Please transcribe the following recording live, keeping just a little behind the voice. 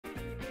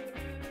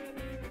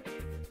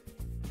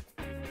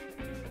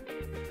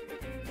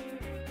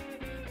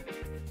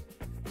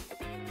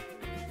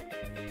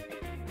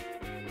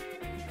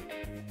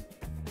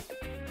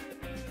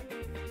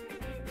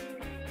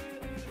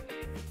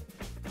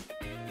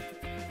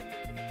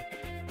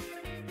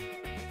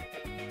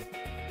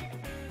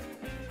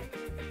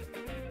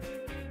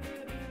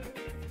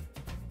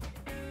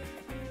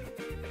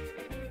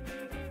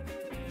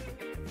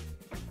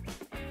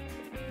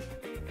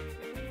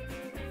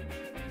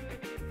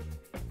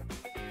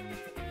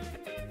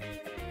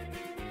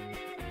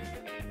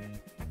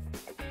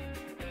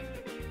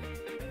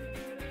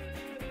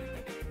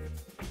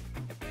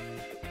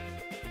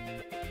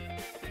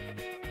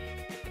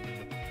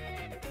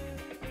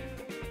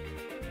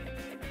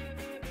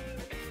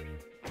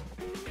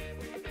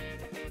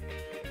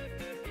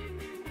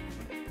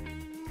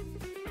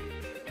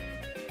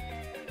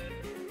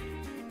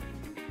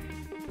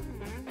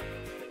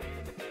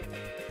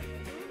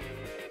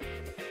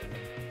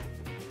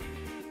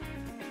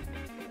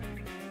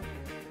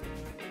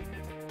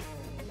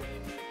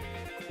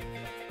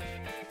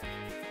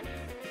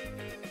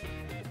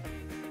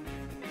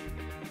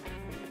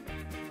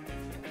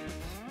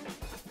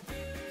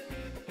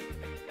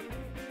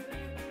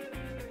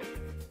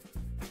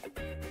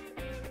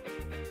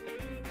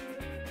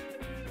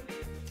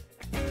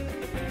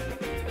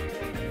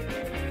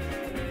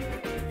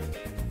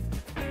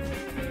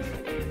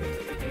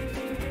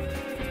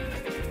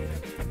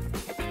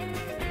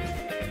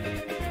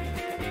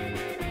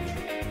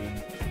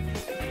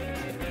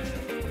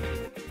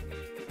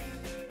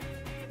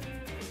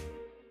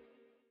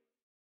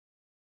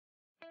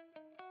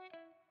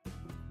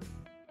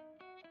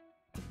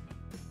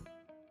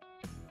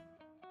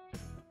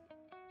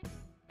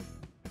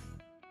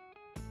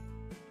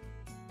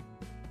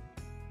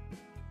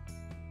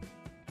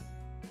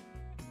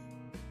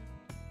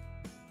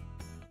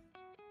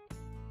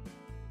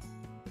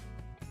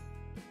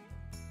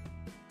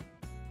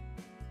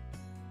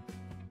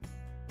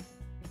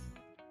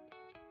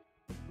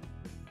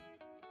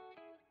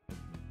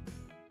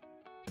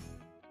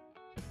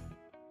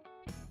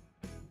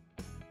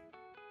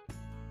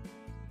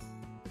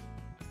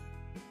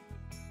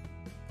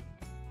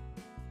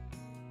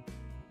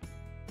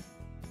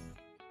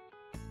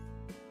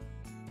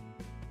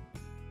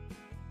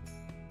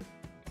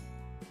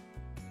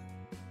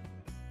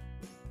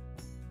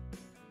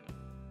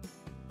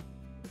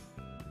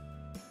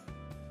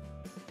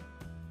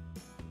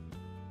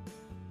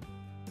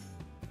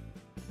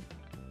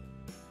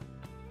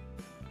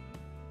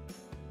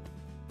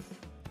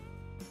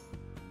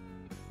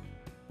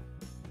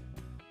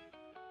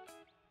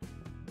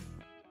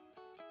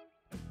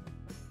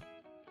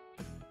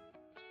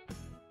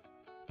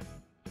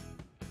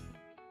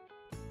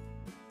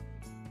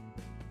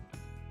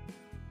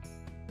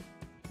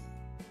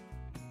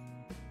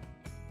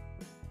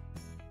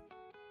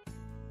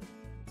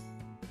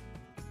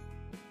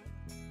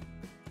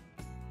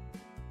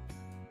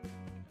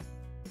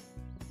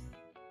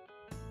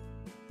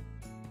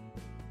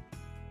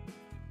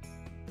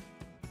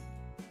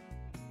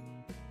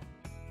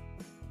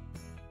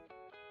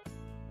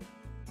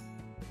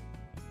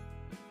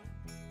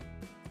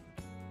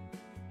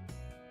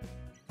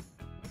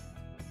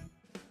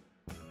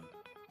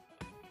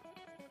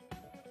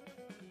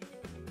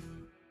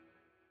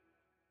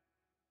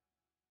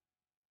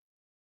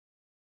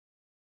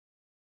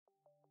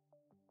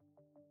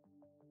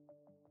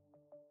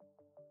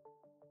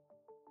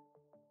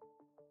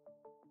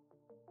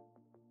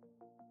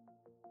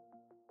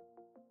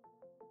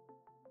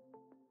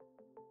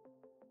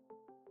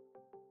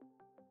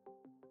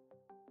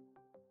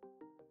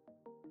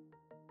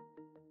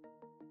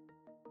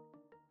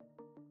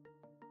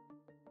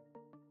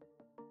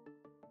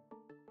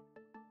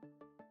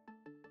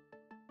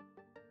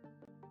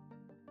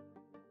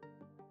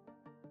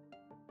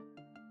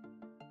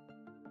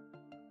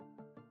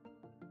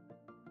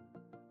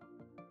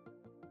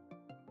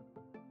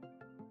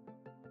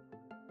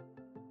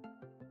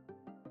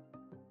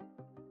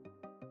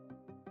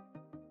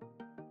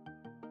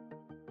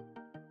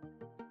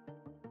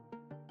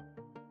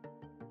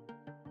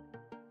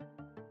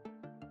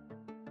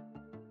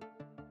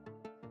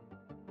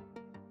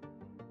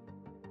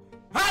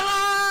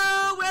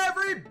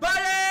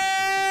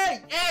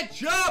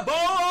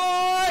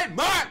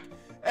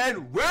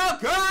and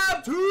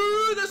welcome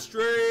to the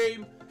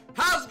stream.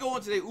 How's it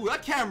going today? Ooh,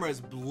 that camera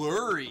is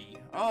blurry.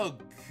 Oh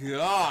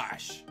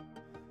gosh.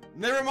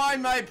 Never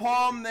mind my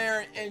palm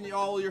there and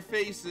all your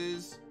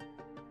faces.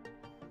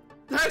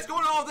 What's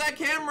going on with that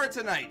camera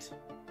tonight?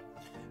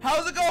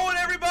 How's it going,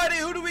 everybody?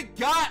 Who do we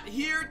got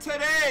here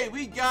today?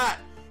 We got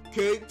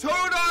King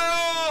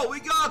Toadile, we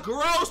got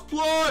Gross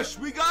Plush,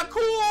 we got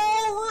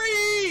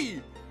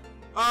Corey.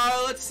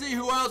 Let's see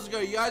who else we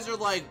got. You guys are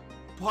like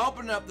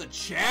pumping up the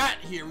chat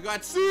here. We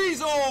got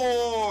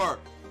Caesar,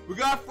 we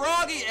got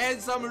Froggy,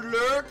 and some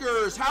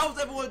lurkers. How's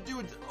everyone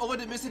doing? Oh, I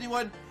didn't miss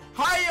anyone.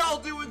 How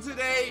y'all doing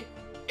today?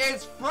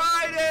 It's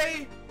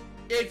Friday.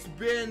 It's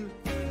been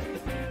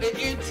an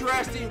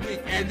interesting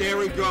week, and there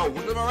we go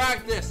with the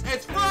miraculous.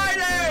 It's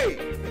Friday.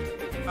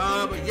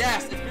 But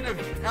yes, it's been a.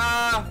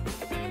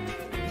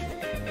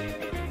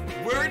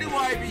 Where do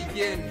I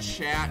begin,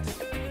 chat?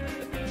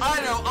 I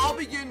know. I'll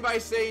begin by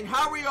saying,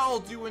 how are y'all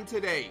doing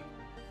today?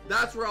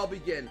 That's where I'll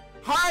begin.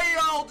 How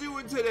y'all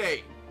doing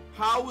today?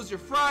 How was your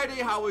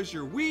Friday? How was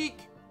your week?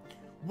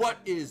 What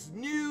is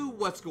new?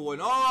 What's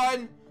going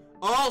on?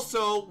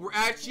 Also, we're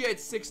actually at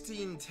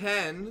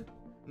 1610,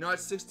 not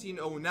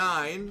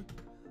 1609.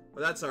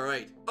 But that's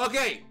alright.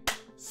 Okay,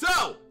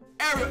 so,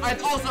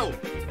 and also,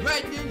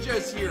 Red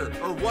Ninja's here,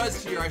 or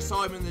was here. I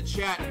saw him in the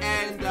chat,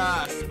 and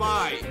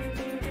Spy.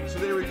 So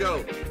there we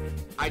go.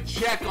 I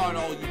check on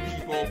all you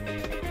people.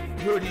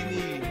 What do you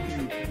mean,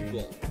 you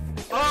people?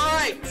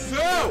 Alright,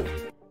 so,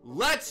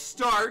 let's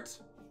start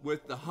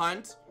with the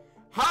hunt.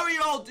 How are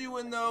y'all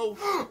doing, though?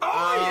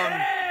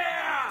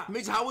 Yeah!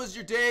 Mitch, how was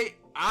your day?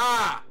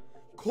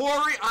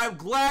 Corey, I'm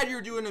glad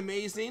you're doing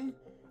amazing.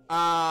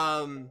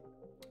 What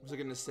was I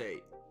gonna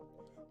say?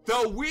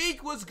 The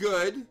week was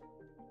good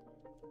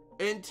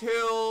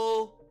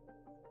until,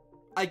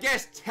 I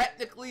guess,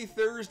 technically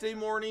Thursday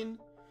morning,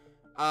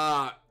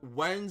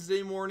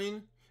 Wednesday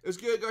morning. It was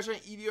good. Gosh, I'm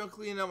EV on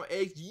cleaning out my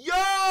eggs. Yo,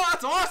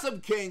 that's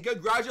awesome, King.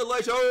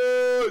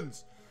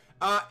 Congratulations.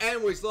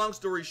 Anyways, long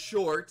story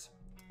short,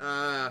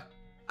 I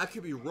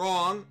could be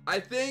wrong. I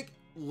think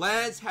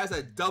Lance has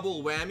a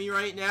double whammy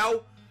right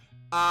now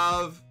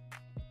of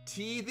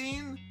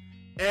teething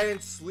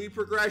and sleep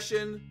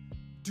regression.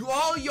 Do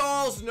all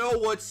y'alls know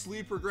what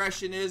sleep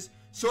regression is?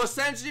 So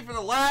essentially for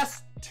the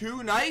last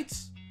 2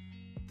 nights,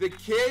 the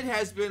kid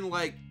has been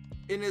like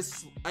in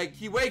his, like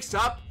he wakes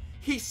up,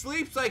 he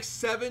sleeps like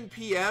 7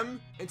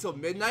 p.m. until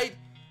midnight,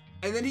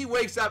 and then he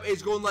wakes up and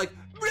he's going like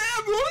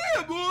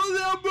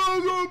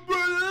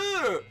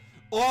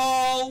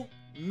all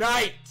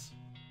night.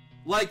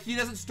 Like he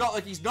doesn't stop,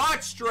 like he's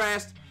not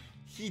stressed,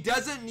 he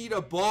doesn't need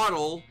a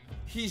bottle,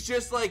 he's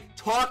just like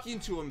talking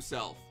to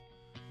himself.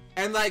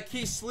 And like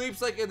he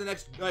sleeps like in the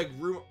next like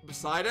room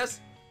beside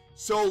us.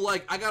 So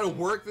like I gotta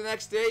work the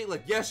next day.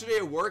 Like yesterday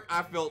at work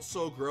I felt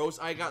so gross.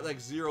 I got like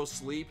 0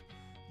 sleep.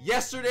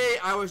 Yesterday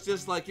I was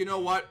just like, you know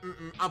what,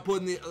 I'm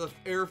putting the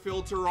air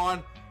filter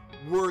on.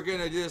 We're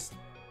gonna just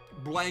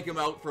blank him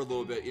out for a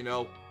little bit, you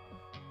know.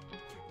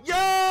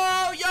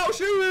 Yo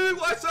Yoshi,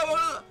 what's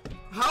up?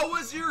 How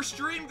was your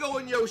stream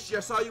going, Yoshi?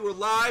 I saw you were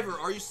live, or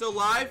are you still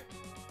live?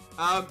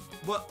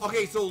 But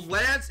okay, so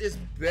Lance is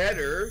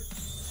better.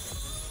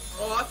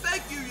 Oh,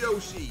 thank you,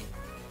 Yoshi.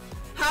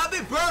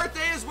 Happy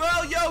birthday as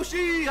well,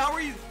 Yoshi. How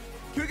are you?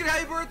 Can we get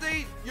happy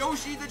birthday,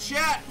 Yoshi, in the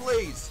chat,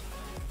 please?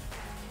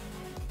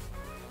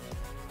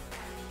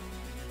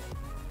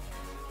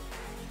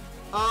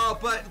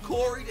 But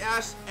Corey, to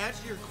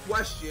answer your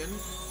question,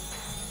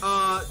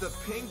 the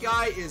pink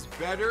guy is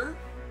better.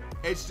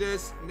 It's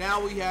just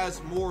now he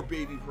has more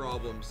baby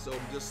problems. So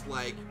I'm just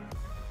like,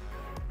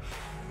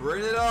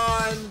 bring it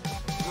on,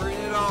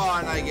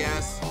 I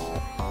guess.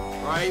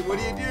 Right? What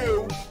do you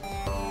do?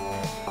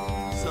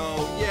 So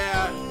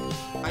yeah,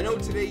 I know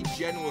today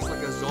Jen was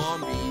like a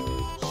zombie.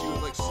 She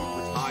was like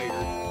super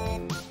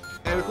tired.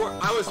 And of course,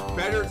 I was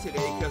better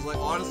today because like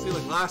honestly,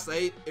 like last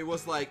night, it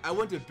was like I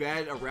went to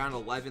bed around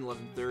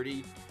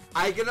 11:30.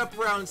 I get up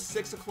around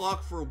 6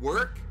 o'clock for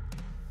work.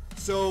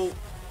 So,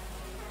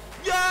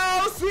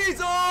 yo,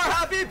 Caesar,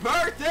 happy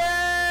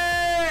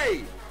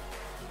birthday!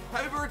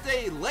 Happy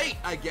birthday late,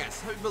 I guess.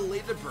 Happy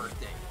belated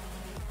birthday.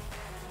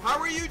 How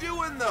are you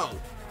doing though?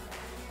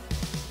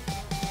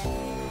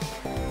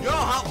 Yo,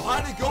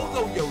 how'd it go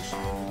though, Yoshi?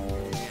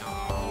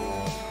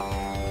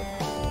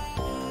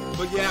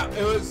 But yeah,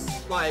 it was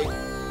like,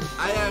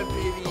 I had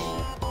maybe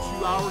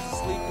 2 hours of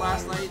sleep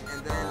last night,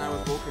 and then I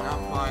was woken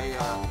up by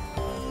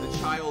the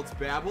child's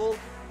babble,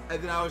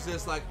 and then I was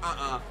just like,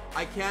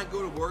 I can't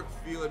go to work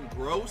feeling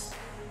gross,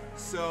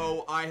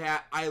 so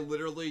I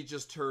literally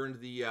just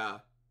turned the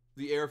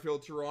air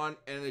filter on,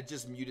 and it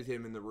just muted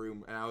him in the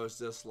room, and I was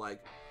just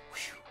like,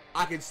 whew,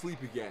 I can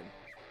sleep again.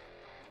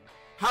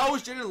 How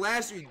was Jen and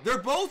Lance? They're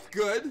both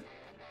good.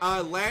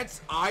 Lance's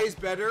eye is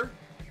better.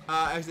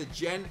 As a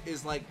Jen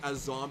is like a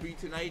zombie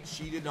tonight.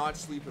 She did not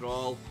sleep at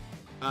all.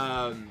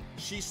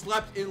 She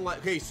slept in like,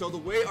 okay, so the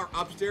way our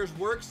upstairs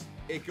works,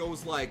 it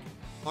goes like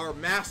our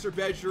master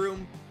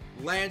bedroom,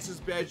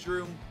 Lance's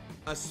bedroom,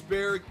 a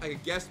spare, like a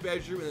guest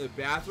bedroom, and a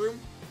bathroom.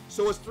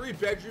 So it's 3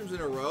 bedrooms in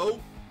a row.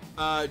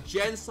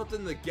 Jen slept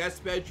in the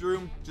guest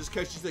bedroom just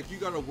because she's like, you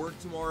gotta work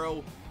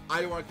tomorrow.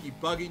 I don't want to keep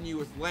bugging you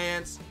with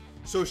Lance.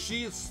 So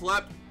she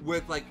slept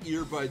with like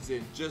earbuds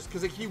in just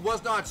because like, he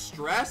was not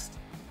stressed.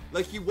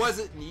 Like he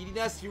wasn't needing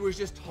us. He was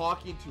just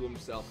talking to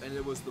himself. And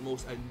it was the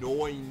most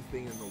annoying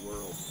thing in the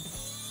world.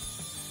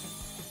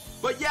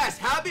 But yes,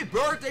 happy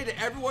birthday to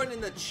everyone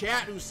in the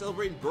chat who's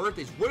celebrating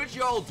birthdays. What did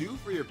y'all do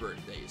for your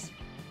birthdays?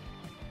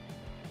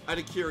 Out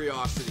of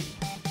curiosity.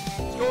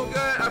 It's going good.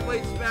 I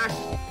played Smash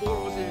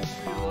 4.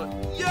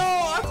 Yo,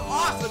 that's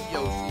awesome,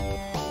 Yoshi.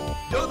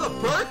 Yo, the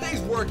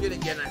birthday's working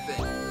again, I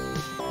think.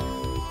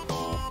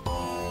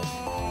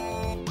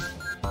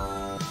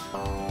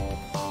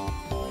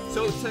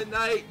 So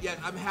tonight, yeah,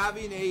 I'm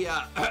having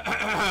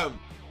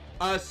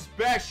a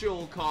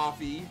special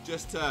coffee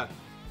just to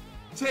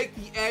take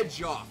the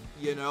edge off,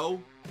 you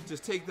know?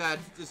 Just take that,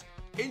 just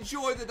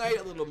enjoy the night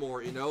a little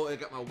more, you know? I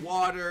got my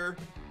water,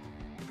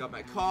 got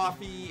my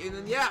coffee, and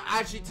then yeah,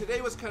 actually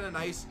today was kind of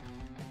nice.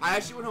 I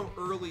actually went home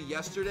early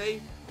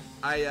yesterday.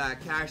 I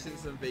cashed in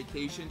some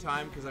vacation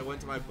time because I went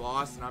to my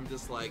boss and I'm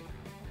just like,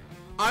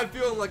 I'm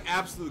feeling like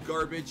absolute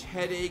garbage,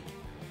 headache,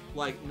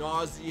 like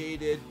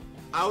nauseated.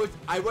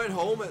 I went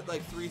home at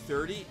like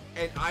 3:30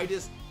 and I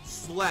just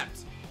slept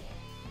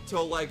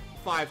till like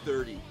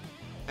 5:30.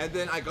 And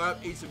then I got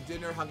up, ate some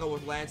dinner, hung out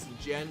with Lance and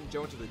Jen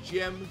went to the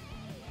gym,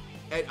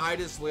 and I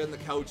just lay on the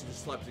couch and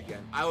just slept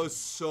again. I was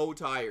so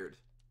tired.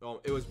 Oh,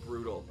 it was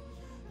brutal.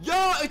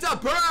 Yo, it's a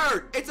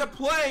bird! It's a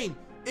plane!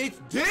 It's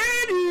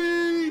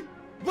Danny!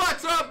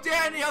 What's up,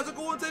 Danny? How's it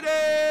going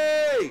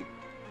today?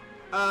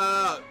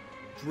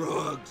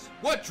 Drugs.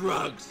 What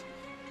drugs?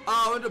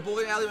 I went to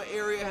bowling alley in my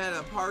area, had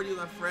a party with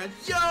my friends.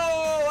 Yo,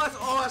 that's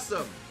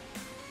awesome.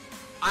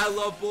 I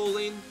love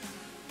bowling.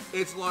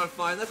 It's a lot of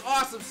fun. That's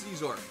awesome,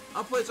 Caesar.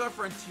 I'm playing Star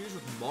Frontiers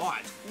with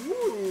mods.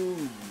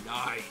 Ooh,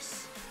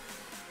 nice.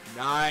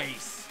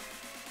 Nice.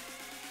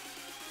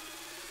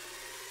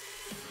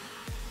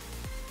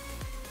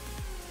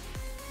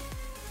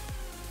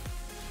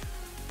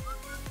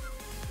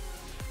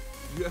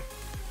 Yeah.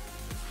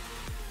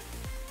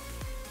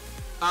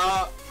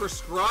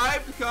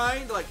 Prescribed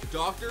kind, like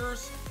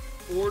doctor's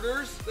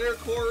orders there,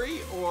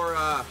 Corey, or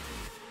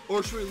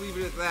should we leave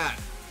it at that?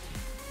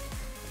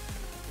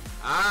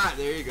 Ah,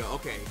 there you go.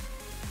 Okay.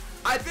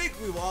 I think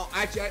we've all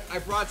actually. I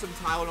brought some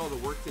Tylenol to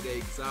work today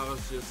because I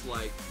was just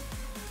like,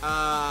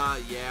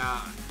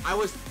 yeah. I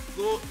was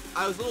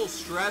a little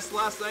stressed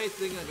last night,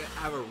 thinking I could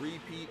have a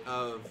repeat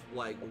of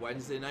like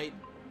Wednesday night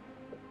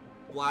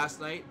last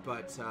night,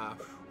 but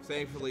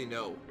thankfully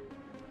no.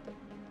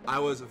 I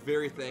was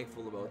very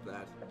thankful about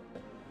that.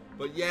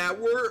 But yeah,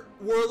 we're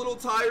a little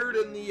tired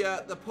in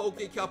the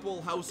Poke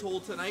Couple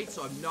household tonight,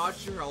 so I'm not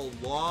sure how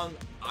long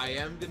I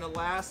am gonna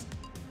last.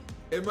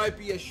 It might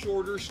be a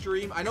shorter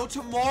stream. I know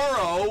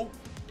tomorrow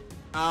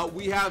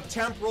we have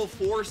Temporal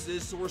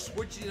Forces, so we're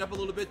switching it up a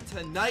little bit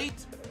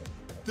tonight.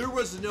 There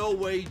was no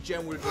way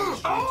Jen would have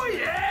finished. Oh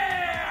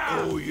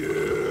yeah! Oh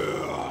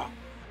yeah!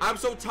 I'm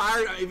so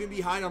tired. I'm even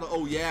behind on the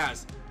oh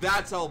yeahs.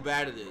 That's how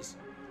bad it is.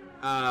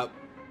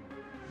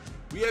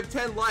 We have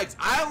 10 likes.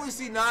 I only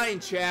see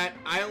 9, chat.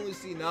 I only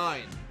see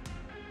 9.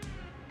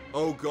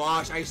 Oh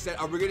gosh, I said,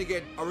 are we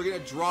gonna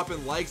drop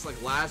in likes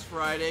like last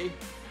Friday?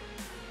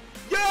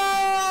 Yo,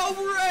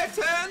 we're at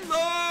 10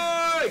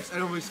 likes! I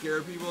don't really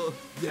scare people.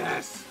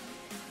 Yes.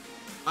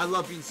 I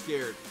love being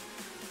scared.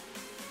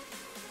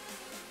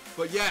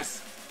 But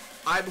yes,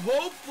 I'm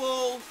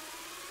hopeful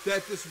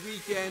that this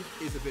weekend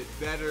is a bit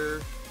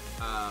better.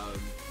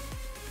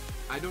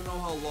 I don't know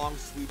how long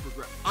sleep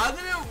regression. I'm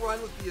gonna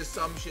run with the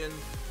assumption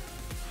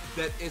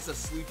that it's a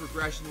sleep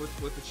regression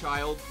with the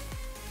child.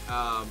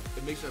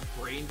 It makes my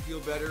brain feel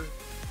better.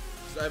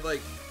 So I'm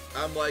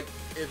like,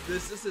 if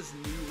this is this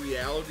new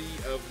reality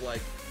of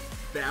like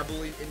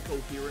babbling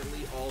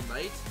incoherently all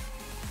night,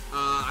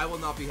 I will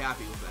not be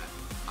happy with that.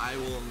 I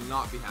will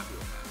not be happy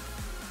with that.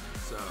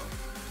 So,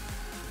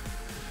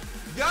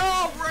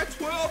 yo, we're at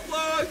 12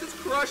 likes. It's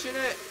crushing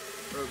it.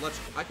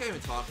 I can't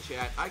even talk,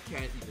 chat. I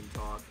can't even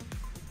talk.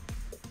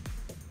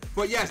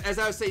 But yes, as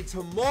I was saying,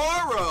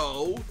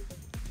 tomorrow,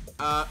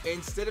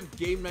 instead of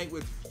game night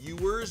with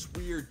viewers,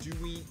 we are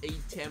doing a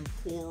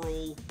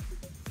Temporal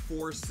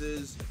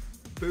Forces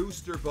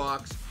booster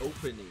box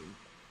opening.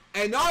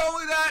 And not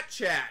only that,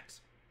 chat,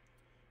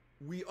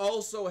 we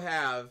also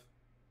have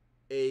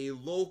a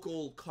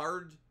local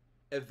card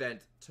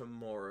event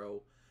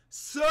tomorrow.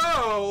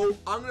 So,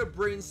 I'm going to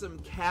bring some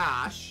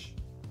cash,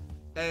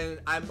 and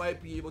I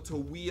might be able to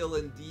wheel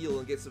and deal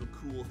and get some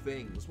cool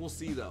things. We'll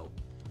see, though.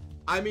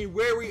 I mean,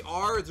 where we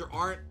are, there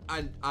aren't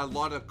a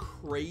lot of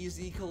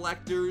crazy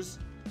collectors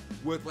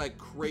with, like,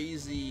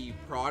 crazy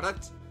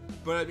product.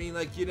 But, I mean,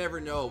 like, you never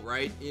know,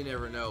 right? You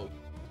never know.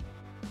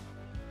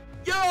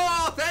 Yo,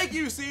 thank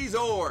you,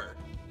 Caesar!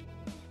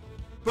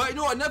 But, you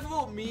know, enough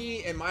about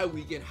me and my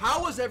weekend.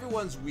 How was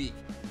everyone's week?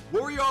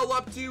 What were y'all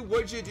up to?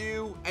 What'd you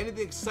do?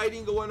 Anything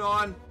exciting going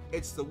on?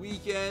 It's the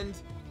weekend.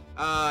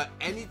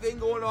 Anything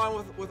going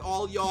on with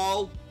all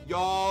y'all?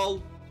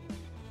 Y'all?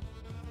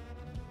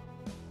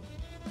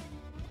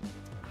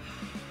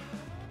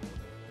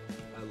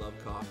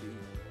 coffee.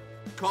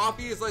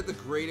 Coffee is like the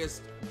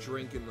greatest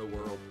drink in the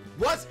world.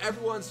 What's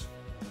everyone's...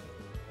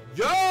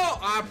 Yo!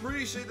 I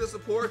appreciate the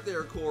support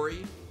there,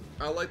 Corey.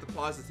 I like the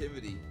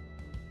positivity.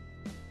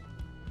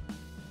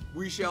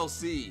 We shall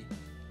see.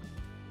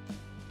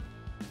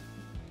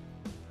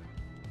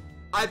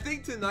 I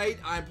think tonight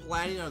I'm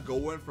planning on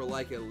going for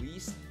like at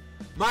least...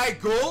 My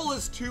goal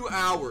is 2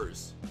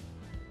 hours.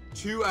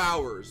 2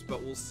 hours,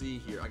 but we'll see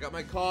here. I got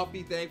my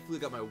coffee, thankfully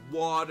got my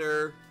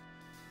water.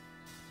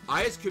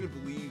 I just couldn't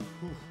believe,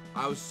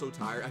 I was so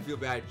tired. I feel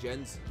bad.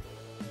 Jen's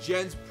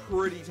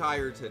pretty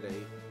tired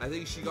today. I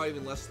think she got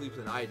even less sleep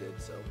than I did,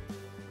 so.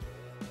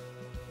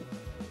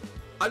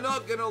 I'm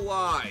not gonna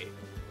lie.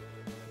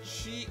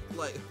 She,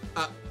 like,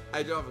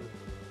 I don't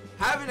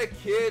have having a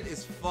kid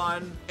is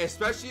fun,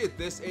 especially at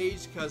this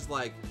age, because,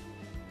 like,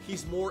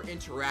 he's more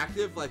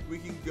interactive. Like, we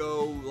can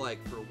go,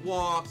 like, for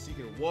walks. He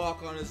can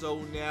walk on his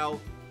own now.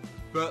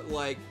 But,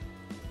 like,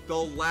 the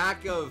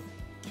lack of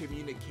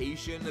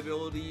communication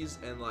abilities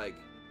and, like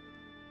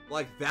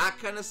that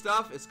kind of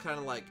stuff, it's kind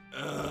of like,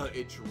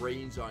 it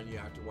drains on you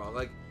after a while.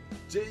 Like,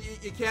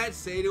 you can't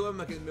say to him,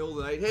 like, in the middle of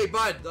the night, hey,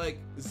 bud, like,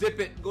 zip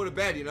it and go to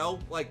bed, you know?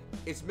 Like,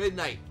 it's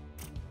midnight.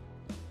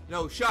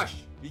 No, shush.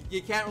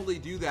 You can't really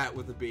do that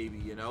with a baby,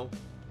 you know?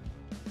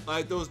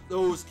 Like,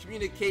 those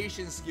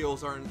communication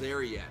skills aren't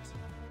there yet.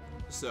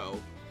 So,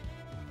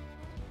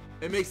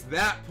 it makes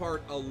that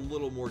part a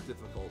little more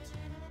difficult.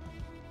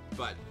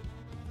 But,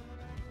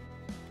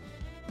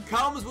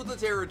 comes with the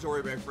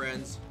territory, my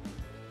friends.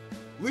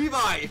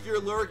 Levi, if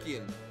you're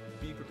lurking,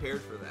 be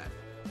prepared for that.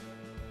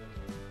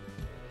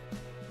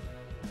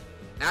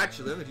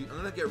 Actually, I'm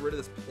gonna get rid of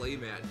this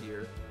playmat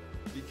here,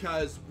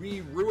 because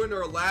we ruined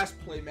our last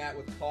playmat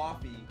with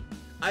coffee.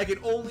 I can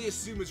only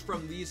assume it's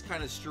from these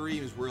kind of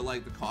streams where,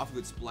 like, the coffee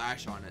would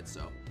splash on it,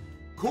 so.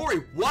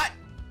 Corey, what?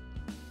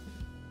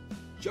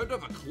 Jumped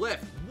off a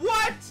cliff.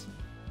 What?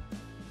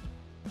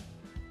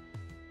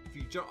 If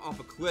you jump off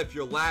a cliff,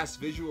 your last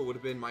visual would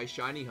have been my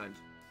shiny hunt.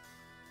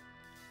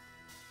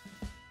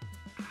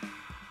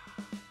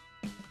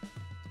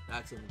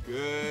 That's some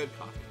good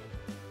coffee.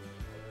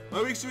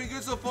 My week's doing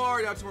good so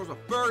far. Now tomorrow's my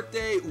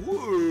birthday.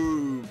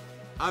 Woo!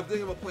 I'm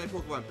thinking about playing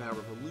Pokemon Battle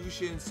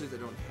Revolution since I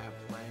don't have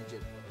plans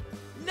yet.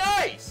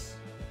 Nice!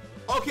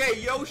 Okay,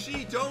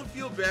 Yoshi, don't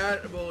feel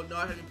bad about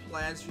not having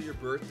plans for your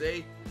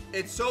birthday.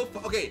 It's so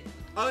fun. Okay,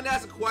 I'm gonna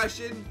ask a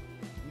question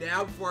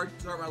now before I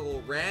start my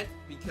little rant,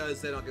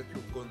 because then I'll get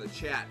people going in the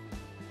chat.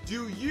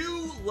 Do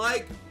you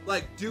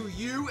do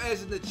you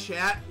as in the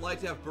chat like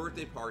to have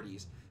birthday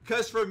parties?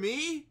 Because for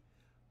me,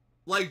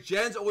 like,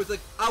 Jen's always like,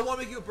 I want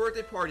to make you a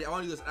birthday party. I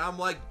want to do this. And I'm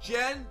like,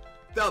 Jen,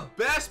 the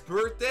best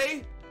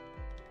birthday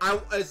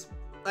is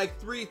like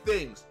 3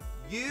 things.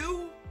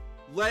 You,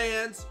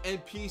 Lance,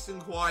 and peace and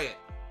quiet.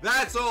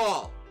 That's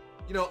all.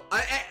 You know,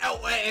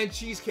 and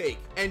cheesecake.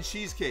 And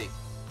cheesecake.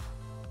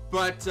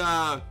 But,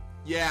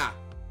 yeah.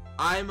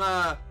 I'm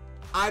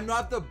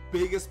not the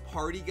biggest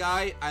party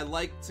guy. I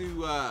like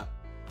to,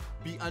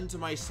 be unto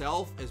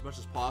myself as much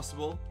as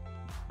possible.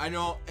 I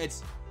know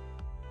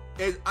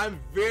I'm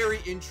very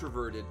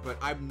introverted, but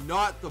I'm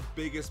not the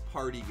biggest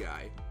party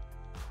guy.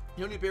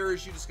 You only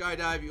parachute to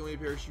skydive, you only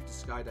parachute to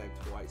skydive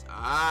twice.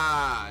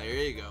 Ah, there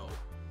you go.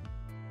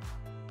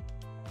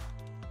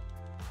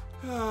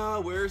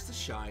 Where's the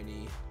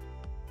shiny?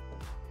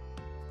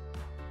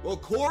 Well,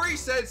 Corey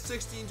said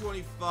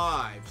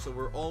 1625, so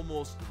we're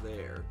almost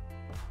there.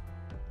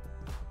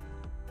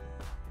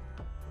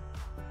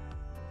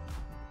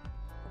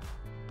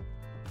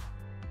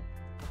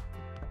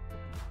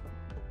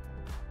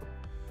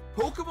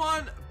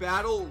 Pokemon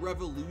Battle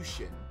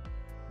Revolution.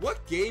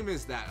 What game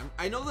is that?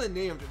 I know the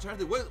name. I'm trying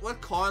to think.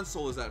 What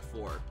console is that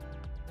for? I'm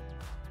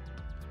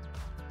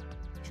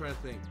trying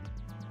to think.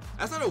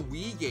 That's not a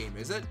Wii game,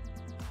 is it?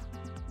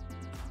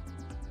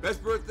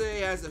 Best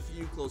birthday has a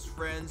few close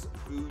friends,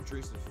 food,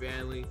 drinks, and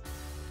family.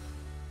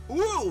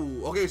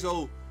 Ooh! Okay,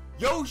 so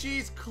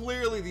Yoshi's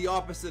clearly the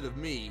opposite of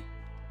me.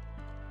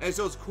 And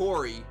so is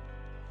Corey.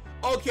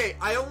 Okay,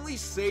 I only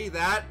say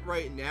that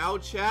right now,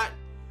 chat,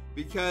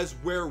 because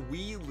where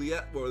we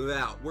live,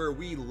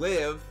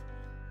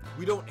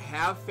 we don't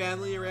have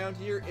family around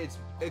here.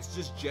 It's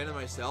just Jen and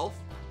myself.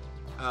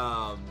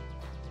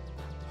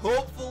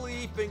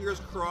 Hopefully, fingers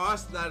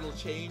crossed, that'll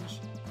change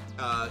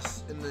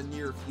in the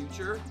near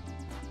future.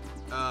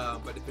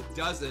 But if it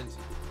doesn't,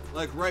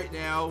 like right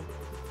now,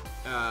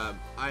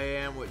 I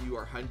am what you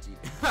are hunting.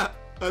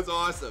 That's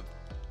awesome.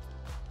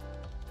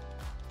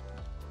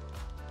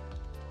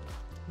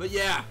 But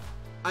yeah,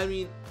 I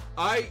mean,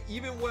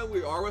 even when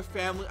we are with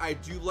family, I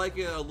do like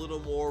it a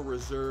little more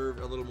reserved,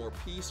 a little more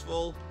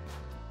peaceful,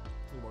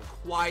 a little more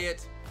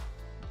quiet.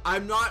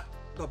 I'm not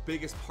the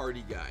biggest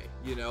party guy,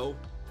 you know?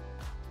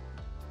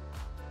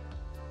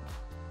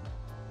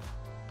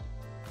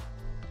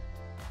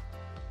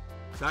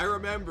 So I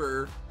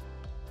remember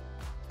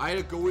I had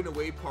a going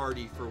away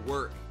party for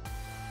work,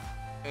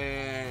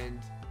 and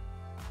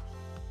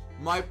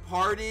my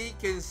party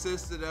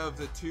consisted of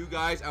the 2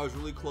 guys I was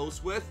really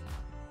close with.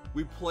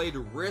 We played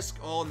Risk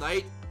all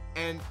night,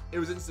 and it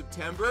was in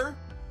September,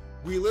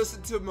 We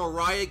listened to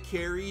Mariah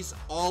Carey's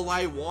All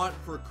I Want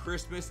for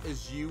Christmas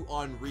Is You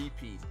on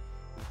repeat.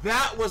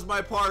 That was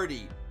my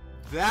party.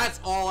 That's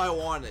all I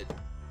wanted.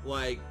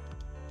 Like,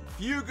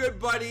 few good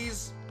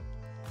buddies,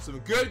 some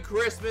good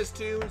Christmas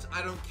tunes.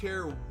 I don't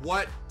care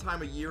what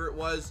time of year it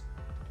was,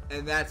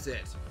 and that's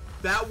it.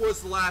 That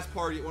was the last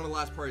party, one of the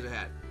last parties I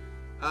had.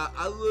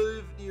 I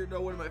live near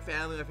no one in my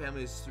family. My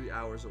family is 3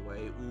 hours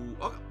away. Ooh,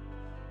 okay.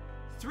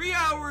 3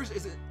 hours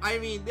isn't, I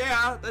mean,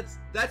 yeah,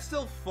 that's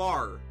still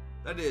far.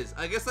 That is.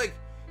 I guess, like,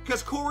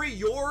 because Corey,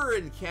 you're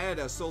in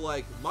Canada, so,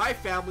 like, my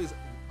family's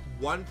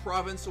one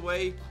province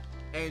away,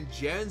 and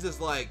Jen's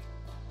is, like,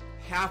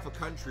 half a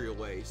country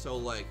away. So,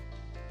 like,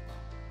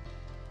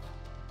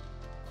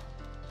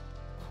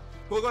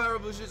 Pokemon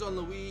Revolutions on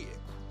the Wii.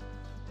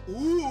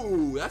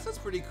 Ooh, that sounds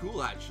pretty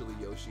cool, actually,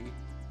 Yoshi.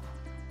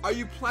 Are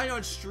you planning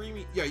on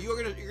streaming? Yeah, you're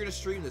gonna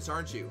stream this,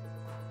 aren't you?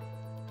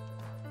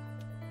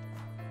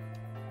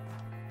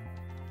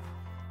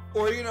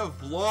 Or are you gonna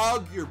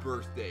vlog your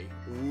birthday?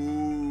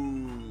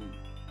 Ooh,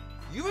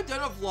 you haven't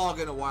done a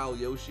vlog in a while,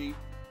 Yoshi.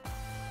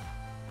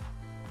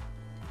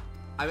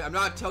 I'm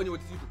not telling you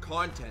what to do for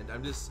content.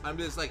 I'm just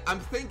like, I'm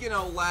thinking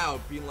out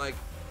loud, being like,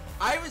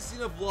 I haven't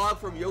seen a vlog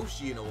from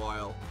Yoshi in a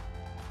while.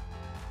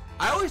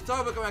 I always thought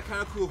it would be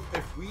kind of cool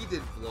if we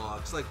did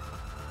vlogs. Like,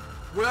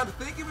 what I'm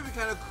thinking would be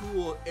kind of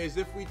cool is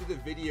if we did a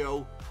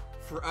video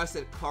for us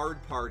at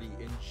Card Party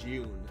in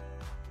June.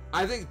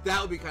 I think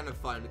that would be kind of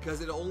fun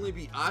because it'll only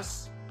be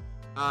us,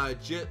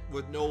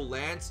 with no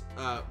Lance.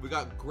 We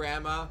got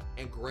Grandma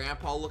and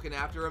Grandpa looking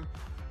after him.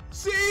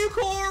 See you,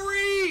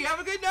 Corey! Have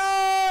a good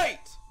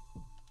night!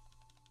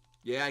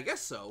 Yeah, I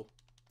guess so.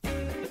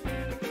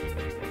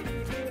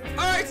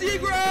 Alright, see you,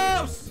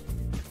 Gross!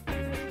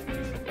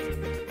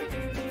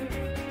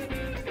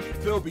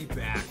 They'll be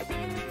back.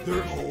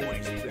 They're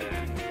always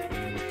back.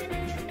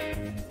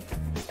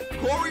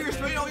 Corey, you're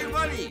spending all your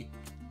money!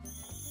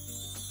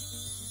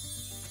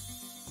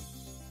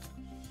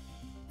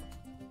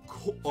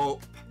 Oh.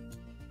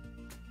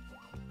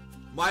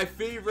 My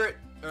favorite,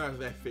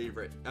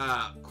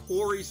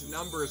 Corey's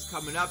number is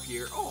coming up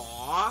here.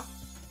 Aww.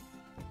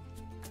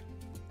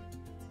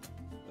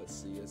 Let's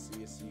see.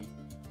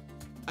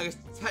 I guess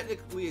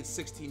technically it's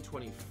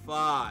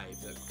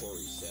 1625 that Corey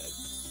said.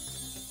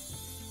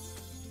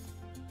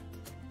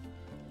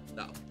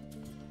 No.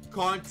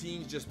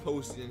 Contine's just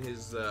posted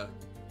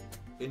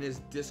in his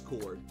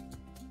Discord.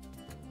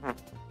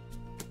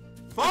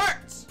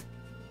 Farts!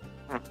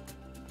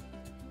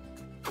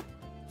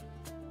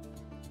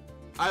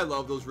 I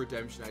love those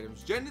redemption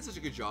items. Jen did such a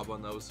good job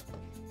on those.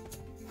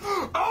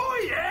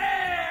 Oh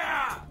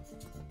yeah!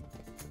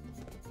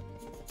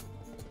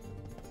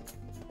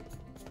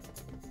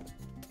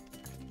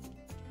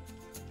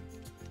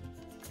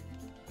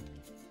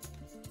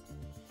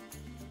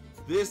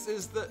 This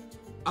is the...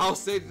 I'll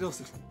say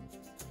those.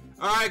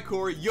 Alright,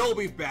 Corey, you'll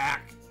be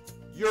back.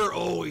 You're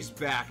always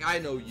back. I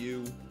know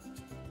you.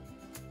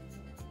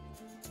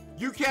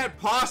 You can't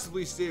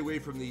possibly stay away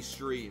from these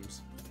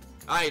streams.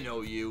 I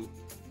know you.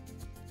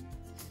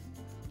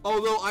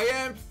 Although I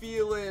am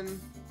feeling...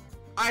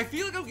 I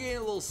feel like I'm getting a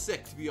little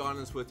sick, to be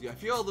honest with you. I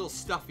feel a little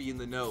stuffy in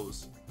the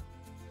nose.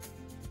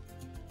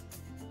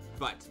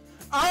 But...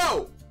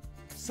 Oh!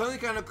 Something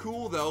kind of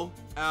cool, though.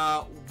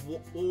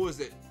 What was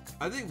it?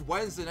 I think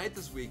Wednesday night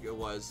this week it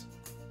was.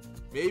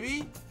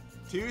 Maybe?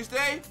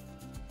 Tuesday?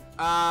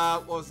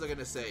 What was I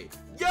gonna say?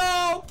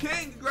 Yo,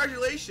 King,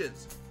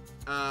 congratulations!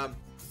 I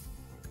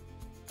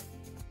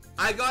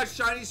got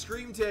Shiny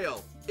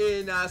Screamtail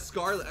in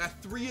Scarlet. I got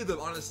 3 of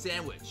them on a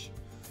sandwich.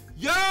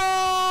 Yo,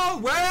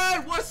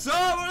 Red, what's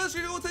up? What else are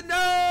you doing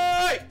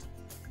tonight?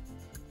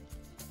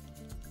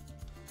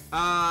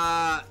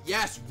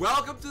 Yes,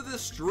 welcome to the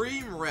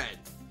stream, Red.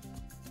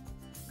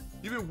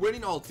 You've been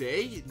winning all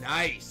day?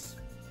 Nice.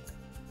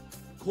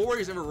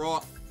 Corey's never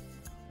wrong.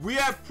 We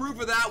have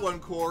proof of that one,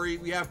 Corey.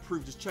 We have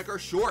proof. Just check our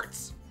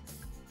shorts.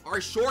 Our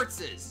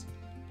shortses.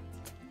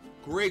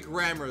 Great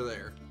grammar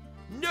there.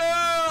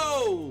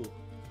 No!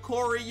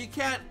 Corey, you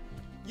can't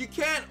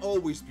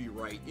always be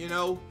right, you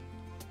know?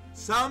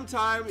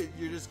 Sometimes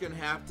you're just gonna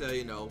have to,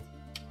 you know.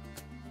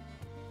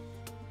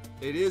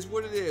 It is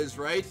what it is,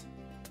 right?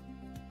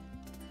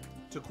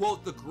 To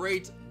quote the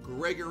great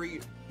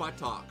Gregory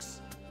Buttocks,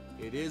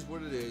 it is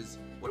what it is.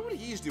 What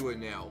he's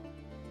doing now?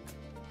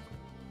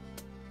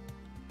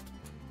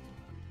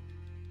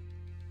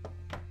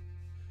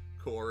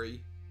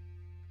 Corey.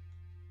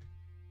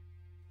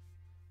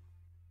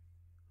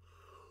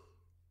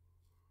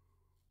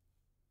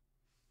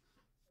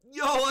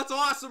 Yo, that's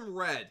awesome,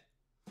 Red.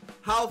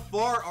 How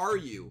far are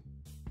you?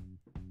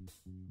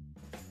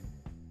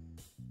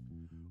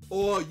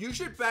 Oh, you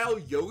should battle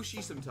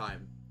Yoshi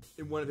sometime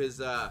in one of his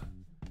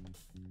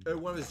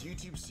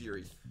YouTube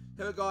series.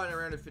 Haven't gotten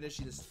around to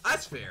finishing this.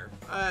 That's fair.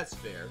 That's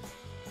fair.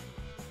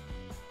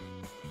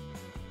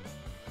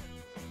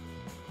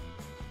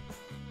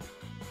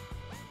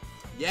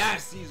 Yeah,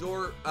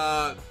 Caesar.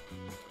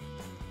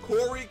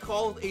 Corey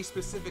called a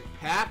specific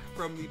pack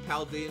from the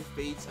Paldean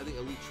Fates, I think,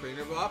 Elite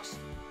Trainer box.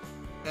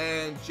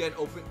 And Jen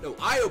opened, no,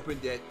 I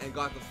opened it and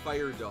got the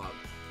fire dog.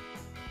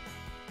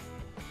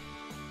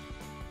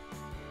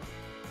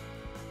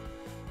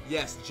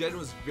 Yes, Jen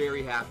was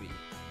very happy.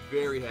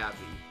 Very happy.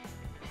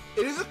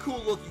 It is a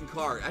cool looking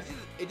card. Actually,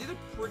 it did a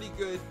pretty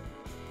good,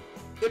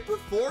 it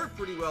performed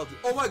pretty well too.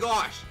 Oh my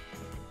gosh!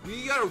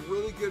 We got a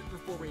really good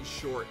performing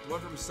short. The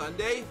one from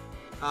Sunday,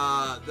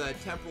 the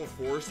Temporal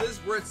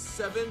Forces. We're at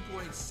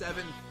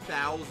 7.7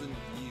 thousand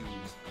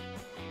views.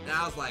 And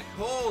I was like,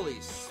 holy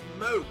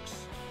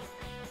smokes.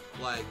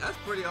 Like, that's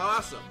pretty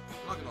awesome.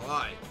 I'm not gonna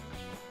lie.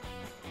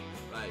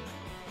 Like,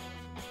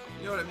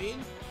 you know what I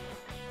mean?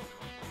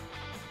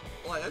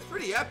 Like, that's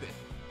pretty epic.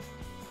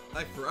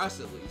 Like, for us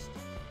at least.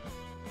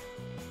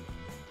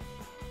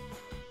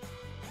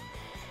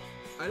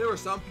 I know for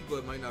some people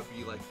it might not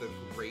be, like, the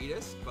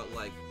greatest, but,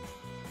 like,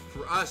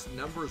 for us,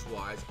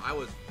 numbers-wise, I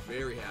was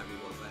very happy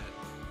with that.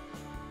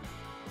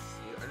 Let's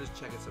see, I'm just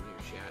checking some of your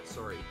chat.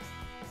 Sorry.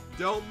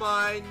 Don't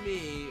mind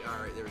me.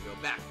 Alright, there we go.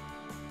 Back.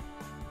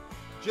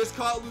 Just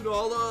caught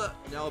Lunala.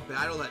 Now a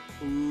battle that...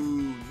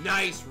 Ooh,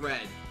 nice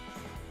red.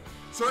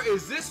 So,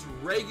 is this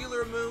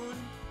regular moon?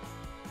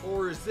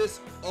 Or is this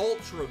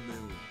ultra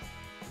moon?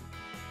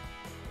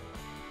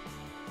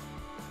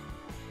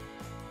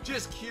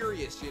 Just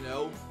curious, you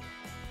know?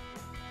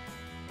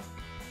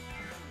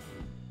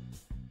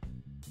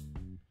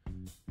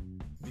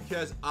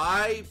 Because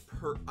I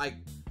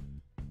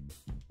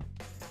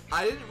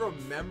didn't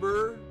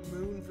remember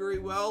Moon very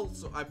well,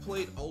 so I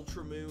played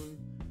Ultra Moon,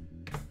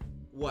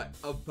 what,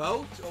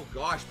 about, oh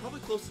gosh, probably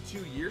close to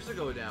 2 years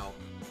ago now.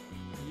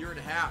 A year and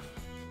a half.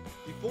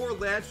 Before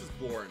Lance was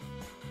born.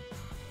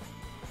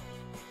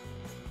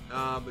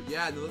 But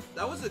yeah,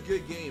 that was a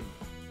good game.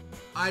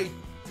 I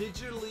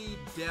digitally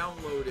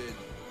downloaded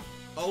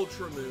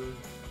Ultra Moon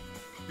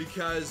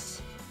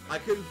because I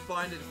couldn't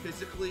find it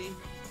physically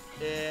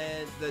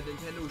and the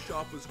Nintendo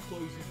shop was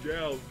closing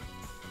down.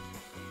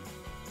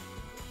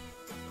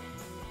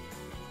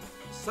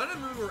 Sun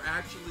and Moon were I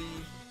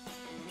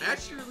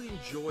actually really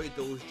enjoyed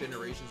those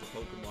generations of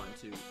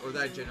Pokemon too, or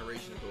that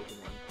generation of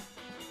Pokemon.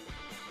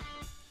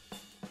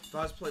 If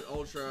I was playing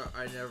Ultra,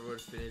 I never would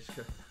have finished.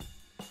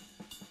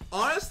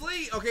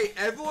 Honestly, okay,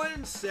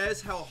 everyone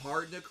says how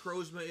hard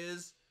Necrozma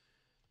is.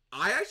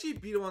 I actually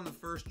beat him on the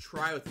first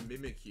try with the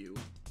Mimikyu.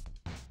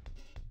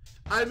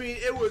 I mean,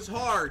 it was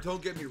hard,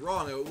 don't get me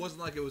wrong. It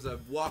wasn't like it was a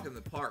walk in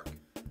the park.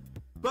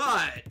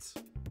 But,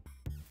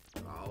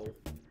 oh,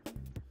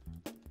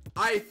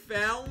 I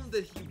found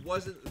that he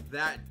wasn't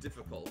that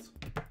difficult.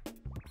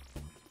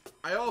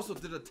 I also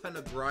did a ton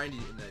of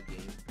grinding in that game.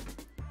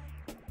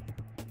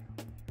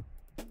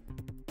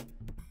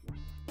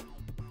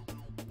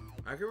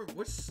 I can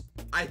remember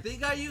I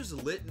think I used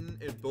Litten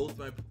in both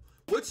my...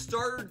 What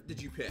starter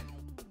did you pick?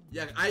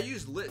 Yeah, I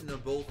used Litten in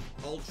both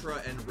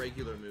Ultra and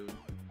regular Moon.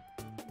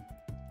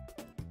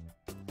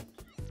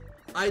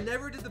 I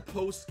never did the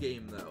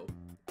post-game, though.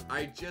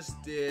 I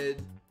just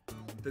did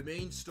the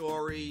main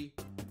story.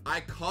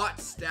 I caught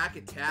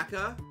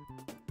Stakataka,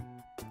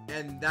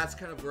 and that's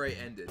kind of where I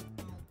ended.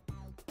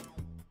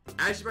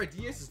 Actually, my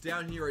DS is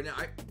down here right now.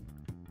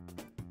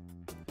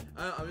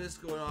 I'm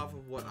just going off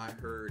of what I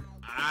heard.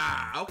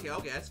 Ah, okay,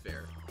 that's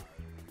fair.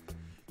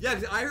 Yeah,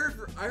 cause I heard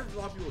from a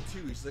lot of people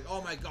too. He's like,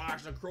 oh my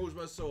gosh,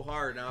 Necrozma is so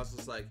hard. And I was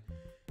just like,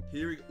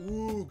 here we go.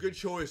 Ooh, good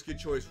choice, good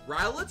choice.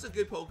 Rowlet's a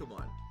good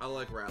Pokemon. I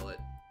like Rowlet.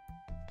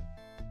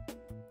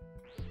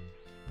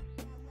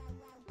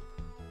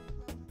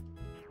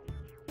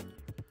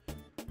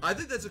 I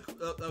think that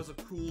was a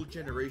cool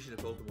generation of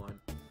Pokemon.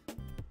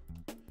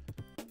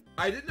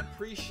 I didn't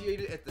appreciate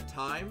it at the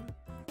time.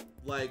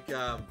 Like,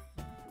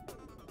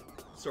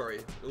 sorry,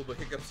 a little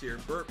bit of hiccups here,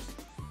 burps.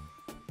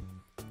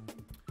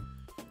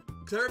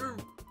 Cause I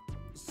remember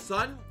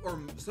Sun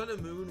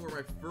and Moon were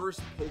my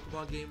first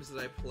Pokemon games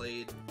that I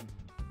played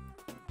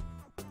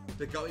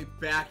that got me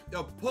back.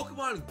 No,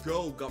 Pokemon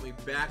Go got me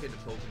back into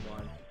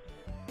Pokemon,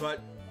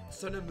 but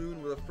Sun and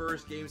Moon were the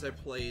first games I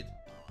played.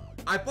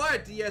 I bought a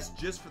DS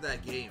just for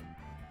that game.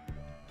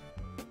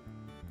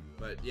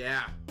 But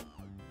yeah,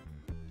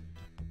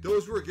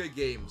 those were good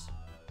games.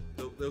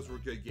 Those were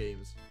good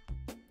games.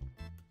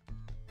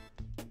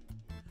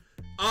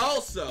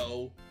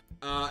 Also,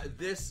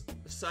 this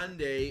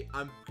Sunday,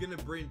 I'm gonna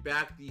bring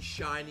back the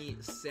shiny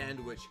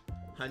sandwich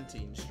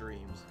hunting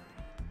streams.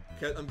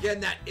 Cause I'm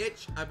getting that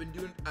itch. I've been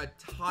doing a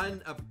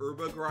ton of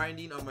herba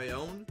grinding on my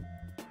own.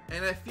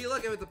 And I feel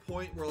like I'm at the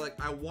point where, like,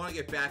 I want to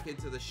get back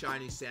into the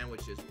shiny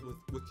sandwiches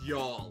with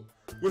y'all.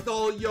 With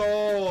all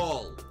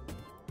y'all.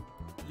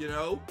 You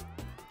know?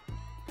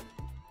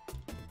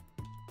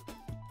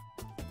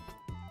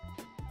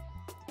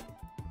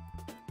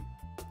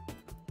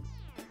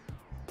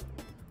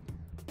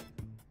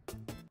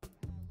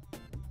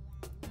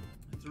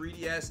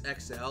 $3DS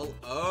XL?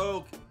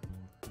 Oh.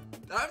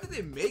 I don't think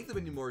they make them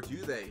anymore, do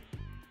they?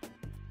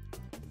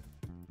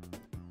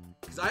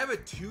 Because I have a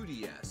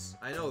 2DS.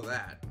 I know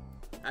that.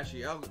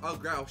 Actually,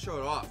 I'll show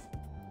it off.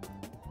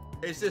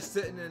 It's just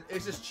sitting in,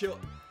 it's just chill.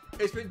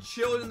 It's been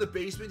chilling in the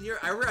basement here.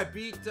 I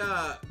beat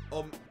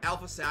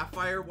Alpha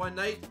Sapphire one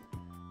night,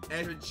 And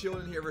it's been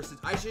chilling here ever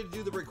since. I should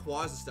do the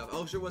Rayquaza stuff.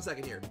 Oh, sure, 1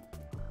 second here.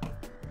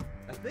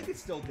 I think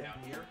it's still down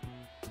here.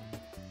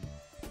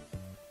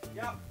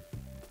 Yep.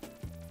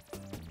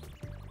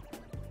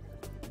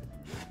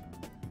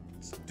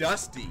 It's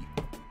dusty.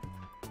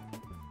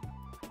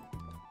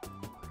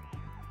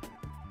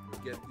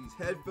 We'll get these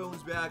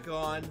headphones back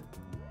on.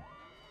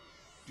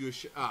 Do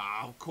a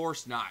of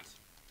course not.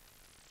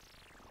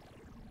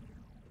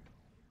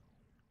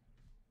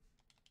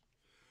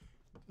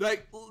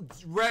 Like,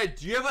 Red,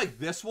 do you have, like,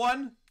 this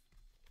one?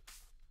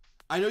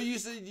 I know you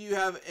said you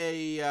have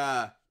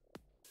a,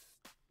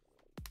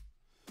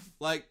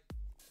 like,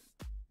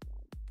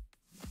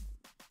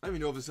 I don't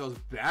even know if this has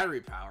battery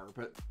power,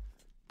 but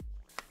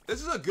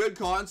this is a good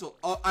console.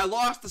 I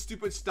lost the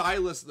stupid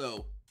stylus,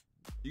 though.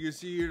 You can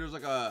see here, there's,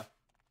 like, a,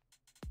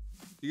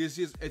 you can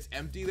see it's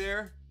empty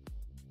there.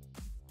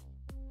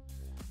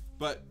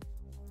 But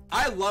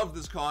I love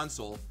this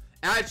console.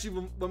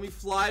 Actually, when we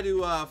fly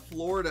to,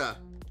 Florida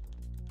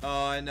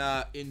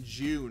in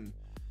June,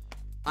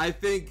 I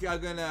think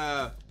I'm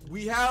gonna,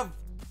 we have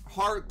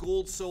Heart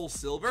Gold Soul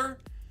Silver.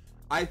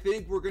 I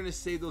think we're gonna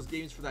save those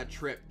games for that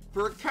trip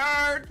for a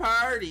card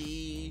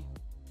party.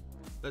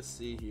 Let's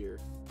see here.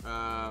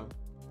 Yeah,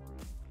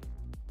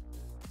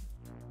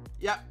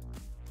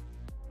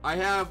 I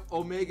have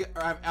Omega,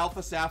 or I have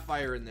Alpha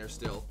Sapphire in there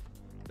still.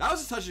 That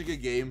was such a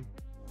good game.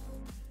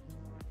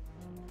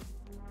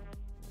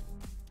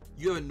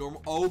 You have a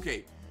normal, oh,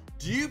 okay.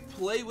 Do you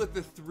play with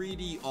the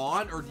 3D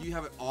on, or do you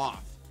have it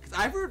off? Because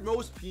I've heard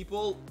most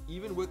people,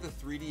 even with the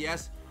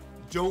 3DS,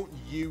 don't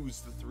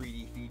use the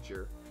 3D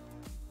feature.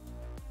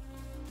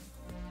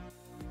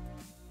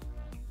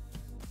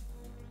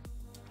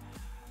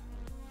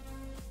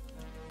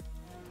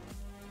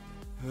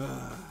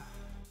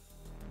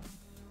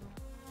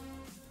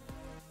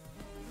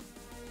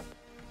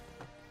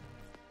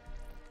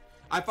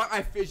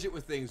 I fidget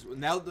with things.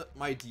 Now that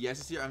my DS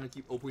is here, I'm gonna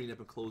keep opening it up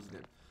and closing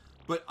it.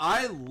 But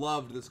I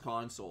loved this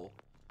console.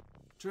 I'm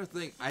trying to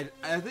think. I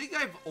think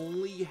I've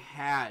only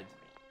had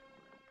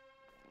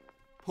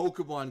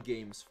Pokemon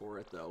games for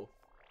it, though.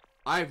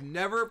 I've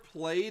never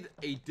played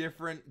a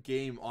different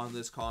game on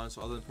this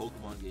console other than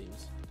Pokemon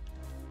games.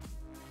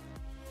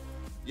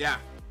 Yeah,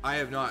 I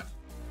have not.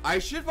 I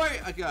should buy,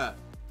 like, a...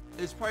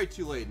 It's probably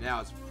too late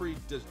now. It's pretty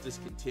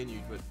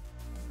discontinued, but...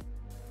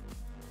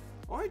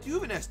 Oh, I do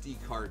have an SD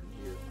card in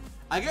here.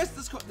 I guess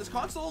this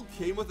console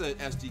came with an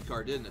SD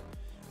card, didn't it?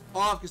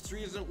 Oh, because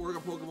 3 doesn't work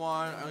on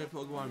Pokemon. I only have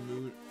Pokemon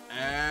Moon.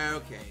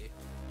 Okay.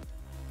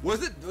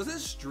 Was it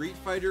Street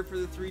Fighter for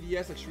the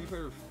 3DS, like Street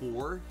Fighter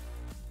 4?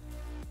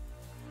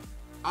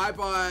 I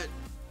bought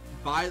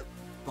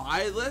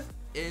Byleth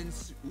and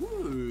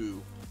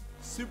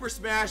Super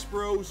Smash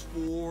Bros.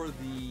 For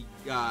the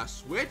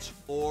Switch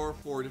or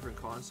for a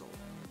different console.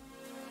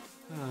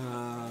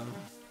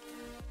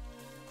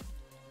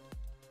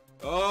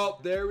 Oh,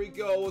 there we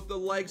go with the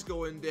likes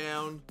going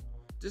down.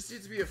 This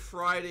seems to be a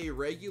Friday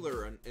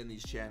regular in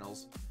these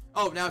channels.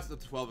 Oh, now it's the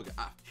 12 again.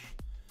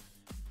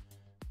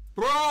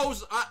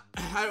 Bros, I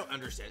don't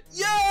understand.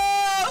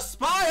 Yeah,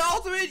 Spy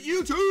Ultimate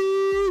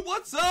YouTube,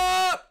 what's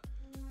up?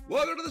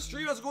 Welcome to the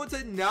stream. How's it going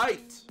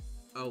tonight?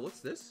 Oh, what's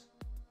this?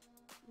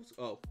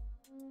 Oh,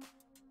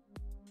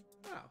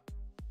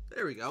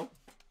 there we go.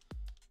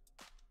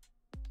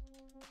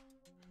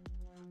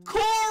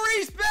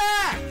 Corey's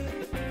back.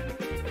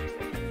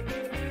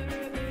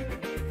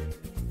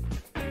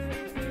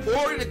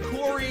 Or did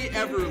Corey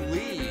ever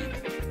leave?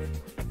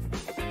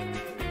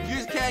 You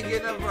just can't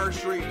get enough of our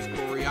streams,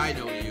 Corey. I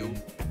know you.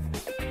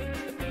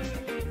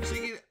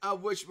 Speaking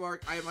of which,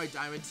 Mark, I have my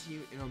diamond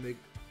team in Omega.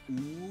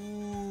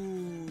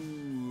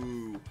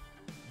 Ooh.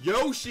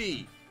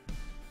 Yoshi!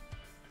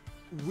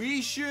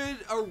 We should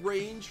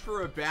arrange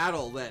for a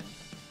battle then.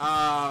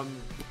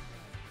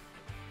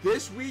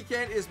 This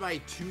weekend is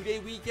my 2-day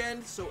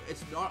weekend, so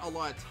it's not a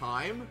lot of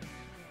time.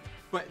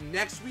 But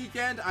next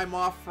weekend, I'm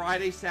off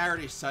Friday,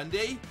 Saturday,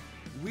 Sunday.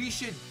 We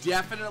should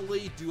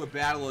definitely do a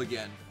battle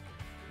again.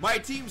 My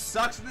team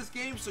sucks in this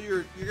game, so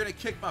you're gonna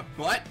kick my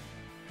butt.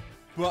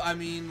 But I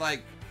mean,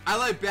 like, I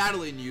like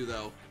battling you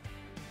though.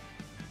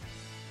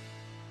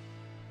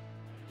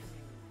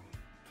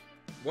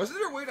 Wasn't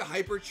there a way to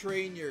hyper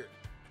train your?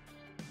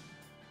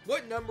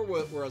 What number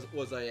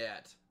was I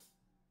at?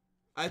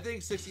 I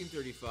think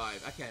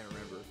 1635. I can't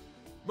remember.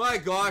 My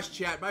gosh,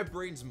 chat, my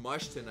brain's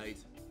mush tonight.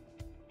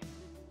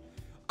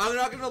 I'm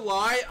not gonna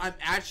lie, I'm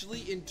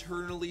actually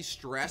internally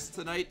stressed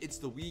tonight. It's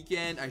the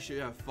weekend, I should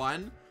have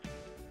fun.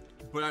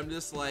 But I'm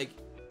just like,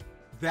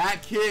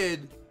 that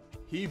kid,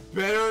 he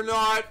better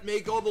not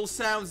make all those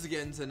sounds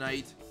again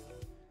tonight.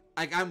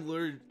 Like, I'm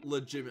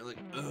legitimate, like,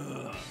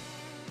 ugh.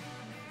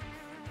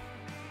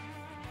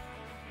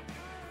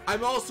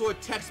 I'm also a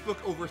textbook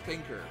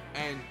overthinker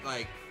and,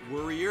 like,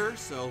 worrier,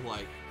 so,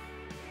 like,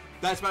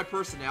 that's my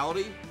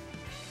personality.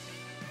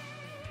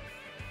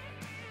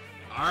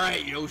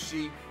 Alright,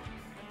 Yoshi.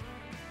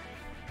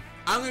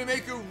 I'm gonna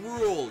make a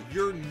rule.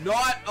 You're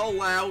not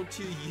allowed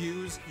to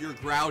use your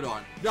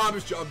Groudon. No, I'm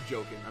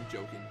joking. I'm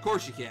joking. Of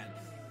course you can.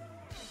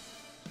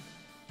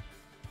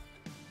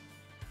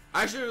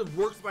 I should have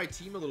worked my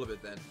team a little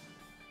bit then.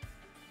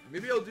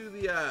 Maybe I'll do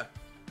the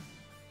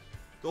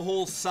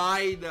whole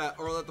side,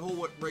 or the whole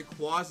what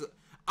Rayquaza.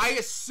 I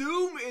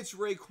assume it's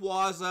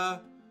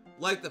Rayquaza,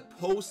 like the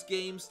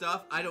post-game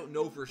stuff. I don't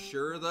know for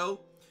sure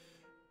though.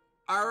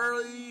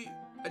 I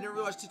never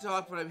really watched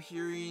TikTok, but I'm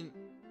hearing.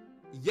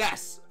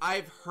 Yes,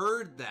 I've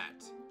heard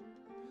that.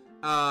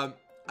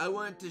 I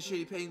went to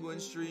Shady Penguin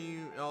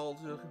stream.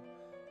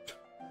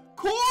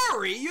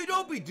 Corey, you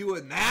don't be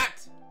doing that.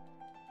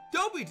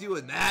 Don't be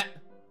doing that.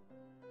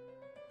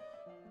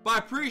 But I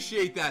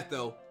appreciate that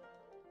though.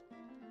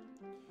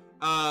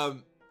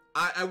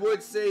 I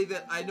would say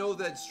that I know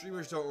that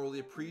streamers don't really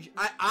appreciate.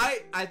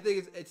 I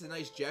think it's a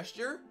nice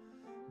gesture,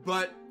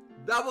 but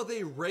that's what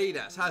they rate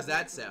us. How's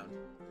that sound?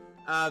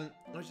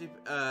 This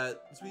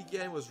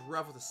weekend was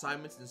rough with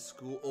assignments in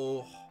school.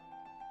 Oh,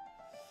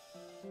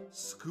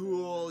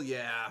 school,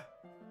 yeah.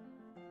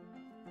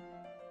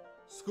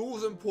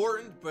 School's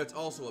important, but it's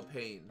also a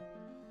pain.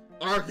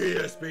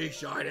 Arceus be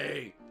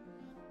shiny.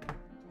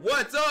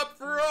 What's up,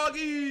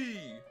 Froggy?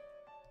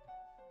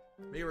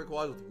 Maybe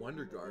Rayquaza with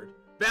Wonder Guard.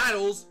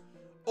 Battles.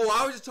 Oh,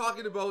 I was just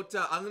talking about.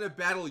 I'm gonna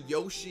battle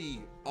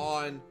Yoshi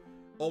on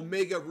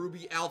Omega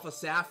Ruby Alpha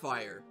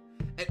Sapphire,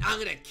 and I'm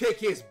gonna kick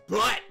his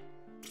butt.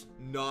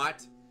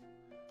 Not.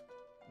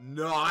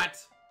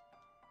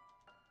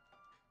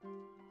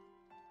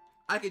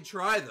 I can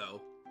try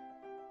though.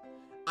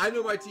 I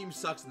know my team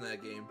sucks in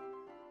that game.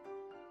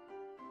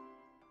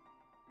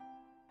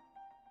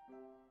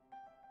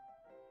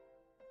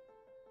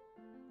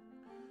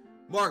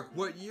 Mark,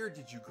 what year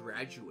did you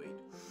graduate?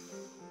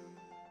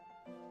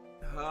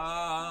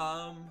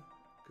 Gosh,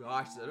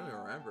 I don't even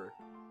remember.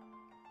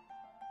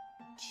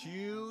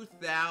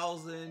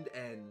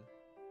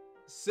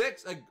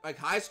 2006, like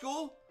high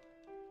school?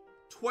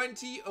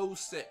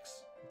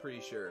 2006, I'm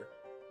pretty sure.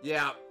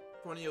 Yeah,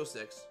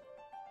 2006.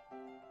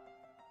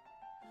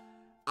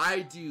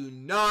 I do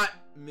not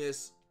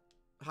miss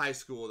high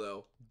school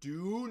though.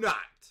 Do not.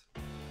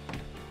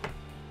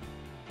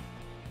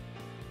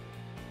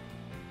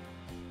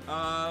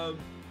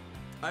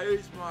 I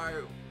used my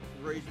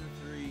Ryzen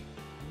 3.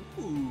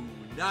 Ooh,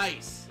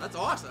 nice. That's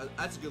awesome.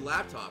 That's a good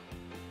laptop.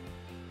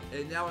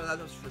 And now my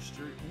laptop's for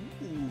stream.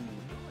 Ooh,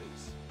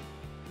 nice.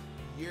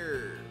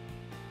 Yeah.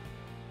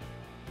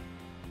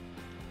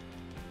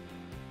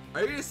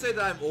 Are you gonna say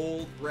that I'm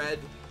old, Red?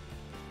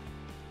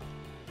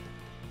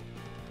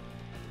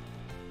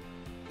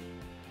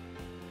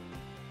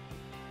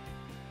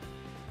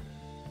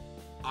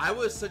 I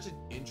was such an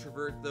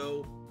introvert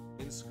though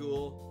in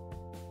school.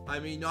 I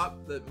mean,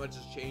 not that much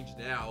has changed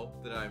now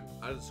that I'm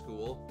out of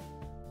school,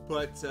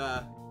 but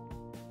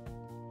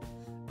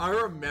I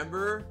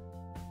remember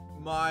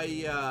my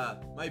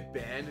my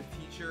band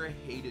teacher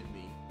hated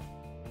me.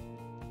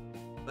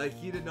 Like,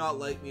 he did not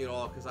like me at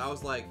all because I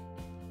was like,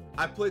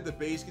 I played the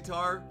bass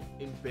guitar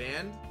in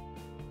band,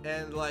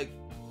 and like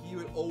he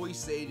would always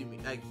say to me,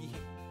 like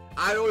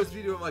I'd always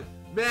be to him like,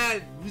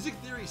 man, music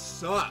theory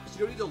sucks.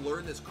 You don't need to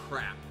learn this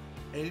crap.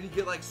 And he'd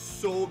get like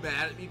so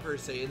mad at me for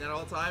saying that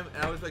all the time,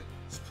 and I was like,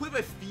 just play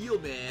my feel,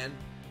 man.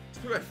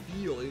 Just play my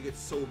feel. And he'd get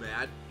so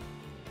mad.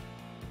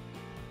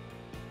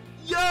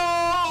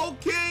 Yo,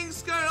 King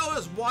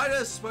Skydollars, why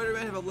does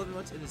Spider-Man have 11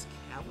 months in his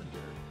calendar?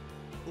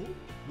 Ooh.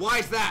 Why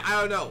is that?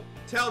 I don't know.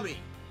 Tell me.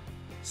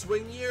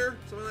 Swing year?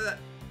 Something like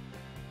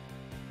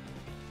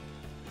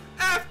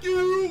that.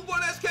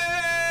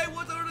 FQ1SK!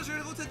 What's on the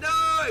stream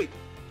tonight?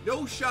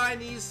 No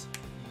shinies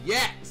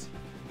yet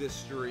this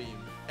stream.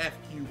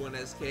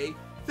 FQ1SK,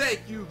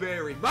 thank you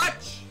very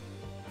much.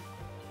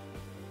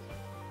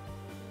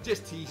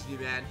 Just teasing you,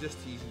 man.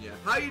 Just teasing you.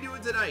 How you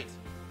doing tonight?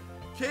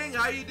 King,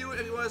 how you doing?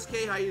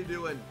 FQ1SK, how you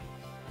doing?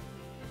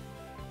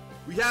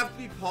 We have to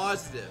be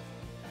positive.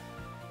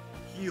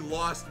 He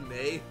lost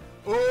May.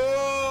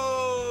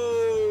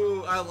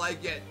 Oh, I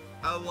like it.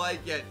 I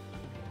like it.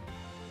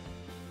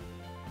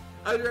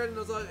 I read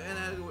those and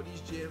I had to go to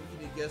each gym.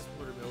 Can you guess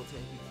where the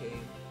militant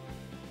became?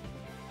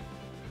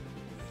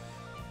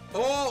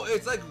 Oh,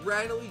 it's like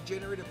randomly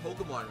generated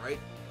Pokemon, right?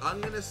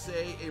 I'm gonna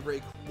say a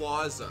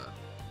Rayquaza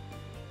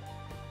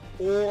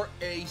or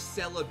a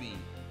Celebi.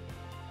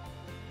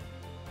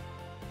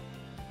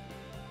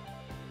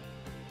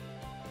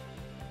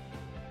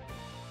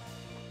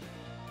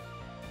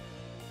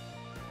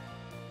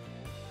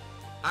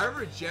 I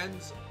remember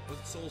Jen's was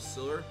Soul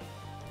Silver.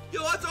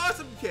 Yo, that's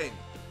awesome, King.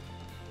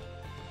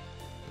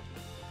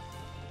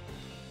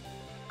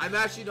 I'm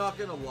actually not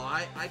gonna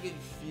lie. I can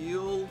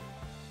feel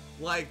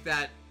like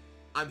that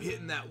I'm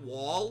hitting that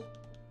wall,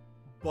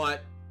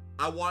 but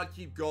I want to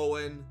keep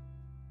going.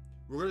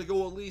 We're gonna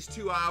go at least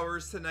 2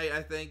 hours tonight,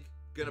 I think.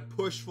 Gonna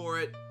push for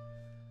it.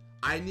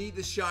 I need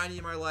the shiny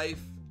in my life.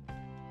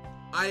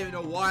 I don't even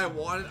know why I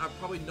want it. I'm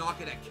probably not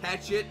gonna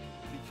catch it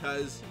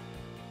because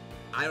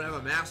I don't have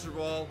a Master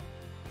Ball.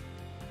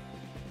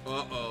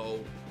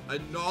 Uh-oh. A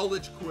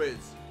knowledge quiz.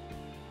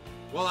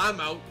 Well, I'm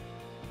out.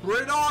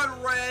 Bring it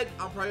on, Red!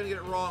 I'm probably gonna get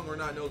it wrong or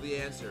not know the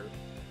answer.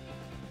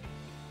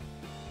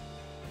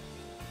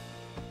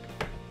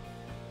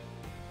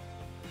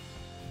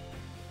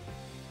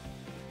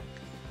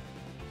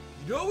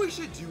 You know what we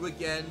should do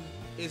again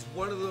is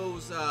one of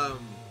those,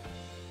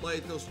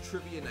 like those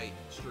trivia night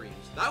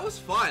streams. That was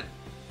fun.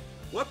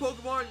 What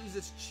Pokemon uses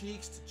its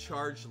cheeks to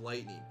charge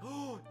lightning?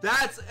 Oh,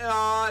 that's,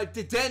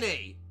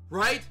 Dedenne,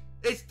 right?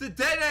 It's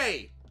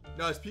Dedenne!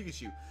 No, it's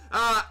Pikachu.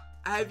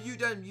 Have you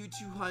done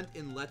Mewtwo Hunt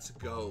in Let's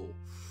Go?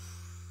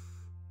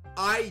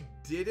 I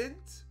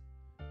didn't.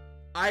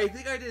 I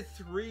think I did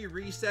 3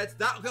 resets.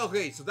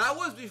 Okay, so that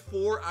was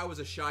before I was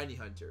a shiny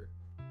hunter.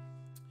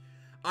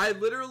 I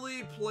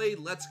literally played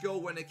Let's Go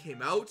when it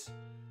came out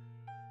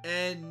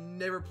and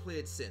never played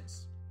it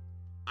since.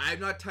 I have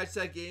not touched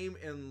that game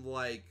in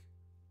like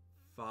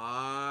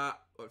 5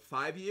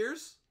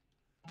 years?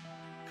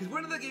 Because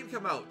when did that game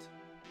come out?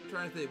 I'm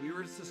trying to think. We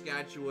were in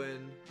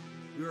Saskatchewan.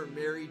 We weren't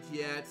married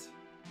yet.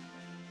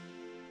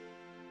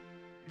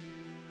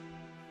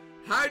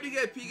 How do you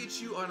get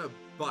Pikachu on a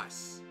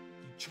bus?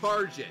 You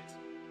charge it.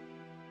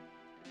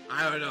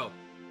 I don't know.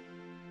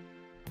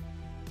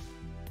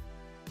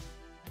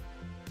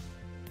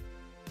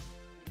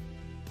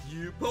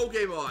 You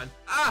Pokemon.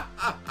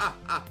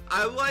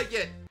 I like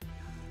it.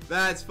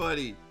 That's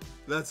funny.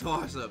 That's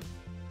awesome.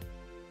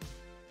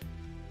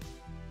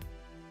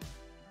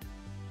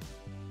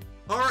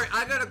 Alright,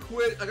 I got a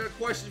quiz. I got a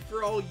question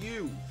for all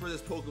you for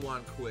this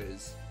Pokemon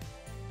quiz.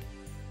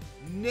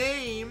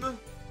 Name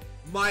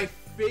my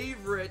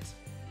favorite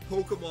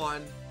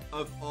Pokemon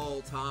of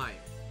all time.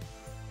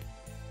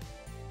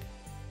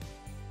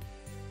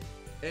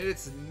 And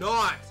it's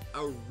not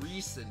a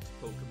recent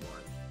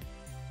Pokemon.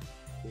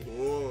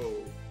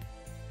 Whoa.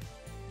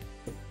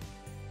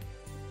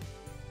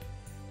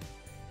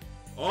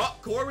 Oh,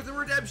 Core with the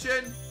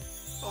redemption.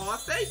 Aw,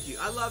 thank you.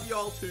 I love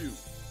y'all too.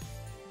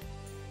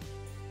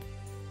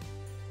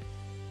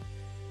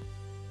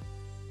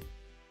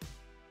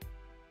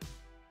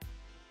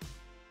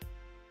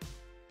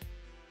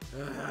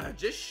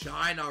 Just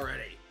shine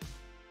already.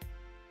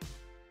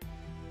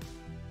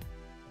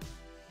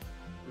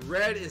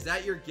 Red, is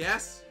that your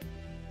guess?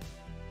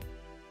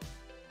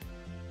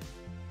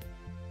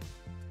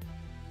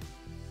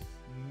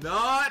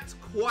 Not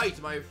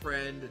quite, my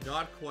friend.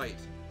 Not quite.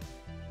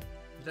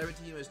 The type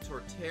of team is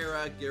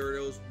Torterra,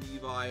 Gyarados,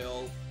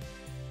 Weavile,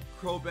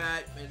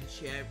 Crobat,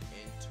 Machamp,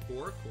 and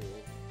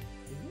Torkoal.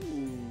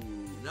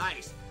 Ooh,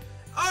 nice.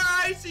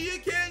 Alright, see you,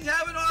 King.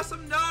 Have an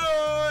awesome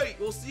night.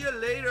 We'll see you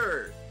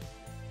later.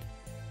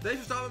 Thanks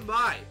for stopping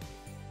by.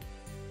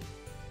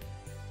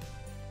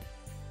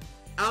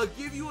 I'll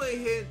give you a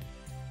hint,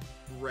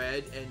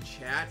 Red and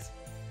chat.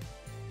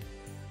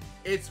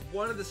 It's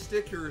one of the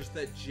stickers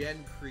that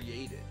Jen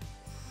created.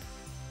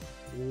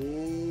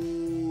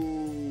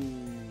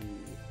 Ooh.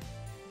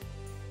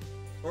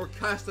 Or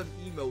custom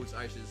emotes,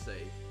 I should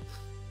say.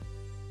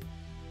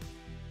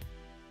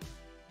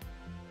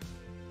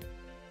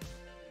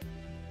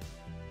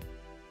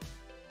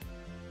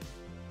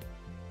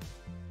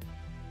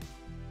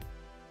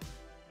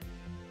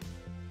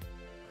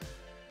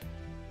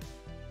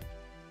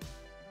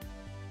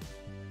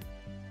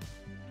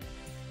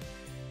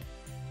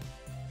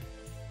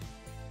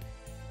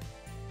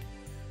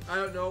 I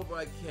don't know,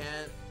 but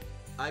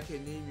I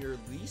can name your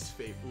least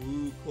favorite.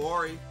 Ooh,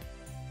 Corey.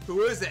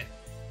 Who is it?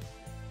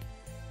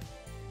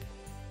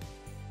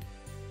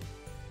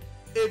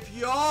 If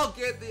y'all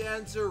get the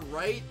answer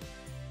right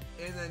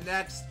in the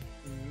next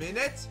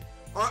minute,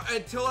 or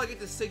until I get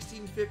to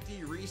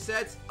 1650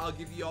 resets, I'll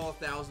give you all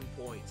 1,000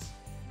 points.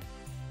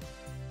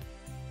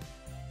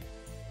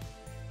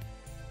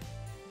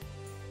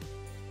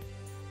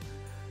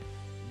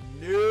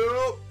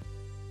 Nope.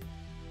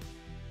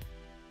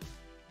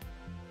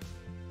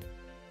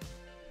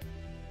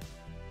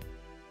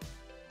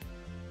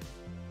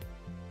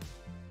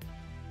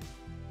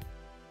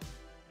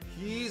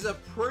 He's a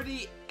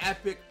pretty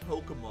epic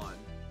Pokemon.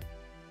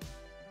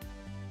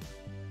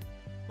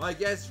 My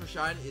guess for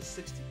Shine is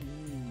 60.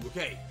 Ooh,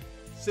 okay.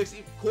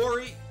 60.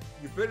 Corey,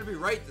 you better be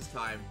right this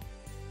time.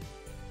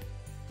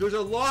 There's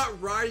a lot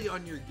riding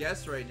on your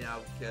guess right now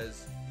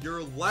because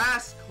your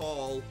last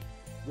call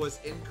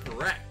was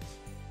incorrect.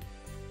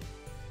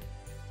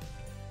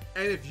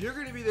 And if you're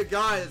going to be the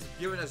guy that's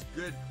giving us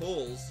good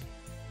pulls.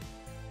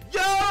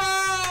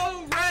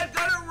 Yo! Red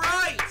got it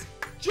right!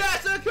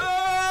 Jessica!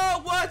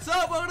 What's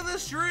up? Welcome to the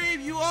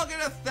stream. You all get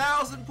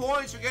 1,000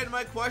 points for getting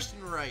my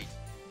question right.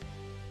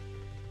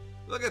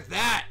 Look at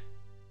that.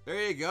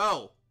 There you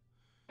go.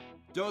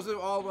 Those are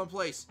all in one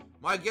place.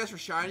 My guess for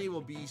Shiny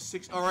will be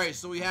 6. Alright,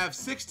 so we have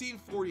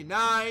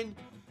 1649,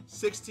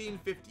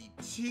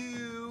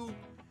 1652,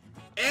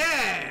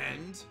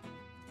 and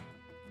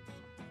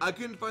I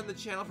couldn't find the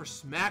channel for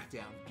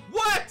SmackDown.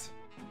 What?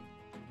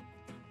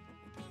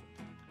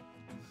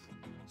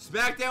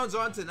 SmackDown's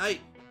on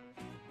tonight.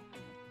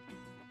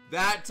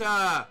 That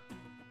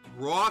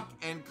Rock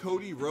and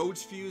Cody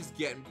Rhodes feud's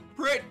getting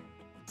pretty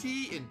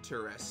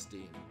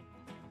interesting.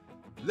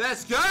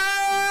 Let's go,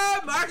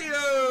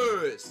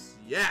 Marcus!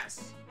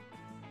 Yes.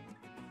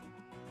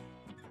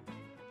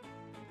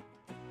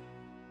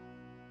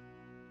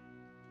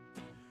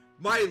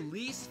 My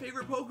least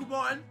favorite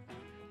Pokemon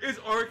is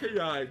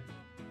Arceus.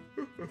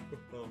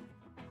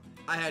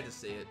 I had to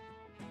say it.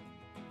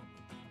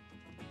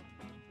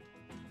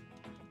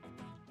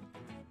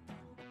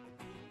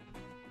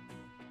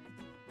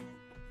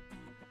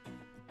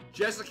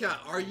 Jessica,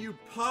 are you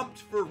pumped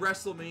for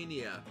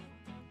WrestleMania?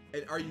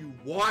 And are you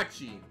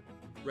watching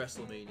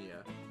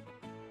WrestleMania?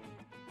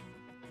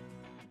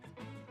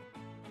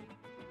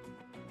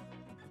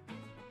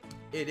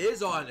 It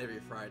is on every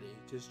Friday,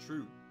 'tis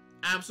true.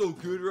 I'm so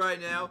good right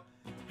now.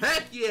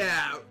 Heck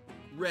yeah,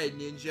 Red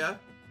Ninja.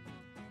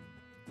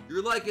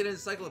 You're like an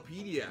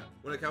encyclopedia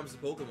when it comes to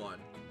Pokemon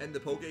and the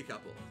Poke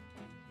Couple.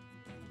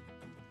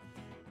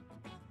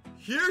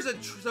 Here's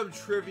some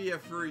trivia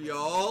for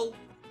y'all.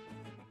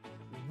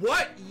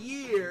 What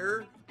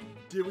year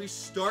did we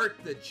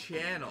start the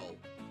channel?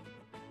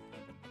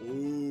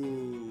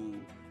 Ooh.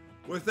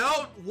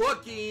 Without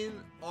looking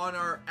on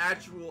our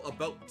actual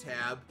About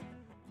tab,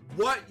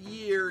 what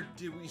year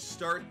did we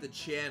start the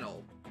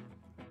channel?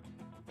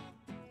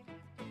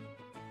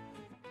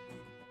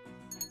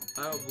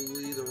 I don't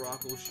believe The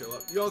Rock will show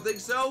up. You don't think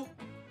so?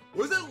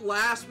 Was it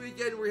last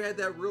weekend where we had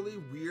that really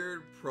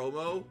weird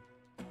promo?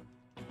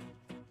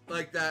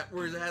 Like that,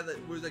 where it had that,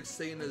 where it was like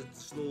singing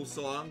this little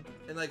song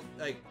and like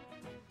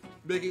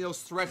making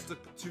those threats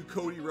to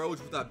Cody Rhodes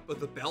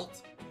with a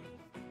belt.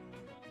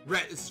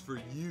 Rhett, this is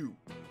for you.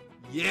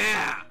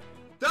 Yeah,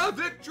 the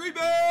victory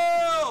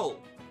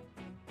bell.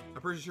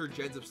 I'm pretty sure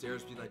Jen's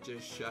upstairs being like,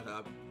 just shut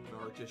up,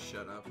 or just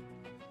shut up.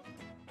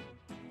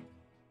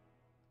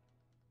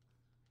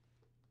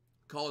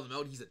 Calling him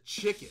out, he's a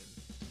chicken.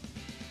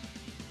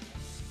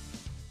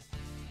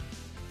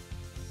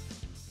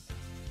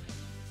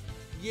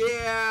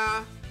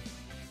 Yeah,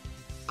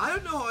 I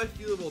don't know how I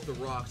feel about The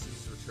Rock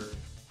since his return.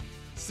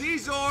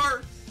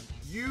 Caesar,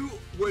 you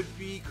would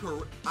be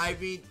correct. I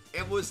mean,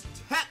 it was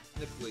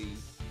technically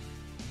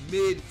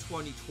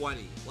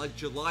mid-2020, like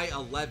July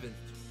 11th,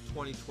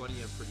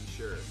 2020, I'm pretty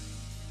sure.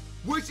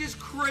 Which is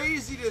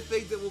crazy to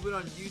think that we've been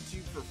on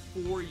YouTube for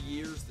 4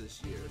 years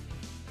this year.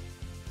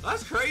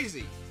 That's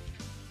crazy.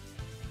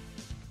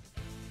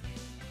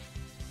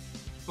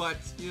 But,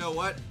 you know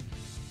what?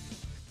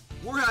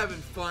 We're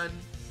having fun.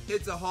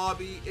 It's a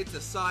hobby. It's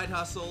a side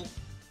hustle.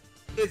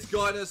 It's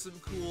gotten us some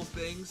cool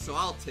things, so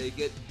I'll take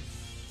it.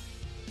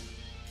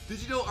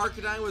 Did you know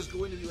Arcanine was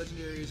going to be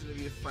legendary? It was going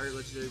to be a fire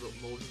legendary, but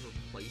Moltres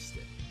replaced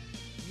it.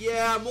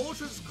 Yeah,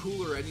 Moltres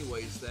cooler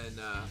anyways than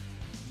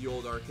the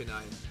old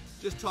Arcanine.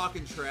 Just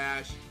talking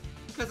trash.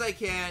 Because I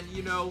can,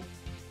 you know.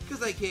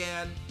 Because I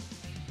can.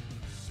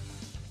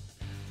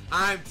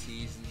 I'm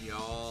teasing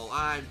y'all.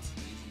 I'm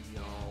teasing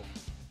y'all.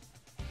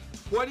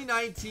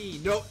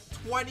 2019. No,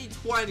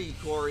 2020,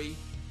 Corey.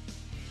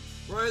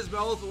 Run his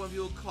mouth when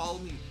people call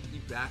me, he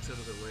backs out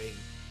of the ring.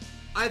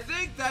 I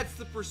think that's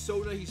the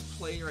persona he's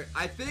playing right.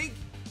 I think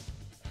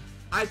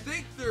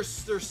they're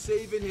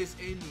saving his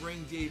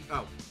in-ring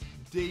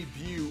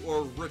debut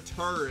or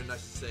return, I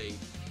should say,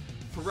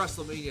 for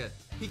WrestleMania.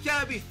 He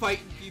can't be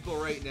fighting people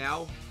right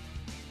now.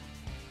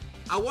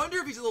 I wonder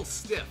if he's a little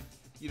stiff.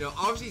 You know,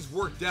 obviously he's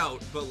worked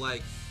out, but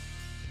like,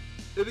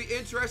 it'd be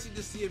interesting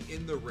to see him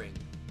in the ring.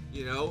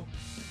 You know,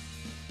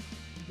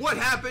 what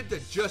happened to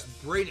just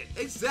brain it?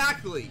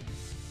 Exactly.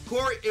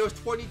 Corey, it was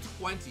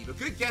 2020, but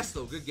good guess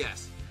though, good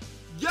guess.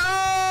 Yo,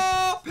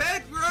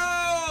 Pedro!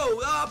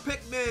 Oh,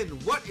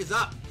 Pikmin, what is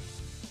up?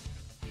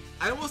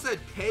 I almost said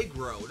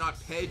Pedro, not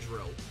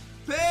Pedro.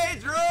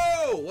 Pedro,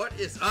 what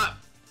is up?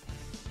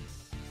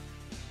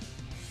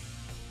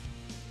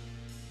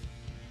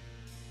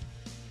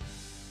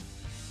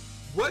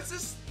 What's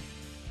this?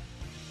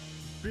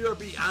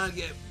 BRB, I don't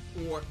get,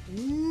 or,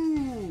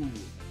 ooh.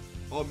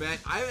 Oh man,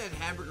 I haven't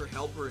had Hamburger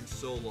Helper in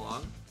so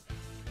long.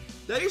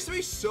 That used to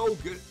be so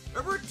good.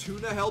 Remember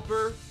Tuna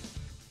Helper?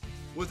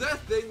 Was that a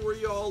thing where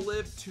you all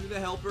lived? Tuna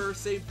Helper,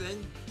 same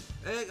thing?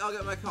 I think I'll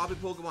get my copy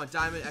of Pokemon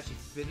Diamond, actually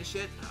finish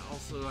it.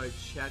 Also, I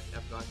checked,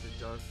 I've got the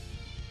dark.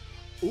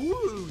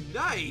 Ooh,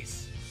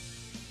 nice!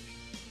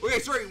 Okay,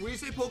 sorry, when you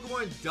say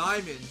Pokemon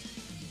Diamond,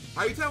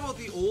 are you talking about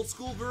the old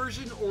school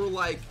version or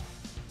like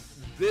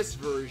this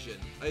version?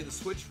 Like the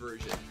Switch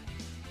version?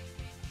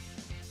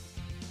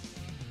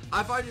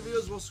 I find your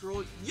videos while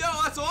scrolling. Yo,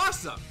 that's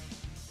awesome!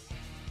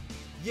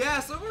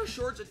 Yeah, some of our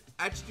shorts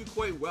actually do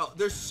quite well.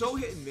 They're so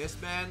hit and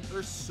miss, man.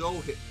 They're so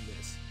hit and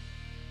miss.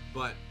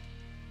 But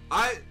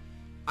I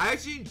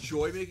actually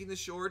enjoy making the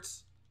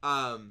shorts.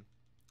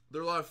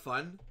 They're a lot of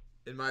fun,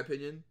 in my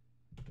opinion.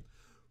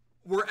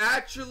 We're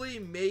actually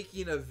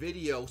making a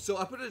video. So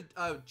I put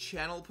a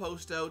channel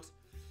post out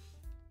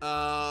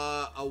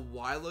a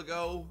while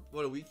ago,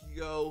 about a week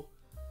ago.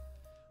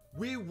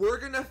 We were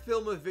gonna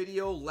film a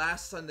video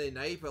last Sunday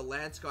night, but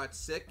Lance got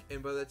sick,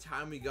 and by the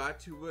time we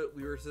got to it,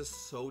 we were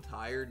just so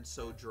tired and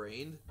so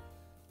drained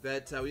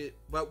that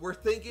but we're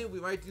thinking we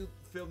might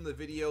film the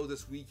video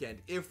this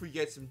weekend if we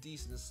get some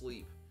decent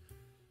sleep.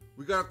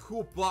 We got a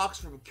cool box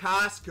from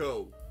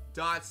Costco.ca.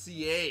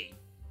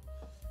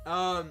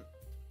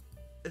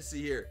 Let's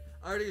see here.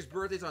 Undertaker's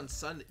birthday's on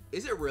Sunday.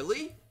 Is it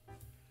really?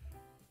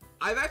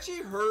 I've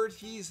actually heard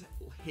he's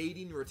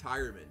hating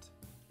retirement.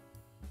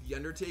 The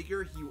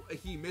Undertaker,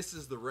 he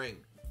misses the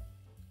ring.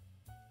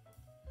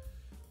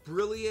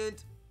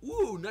 Brilliant.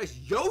 Ooh, nice.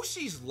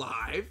 Yoshi's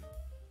live.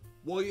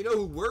 Well, you know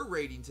who we're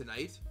rating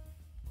tonight.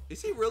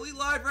 Is he really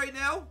live right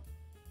now?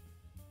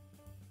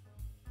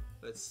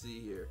 Let's see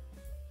here.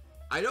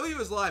 I know he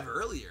was live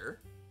earlier.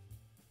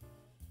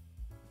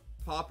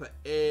 Papa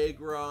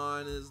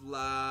Agron is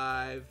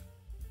live.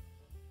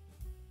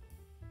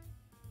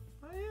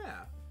 Oh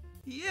yeah,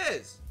 he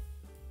is.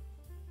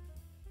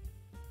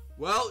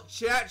 Well,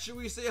 chat, should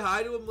we say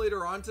hi to him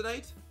later on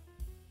tonight?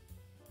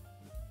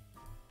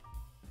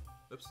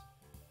 Oops.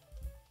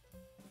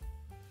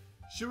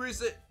 Should we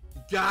say...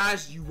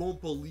 Guys, you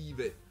won't believe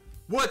it.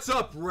 What's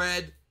up,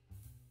 Red?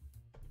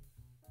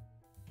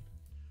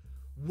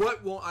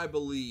 What won't I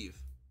believe?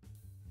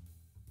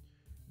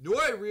 You know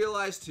what I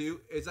realized,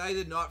 too, is I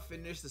did not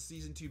finish the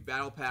Season 2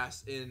 Battle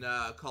Pass in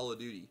Call of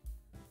Duty.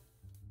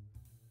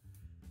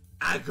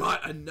 I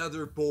got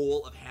another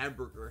bowl of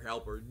Hamburger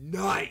Helper.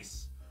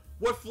 Nice!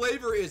 What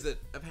flavor is it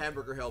of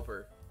Hamburger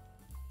Helper?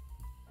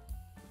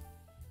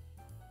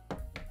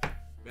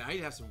 Man, I need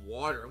to have some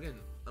water.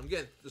 I'm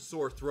getting the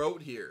sore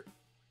throat here.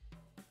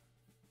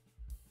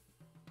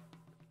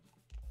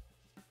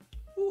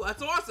 Ooh,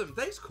 that's awesome.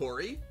 Thanks,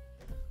 Corey.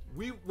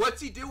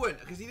 What's he doing?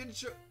 Because he didn't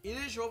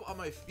show up on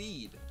my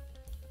feed.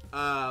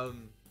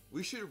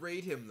 We should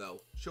raid him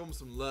though. Show him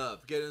some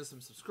love. Get him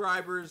some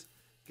subscribers.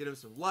 Get him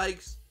some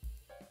likes.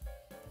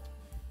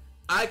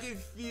 I can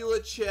feel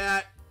it,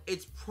 chat.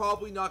 It's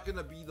probably not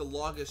gonna be the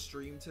longest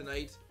stream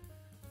tonight.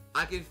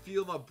 I can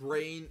feel my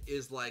brain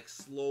is like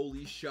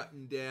slowly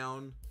shutting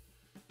down,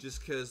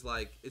 just cause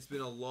like it's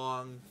been a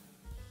long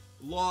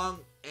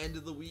end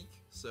of the week.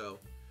 So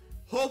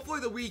hopefully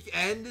the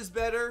weekend is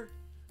better.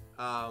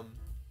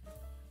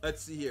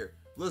 Let's see here.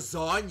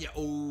 Lasagna.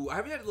 Oh, I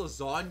haven't had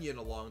lasagna in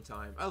a long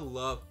time. I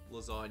love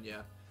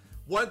lasagna.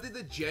 One thing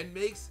that Jen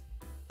makes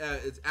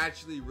is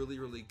actually really,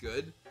 really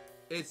good.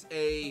 It's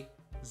a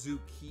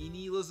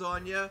zucchini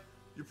lasagna.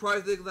 You're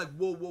probably thinking like,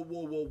 whoa, whoa,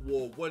 whoa, whoa,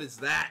 whoa. What is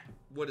that?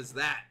 What is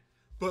that?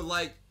 But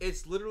like,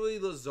 it's literally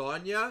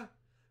lasagna,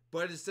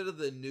 but instead of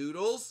the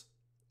noodles,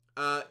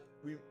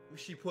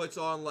 she puts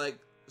on like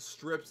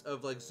strips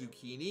of like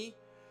zucchini.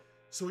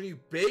 So when you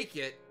bake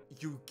it,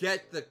 you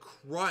get the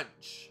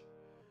crunch,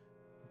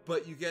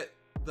 but you get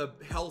the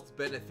health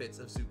benefits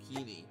of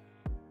zucchini.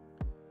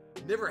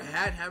 Never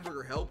had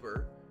Hamburger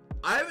Helper.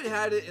 I haven't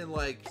had it in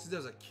like since I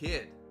was a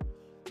kid.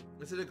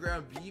 Instead of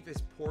ground beef,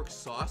 it's pork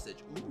sausage.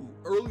 Ooh,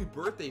 early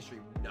birthday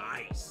stream.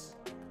 Nice.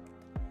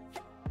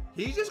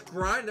 He just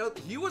grinded out.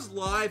 He was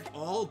live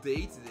all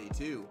day today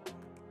too.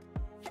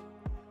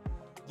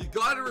 You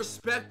gotta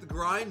respect the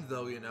grind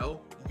though, you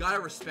know? You gotta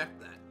respect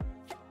that.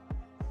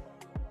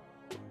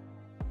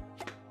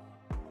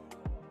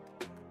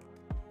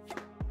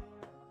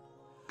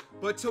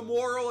 But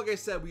tomorrow, like I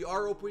said, we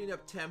are opening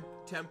up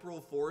temporal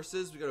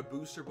forces. We got a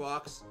booster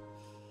box.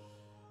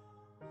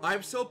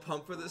 I'm so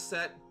pumped for this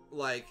set.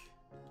 Like,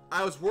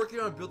 I was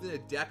working on building a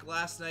deck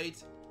last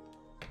night,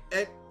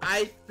 and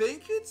I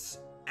think it's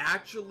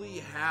actually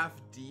half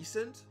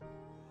decent.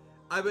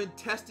 I've been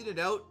testing it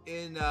out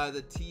in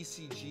the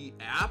TCG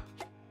app.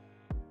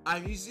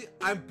 I'm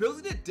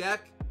building a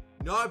deck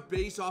not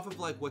based off of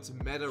like what's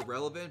meta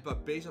relevant,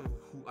 but based off of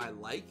who I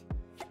like.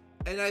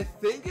 And I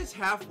think it's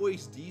halfway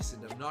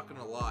decent, I'm not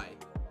gonna lie.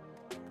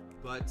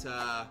 But,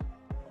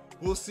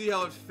 we'll see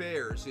how it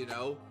fares, you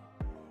know?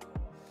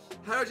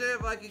 How did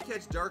if I can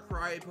catch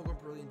Darkrai,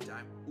 Pokemon Brilliant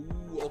Diamond?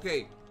 Ooh,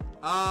 okay.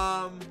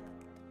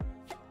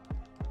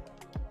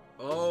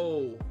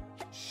 Oh,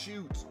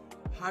 shoot.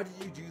 How did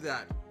you do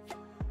that?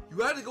 You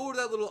had to go to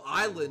that little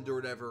island or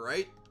whatever,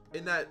 right?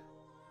 In that,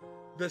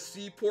 the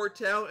seaport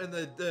town and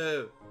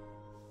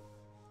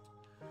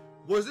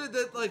wasn't it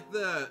that, like,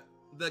 the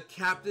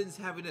captain's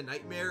having a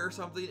nightmare or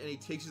something and he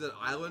takes you to that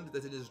island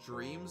that's in his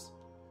dreams?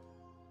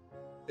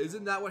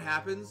 Isn't that what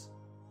happens?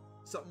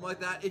 Something like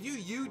that. If you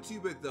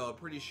YouTube it though, I'm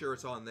pretty sure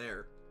it's on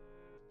there.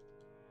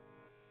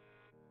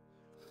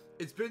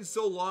 It's been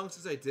so long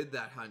since I did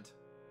that hunt.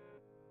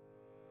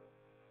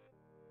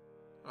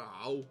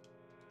 Oh.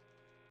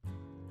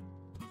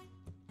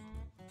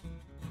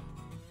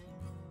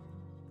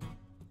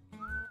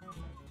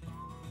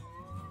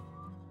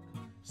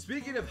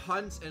 Speaking of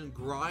hunts and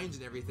grinds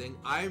and everything,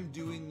 I'm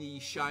doing the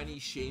Shiny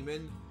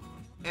Shaman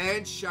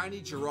and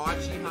Shiny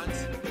Jirachi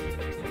hunts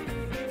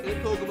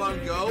in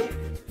Pokemon Go.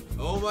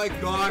 Oh my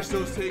gosh,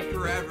 those take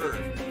forever.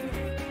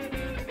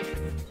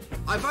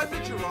 I find the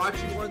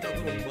Jirachi ones a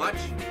little much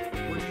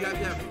when you have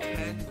to have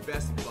 10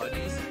 best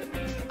buddies.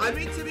 I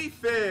mean, to be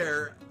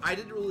fair, I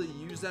didn't really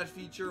use that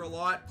feature a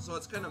lot, so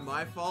it's kind of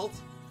my fault.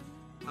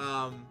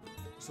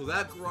 So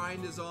that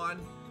grind is on.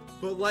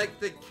 But like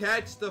to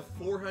catch the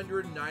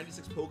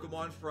 496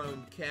 Pokemon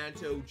from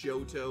Kanto,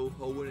 Johto,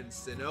 Hoenn, and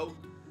Sinnoh,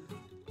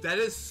 that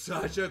is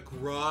such a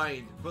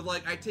grind. But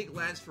like I take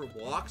Lance for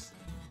walks,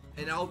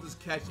 and I'll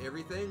just catch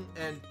everything,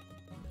 and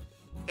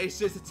it's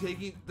just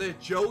taking the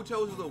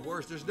Johtos are the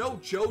worst. There's no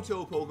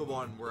Johto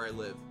Pokemon where I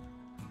live.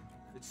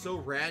 It's so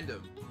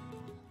random.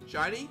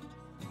 Shiny?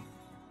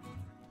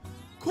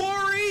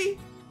 Corey!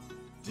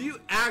 Do you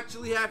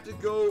actually have to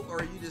go, or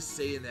are you just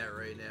saying that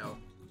right now?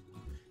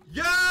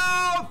 Yo,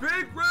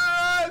 Big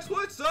Rex!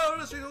 What's up on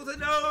the street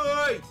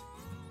tonight?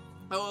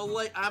 Oh,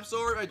 like, I'm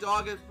sorry, my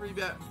dog is pretty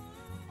bad.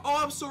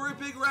 Oh, I'm sorry,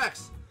 Big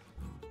Rex.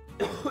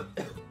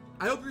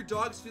 I hope your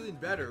dog's feeling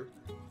better.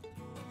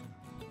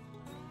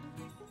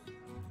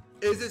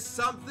 Is it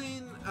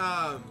something,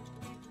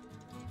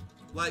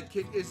 like,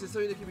 is it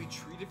something that can be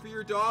treated for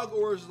your dog,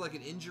 or is it like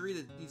an injury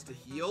that needs to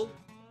heal?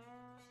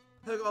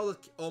 Like all the,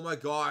 oh my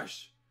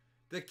gosh,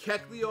 the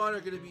Kecleon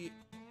are gonna be,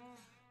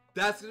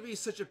 that's gonna be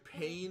such a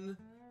pain,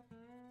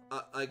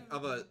 like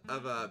of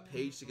a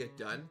page to get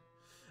done.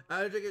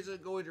 I don't think it's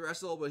going to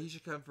wrestle, but he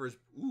should come for his,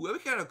 ooh,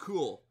 that'd be kind of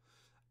cool.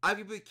 I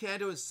could put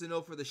Kanto and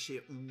Sinnoh for the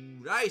shape.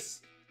 Ooh,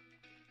 nice.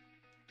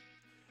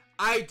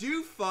 I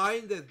do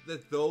find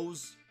that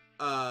those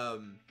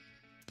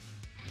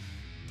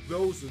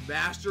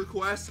master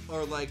quests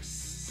are like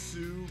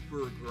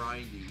super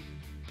grindy,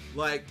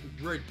 like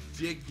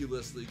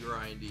ridiculously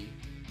grindy.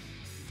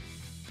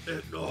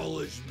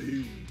 Acknowledge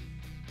me.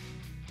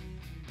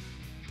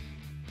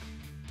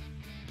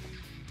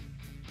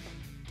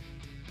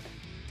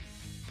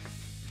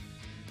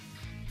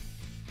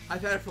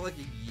 I've had it for like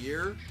a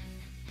year.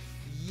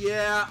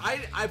 Yeah,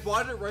 I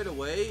bought it right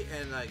away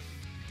and like,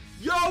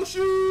 Yoshi!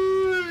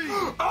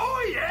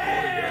 Oh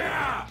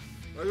yeah!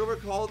 My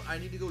girlfriend called, I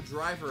need to go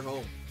drive her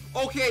home.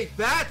 Okay,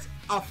 that's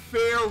a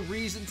fair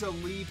reason to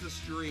leave the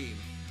stream.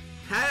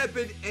 Had it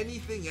been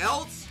anything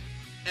else,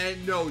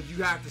 and no,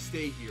 you have to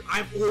stay here.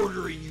 I'm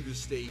ordering you to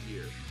stay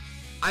here.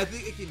 I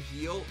think it can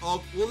heal.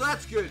 Oh, well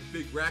that's good,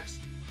 Big Rex.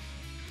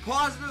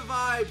 Positive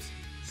vibes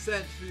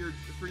sent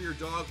for your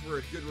dog for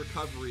a good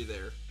recovery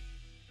there.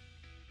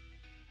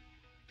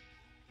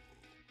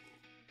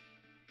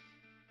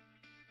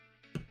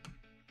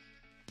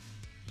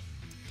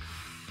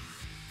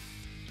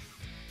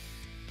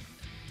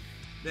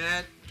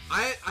 Man,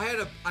 I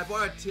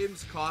bought a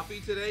Tim's coffee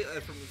today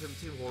from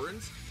Tim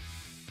Hortons.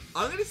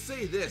 I'm gonna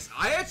say this: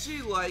 I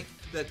actually like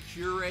the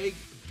Keurig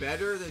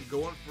better than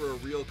going for a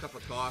real cup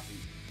of coffee.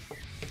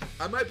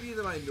 I might be in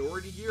the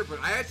minority here, but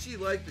I actually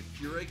like the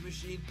Keurig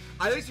machine.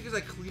 I think it's because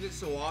I clean it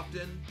so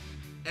often,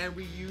 and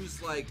we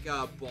use like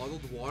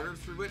bottled water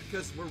through it.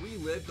 Because where we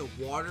live, the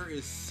water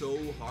is so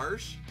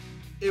harsh,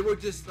 it would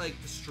just like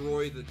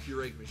destroy the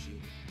Keurig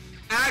machine.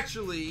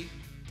 Actually,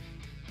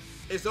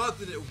 it's not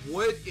that it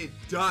would, it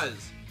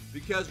does.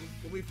 Because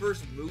when we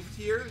first moved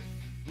here,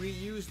 we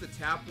used the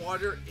tap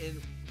water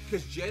in,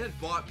 because Jen had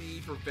bought me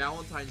for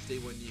Valentine's Day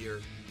one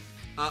year,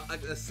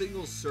 like a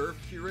single serve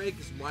Keurig,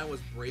 because mine was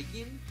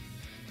breaking.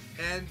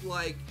 And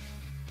like,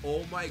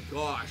 oh my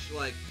gosh,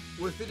 like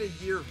within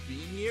a year of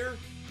being here,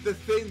 the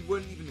thing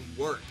wouldn't even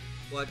work.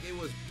 Like it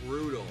was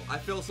brutal. I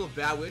felt so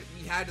bad with it,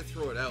 we had to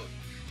throw it out.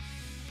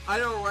 I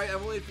know, right?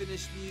 I've only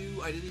finished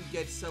Mew. I didn't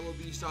get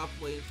Celebi, stopped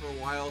playing for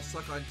a while.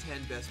 Stuck on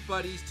 10 best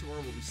buddies.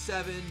 Tomorrow will be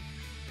 7.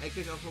 And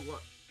catch up for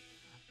what?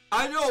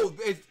 I know,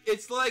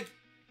 it's like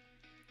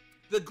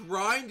the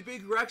grind,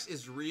 Big Rex,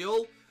 is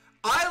real.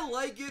 I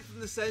like it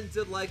from the sense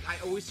that like I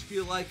always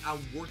feel like I'm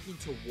working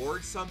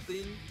towards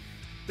something.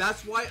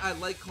 That's why I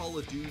like Call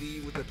of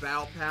Duty with the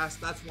Battle Pass.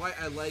 That's why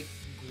I like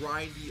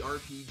grindy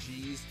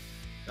RPGs.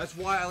 That's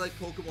why I like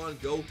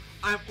Pokemon Go.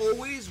 I'm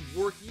always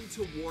working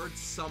towards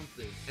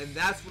something, and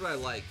that's what I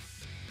like.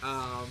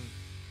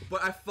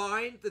 But I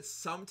find that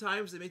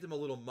sometimes they make them a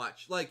little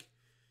much. Like,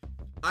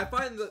 I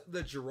find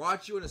the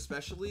Jirachian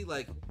especially,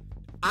 like,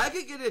 I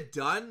could get it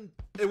done.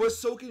 It was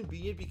so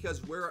convenient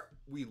because where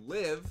we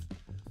live,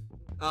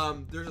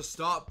 there's a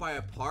stop by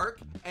a park,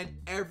 and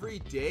every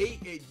day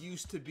it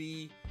used to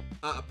be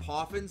a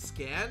Poffin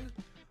scan,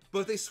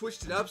 but they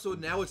switched it up, so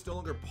now it's no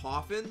longer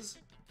Poffins,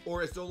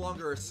 or it's no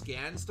longer a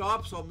scan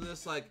stop. So I'm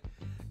just like,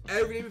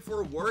 every day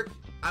before work,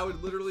 I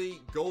would literally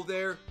go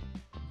there,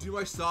 do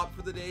my stop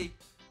for the day,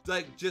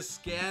 like just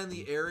scan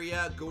the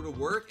area, go to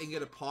work, and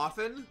get a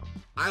Poffin.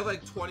 I have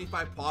like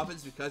 25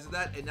 Poffins because of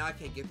that, and now I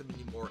can't get them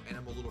anymore, and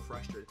I'm a little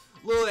frustrated.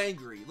 A little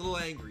angry,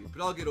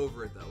 but I'll get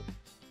over it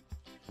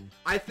though.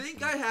 I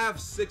think I have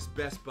 6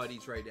 best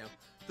buddies right now.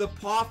 The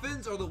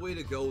Poffins are the way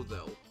to go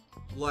though.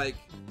 Like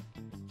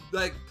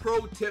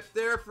pro tip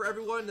there for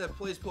everyone that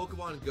plays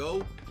Pokemon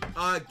Go,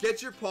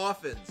 get your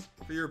Poffins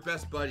for your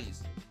best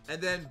buddies,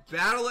 and then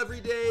battle every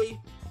day.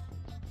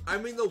 I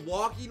mean, the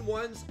walking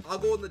ones, I'll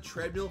go on the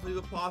treadmill if I do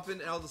a Poffin,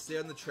 and I'll just stay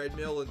on the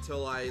treadmill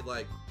until I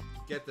like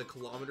get the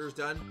kilometers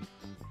done.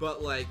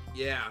 But like,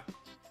 yeah,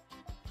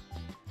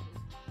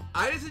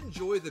 I just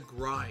enjoy the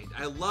grind.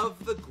 I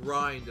love the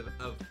grind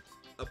of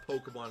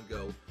Pokemon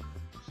Go.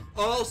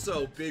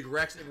 Also, Big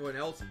Rex and everyone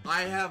else,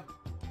 I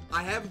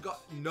haven't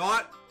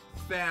not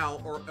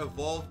found or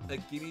evolved a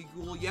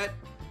Gimmighoul yet,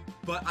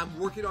 but I'm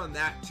working on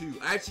that too.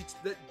 I actually,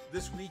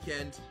 this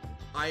weekend,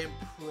 I am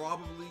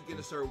probably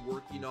gonna start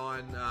working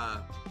on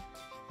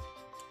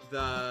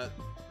the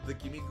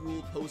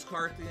Gimmighoul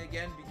postcard thing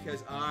again,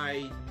 because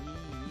I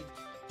need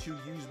to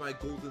use my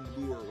golden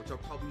lure, which I'll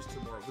probably use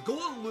tomorrow. The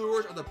golden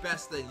lures are the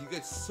best thing. You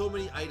get so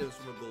many items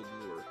from a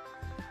golden lure.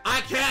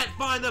 I can't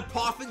find the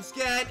Poffin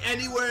scan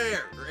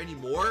anywhere or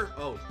anymore.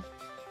 Oh,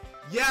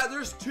 yeah,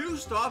 there's 2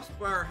 stops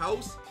by our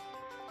house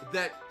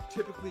that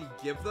typically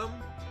give them.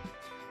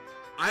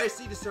 I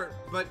just need to start,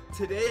 but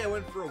today I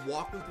went for a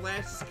walk with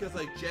Lance just because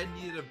like Jen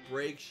needed a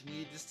break. She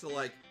needed just to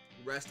like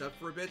rest up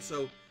for a bit,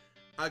 so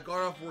I got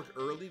off work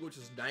early, which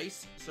is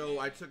nice, so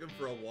I took him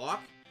for a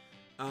walk.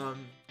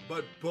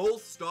 But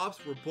both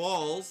stops were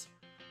balls,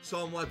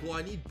 so I'm like, well,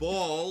 I need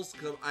balls,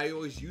 because I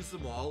always use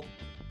them all.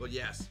 But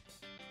yes.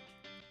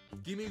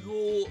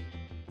 Gimmighoul,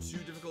 too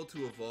difficult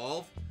to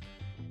evolve.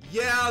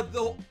 Yeah,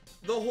 the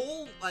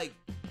whole, like,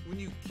 when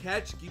you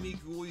catch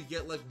Gimmighoul, you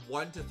get, like,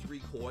 1 to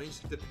 3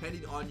 coins,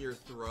 depending on your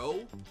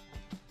throw.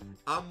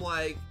 I'm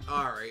like,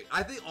 alright.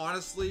 I think,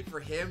 honestly,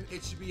 for him,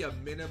 it should be a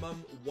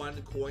minimum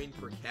 1 coin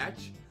per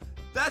catch.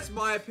 That's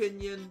my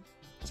opinion.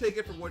 Take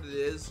it for what it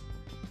is.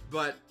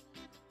 But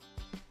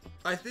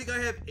I think I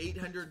have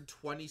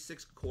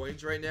 826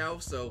 coins right now,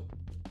 so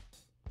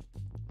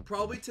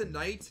probably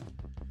tonight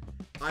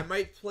I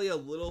might play a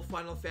little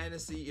Final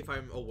Fantasy if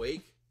I'm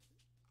awake.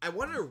 I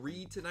want to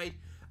read tonight.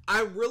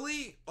 I'm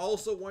really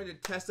also wanting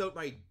to test out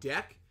my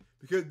deck,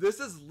 because this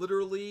is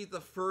literally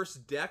the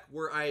first deck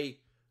where I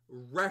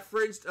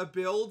referenced a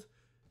build,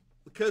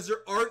 because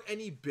there aren't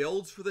any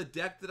builds for the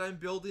deck that I'm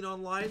building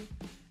online.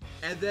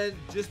 And then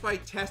just by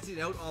testing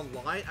it out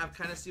online, I've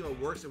kind of seen what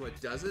works and what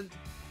doesn't.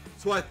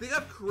 So I think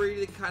I've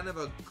created kind of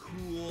a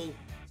cool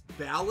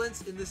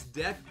balance in this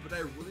deck, but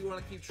I really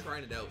want to keep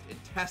trying it out and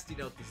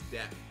testing out this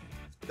deck.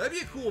 That'd be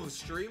a cool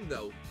stream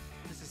though,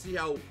 just to see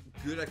how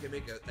good I can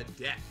make a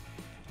deck.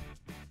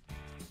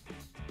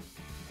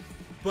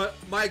 But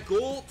my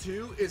goal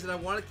too is that I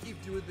want to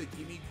keep doing the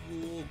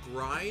Gimmighoul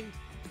grind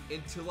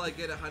until I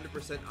get 100%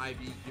 IV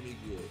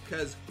Gimmighoul,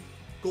 because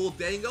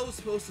Goldango is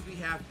supposed to be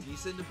half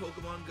decent in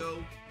Pokemon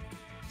Go.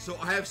 So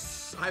I have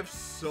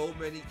so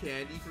many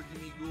candy for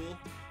Gimmighoul.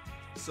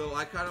 So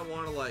I kind of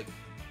want to like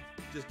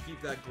just keep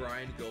that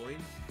grind going.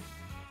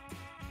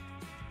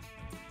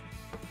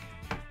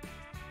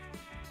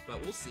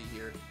 But we'll see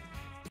here.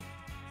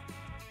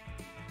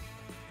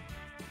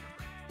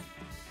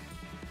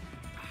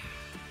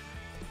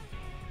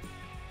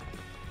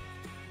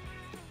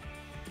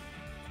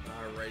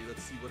 Alrighty,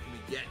 let's see what can we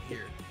get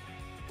here.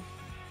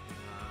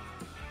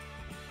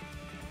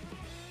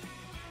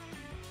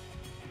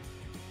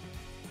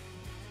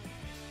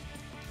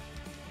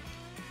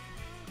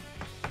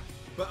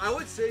 But I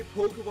would say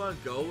Pokemon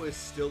Go is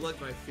still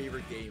like my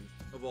favorite game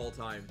of all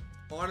time.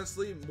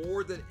 Honestly,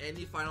 more than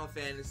any Final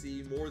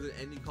Fantasy, more than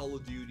any Call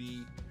of Duty,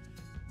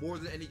 more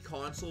than any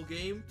console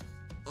game.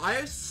 I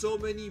have so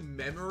many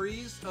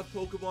memories of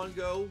Pokemon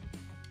Go.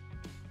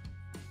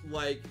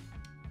 Like,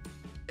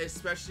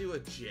 especially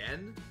with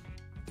Jen,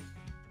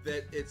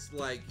 that it's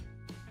like,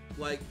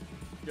 you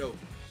know,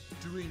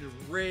 doing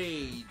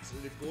raids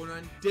and going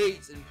on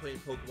dates and playing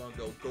Pokemon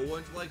Go.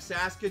 Going to like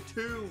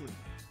Saskatoon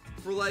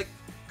for like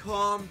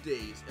calm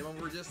days, and when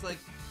we were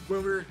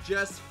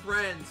just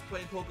friends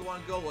playing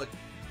Pokemon Go. Like,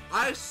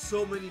 I have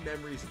so many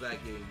memories of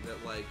that game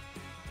that like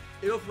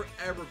it'll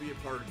forever be a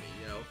part of me,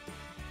 you know.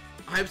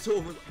 I'm so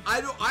over.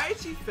 I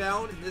actually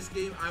found in this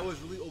game I was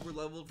really over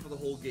leveled for the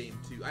whole game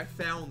too. I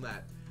found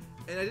that,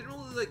 and I didn't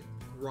really like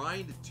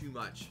grind it too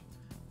much.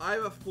 I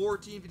have a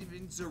 14,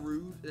 15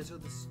 Zarude, and so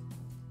this.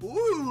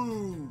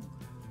 Ooh,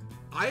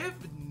 I have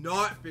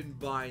not been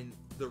buying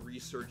the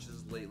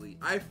researches lately.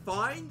 I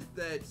find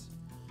that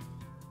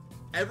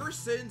ever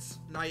since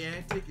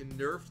Niantic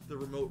nerfed the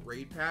remote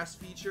raid pass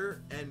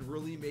feature and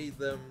really made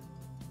them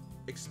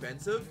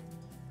expensive,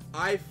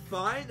 I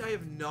find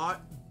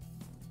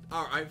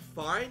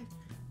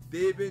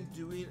they've been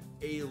doing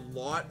a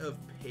lot of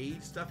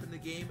paid stuff in the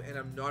game, and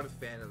I'm not a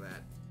fan of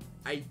that.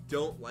 I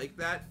don't like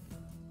that.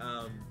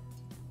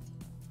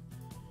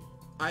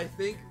 I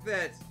think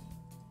that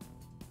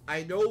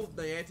I know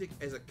Niantic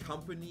as a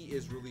company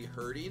is really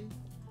hurting.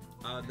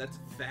 That's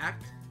a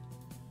fact.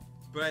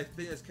 But I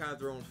think it's kind of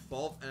their own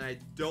fault, and I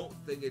don't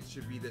think it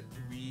should be that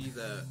we,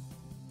 the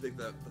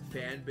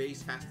fan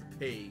base, has to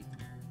pay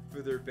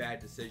for their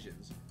bad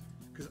decisions.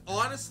 Because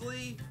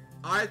honestly,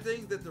 I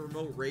think that the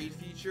remote raid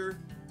feature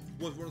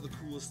was one of the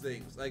coolest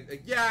things.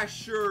 Like, yeah,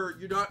 sure,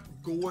 you're not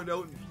going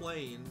out and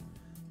playing,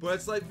 but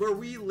it's like where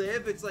we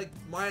live, it's like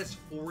minus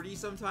 40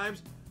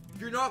 sometimes.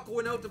 You're not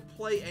going out to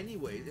play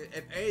anyway.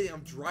 If anything,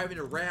 I'm driving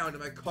around and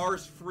my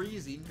car's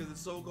freezing because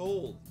it's so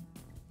cold.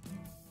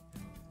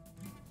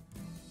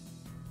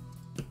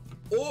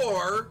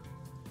 Or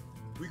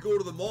we go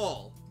to the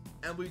mall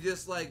and we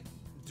just like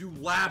do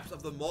laps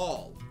of the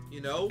mall,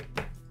 you know?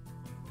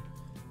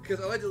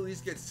 Because I like to at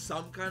least get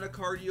some kind of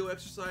cardio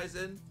exercise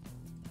in.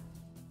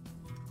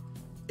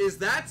 Is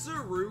that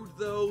Zarude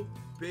though,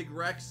 Big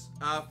Rex,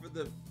 for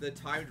the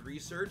timed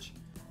research?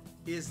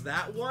 Is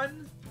that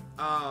one?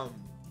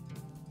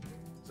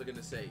 What's I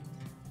gonna say?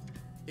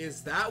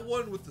 Is that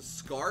one with the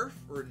scarf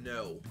or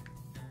no?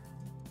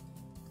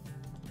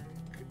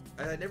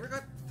 I never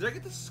got. Did I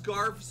get the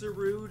scarf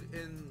Zarude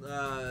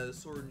in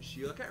Sword and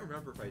Shield? I can't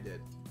remember if I did.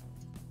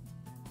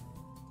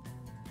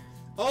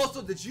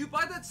 Also, did you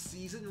buy that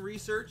season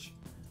research?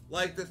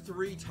 Like the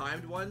 3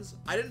 timed ones?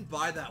 I didn't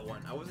buy that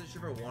one. I wasn't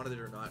sure if I wanted it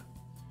or not.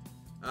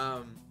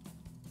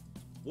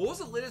 What was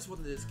the latest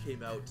one that just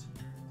came out?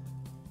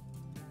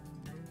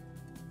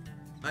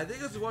 I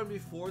think it was the one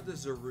before the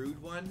Zarude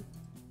one.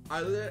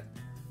 I looked at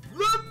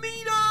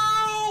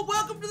Lamino!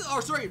 Welcome to Oh,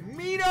 sorry,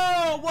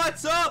 Mino!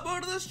 What's up?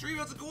 Welcome to the stream.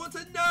 How's it going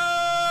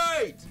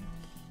tonight?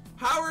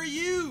 How are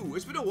you?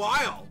 It's been a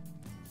while.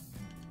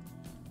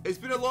 It's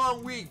been a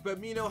long week, but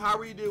Mino, how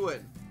are you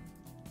doing?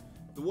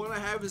 The one I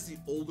have is the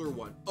older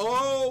one.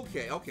 Oh,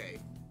 okay.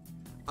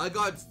 I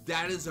got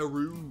That Is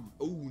Haru.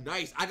 Oh,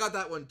 nice. I got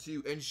that one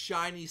too. And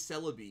Shiny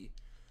Celebi.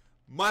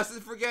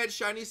 Mustn't forget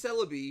Shiny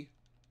Celebi.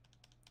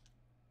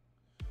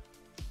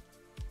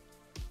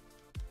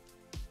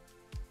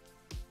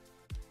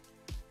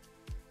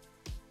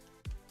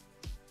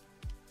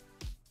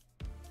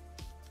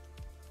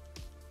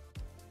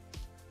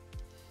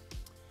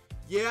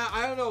 Yeah,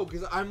 I don't know,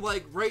 because I'm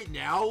like, right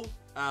now,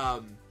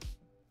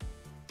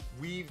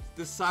 we've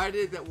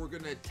decided that we're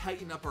going to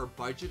tighten up our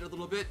budget a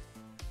little bit,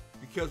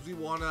 because we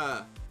want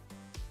to,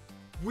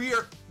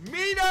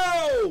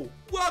 Mino!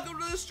 Welcome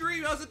to the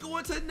stream, how's it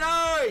going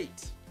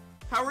tonight?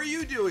 How are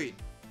you doing?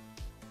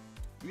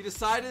 We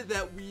decided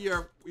that we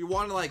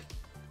want to, like,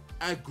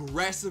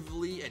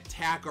 aggressively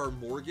attack our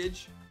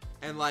mortgage,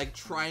 and, like,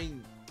 try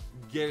and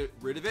get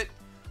rid of it.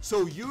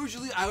 So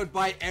usually I would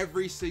buy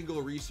every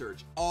single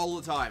research all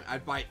the time.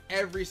 I'd buy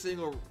every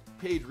single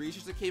paid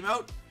research that came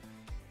out.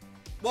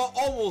 Well,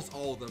 almost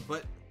all of them,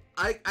 but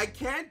I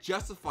can't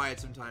justify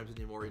it sometimes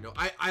anymore, you know.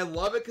 I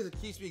love it because it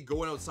keeps me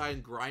going outside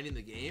and grinding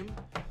the game.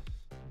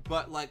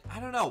 But, like, I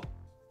don't know.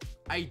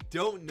 I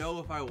don't know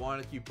if I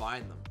want to keep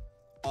buying them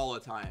all the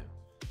time.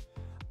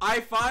 I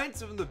find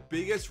some of the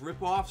biggest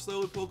ripoffs, though,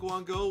 with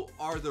Pokemon Go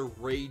are the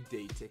raid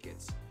day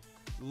tickets.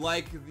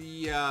 Like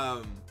the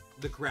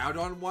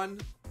Groudon one,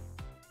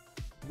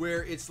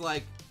 where it's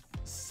like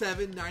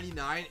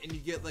 $7.99 and you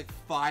get like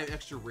 5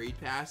 extra raid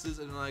passes,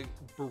 and like,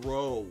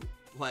 bro,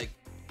 like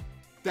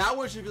that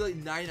one should be like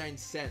 99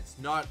 cents,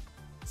 not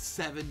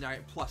 $7.99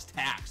 plus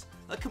tax.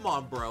 Like, come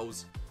on,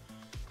 bros.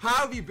 How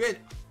have you been?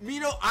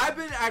 Mino, I've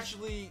been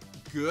actually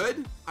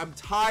good. I'm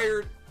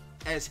tired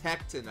as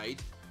heck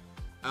tonight.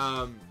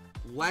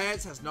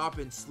 Lance has not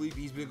been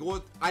sleepy. He's been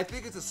going, I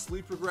think it's a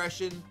sleep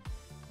regression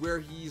where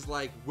he's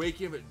like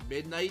waking up at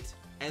midnight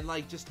and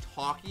like just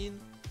talking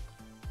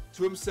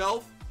to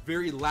himself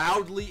very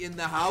loudly in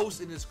the house,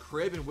 in his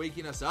crib, and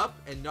waking us up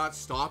and not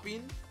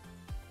stopping.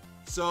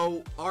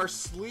 So our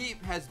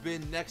sleep has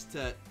been next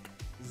to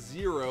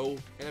 0,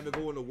 and I've been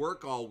going to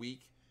work all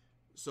week,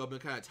 so I've been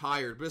kind of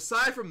tired. But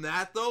aside from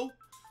that, though,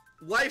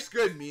 life's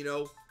good,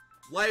 Mino.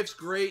 Life's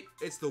great.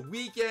 It's the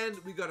weekend.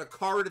 We got a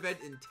card event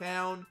in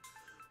town.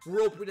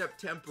 We're opening up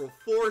Temporal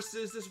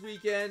Forces this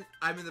weekend.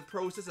 I'm in the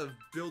process of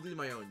building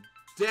my own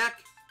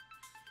deck.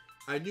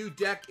 A new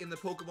deck in the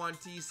Pokemon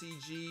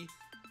TCG.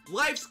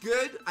 Life's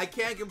good. I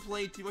can't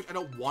complain too much. I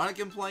don't want to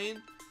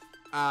complain.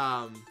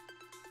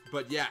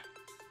 But yeah.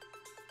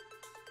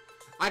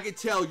 I can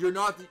tell you're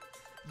not the...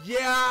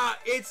 Yeah,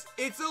 it's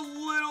a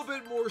little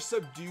bit more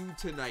subdued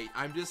tonight.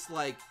 I'm just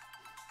like...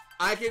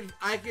 I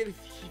can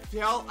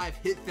tell I've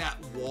hit that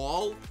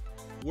wall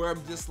where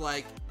I'm just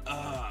like,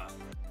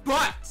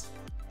 But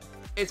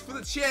it's for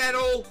the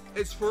channel.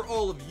 It's for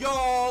all of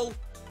y'all.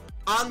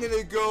 I'm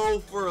gonna go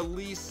for at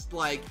least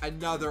like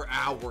another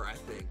hour, I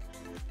think.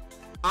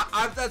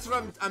 That's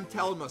what I'm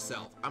telling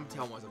myself.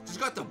 Just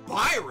got the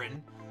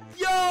Byron.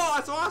 Yo,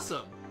 that's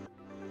awesome.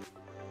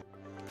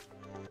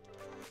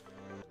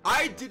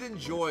 I did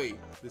enjoy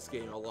this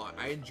game a lot.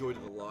 I enjoyed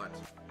it a lot.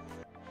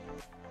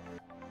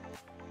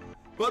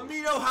 But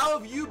Mino, how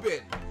have you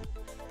been?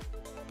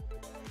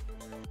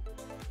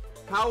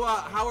 How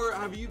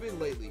have you been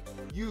lately?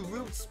 You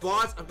moved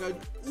spots. I've got.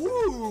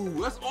 Ooh,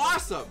 that's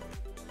awesome.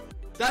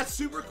 That's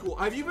super cool.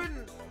 Have you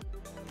been?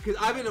 Because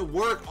I've been at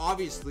work,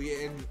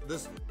 obviously, and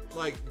this,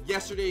 like,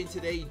 yesterday and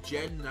today,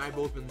 Jen and I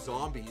both been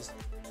zombies.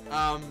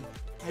 Have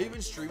you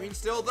been streaming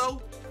still,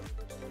 though?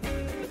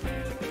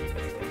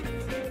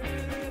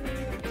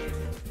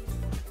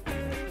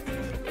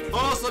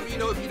 Also, you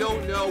know, if you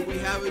don't know, we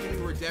have a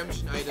new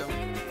redemption item.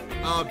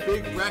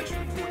 Big Rex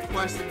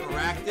requested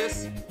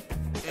Maractus,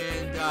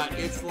 and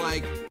it's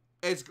like,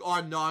 it's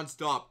on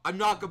non-stop. I'm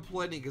not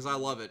complaining because I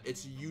love it.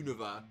 It's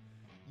Unova.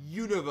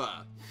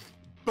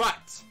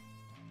 But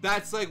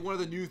that's like one of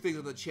the new things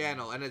on the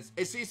channel, and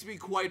it seems to be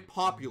quite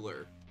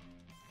popular.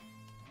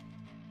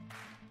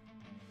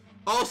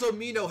 Also,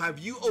 Mino, have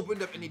you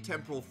opened up any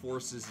Temporal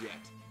Forces yet?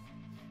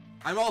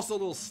 I'm also a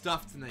little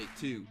stuffed tonight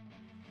too.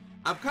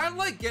 I'm kind of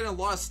like getting a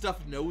lot of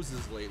stuffed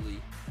noses lately.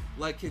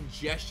 Like,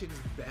 congestion's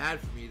bad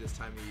for me this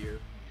time of year.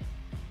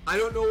 I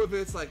don't know if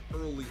it's like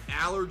early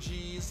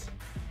allergies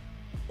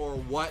or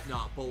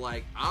whatnot, but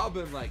like, I've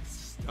been like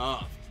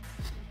stuffed.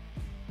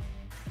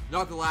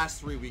 Not the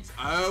last 3 weeks.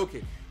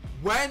 Okay.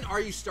 When are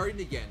you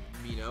starting again,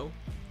 Mino?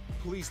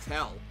 Please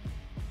tell.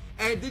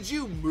 And did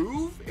you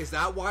move? Is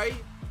that why?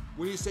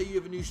 When you say you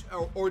have a new,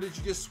 or did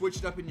you just switch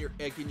it up in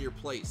your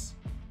place?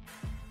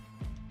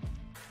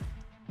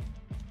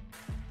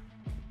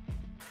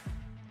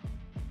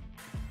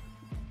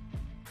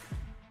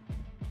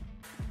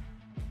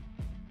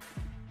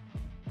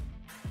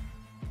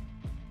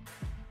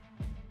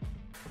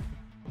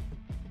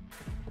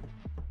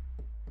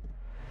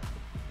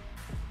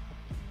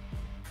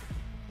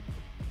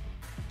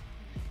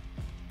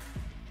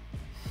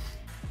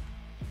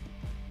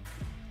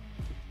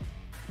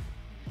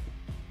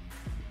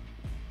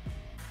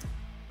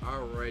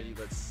 Alrighty,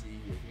 let's see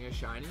here. Can you get a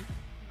shiny?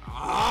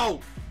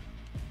 Oh!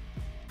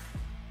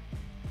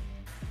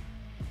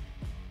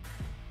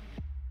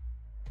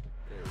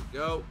 There we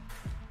go.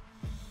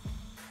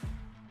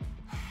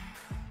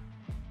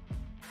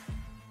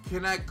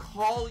 Can I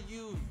call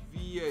you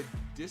via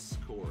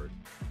Discord?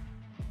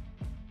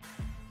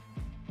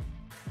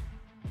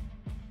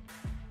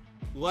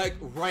 Like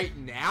right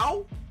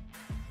now?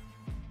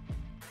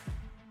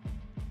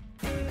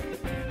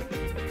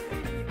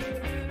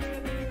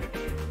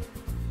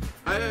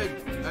 I had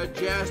a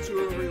jazz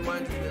tour where we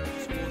went to the other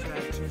schools and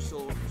had 2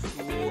 solo from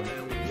school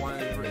and 1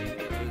 for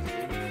improv.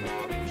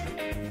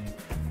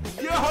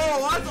 Yo,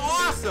 that's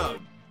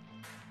awesome!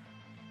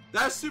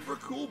 That's super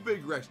cool,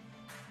 Big Rex.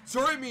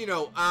 Sorry,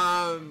 Mino.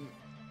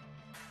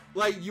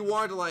 Like you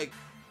wanted to like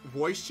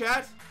voice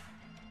chat?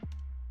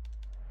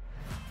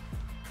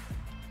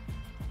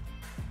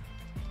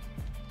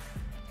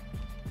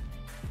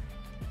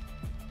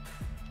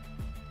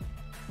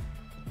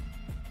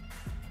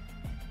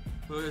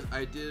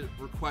 I did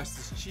request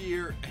this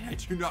cheer, and I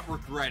do not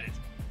regret it.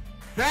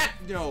 Heck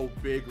no,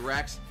 Big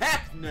Rex.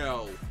 Heck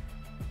no.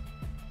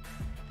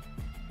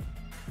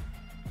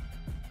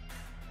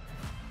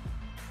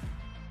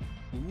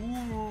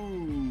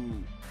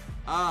 Ooh.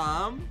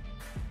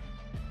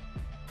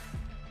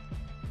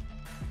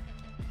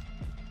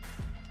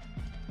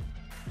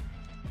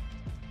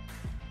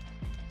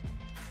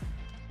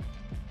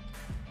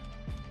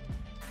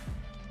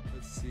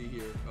 Let's see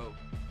here. Oh.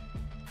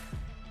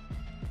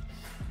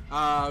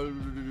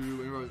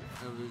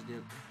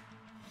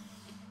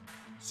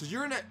 So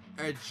you're in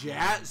a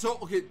jazz. So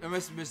okay, I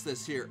must have missed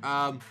this here.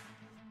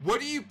 What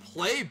do you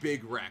play,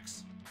 Big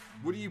Rex?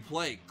 What do you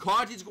play?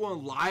 Conti's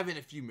going live in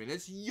a few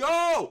minutes.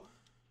 Yo!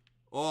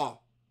 Oh,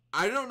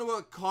 I don't know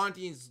what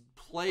Conti's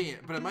playing,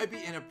 but it might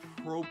be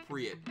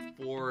inappropriate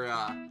for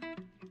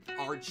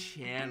our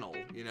channel.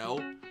 You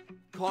know,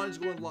 Conti's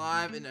going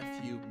live in a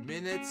few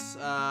minutes.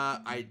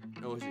 I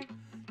know.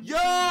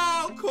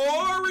 Yo,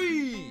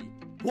 Corey!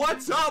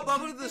 What's up?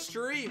 Welcome to the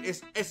stream.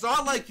 It's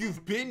not like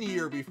you've been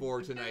here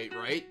before tonight,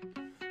 right?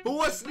 But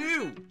what's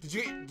new? Did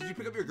you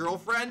pick up your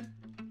girlfriend?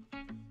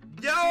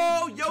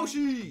 Yo,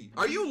 Yoshi!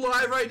 Are you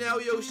live right now,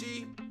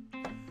 Yoshi?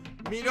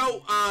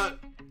 Mino,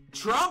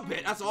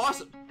 trumpet. That's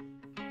awesome.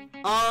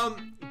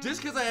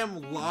 Just because I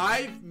am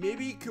live,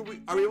 maybe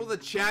are we able to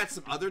chat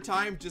some other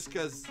time? Just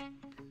because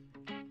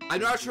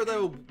I'm not sure that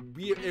will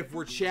be if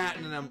we're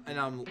chatting and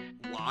I'm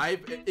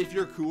live. If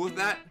you're cool with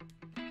that.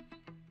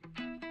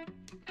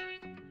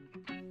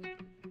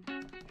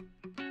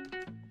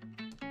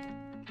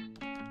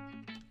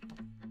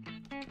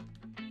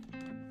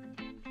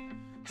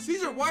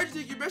 Caesar, why'd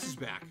you take your message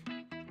back?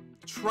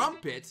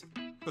 Trumpet?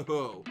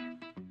 Oh.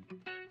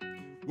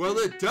 Well,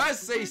 it does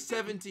say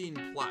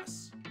 17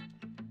 plus.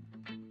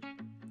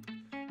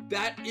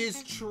 That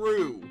is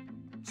true,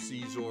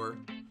 Caesar.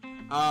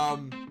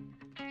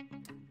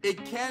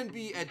 It can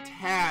be a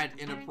tad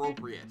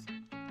inappropriate.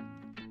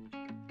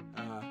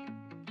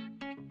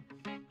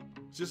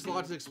 Just a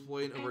lot to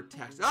explain over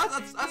text.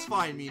 That's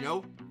fine,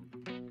 Mino.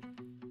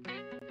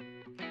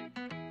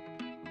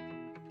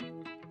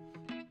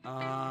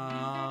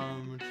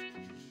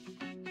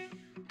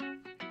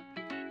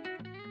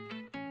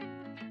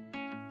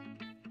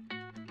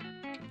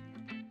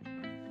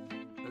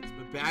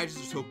 Badges are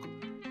so cool.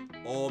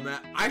 Oh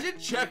man, I should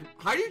check.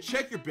 How do you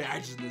check your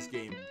badges in this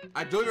game?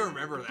 I don't even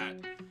remember that.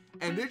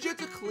 And did you have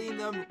to clean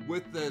them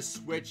with the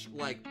Switch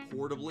like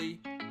portably?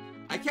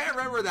 I can't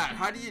remember that.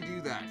 How do you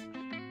do that?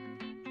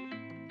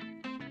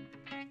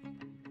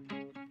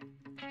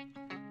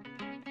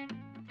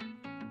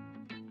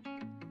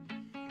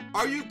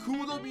 Are you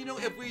cool though, Mino,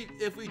 if we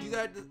do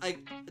that like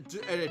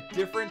at a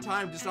different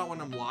time, just not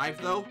when I'm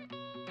live though?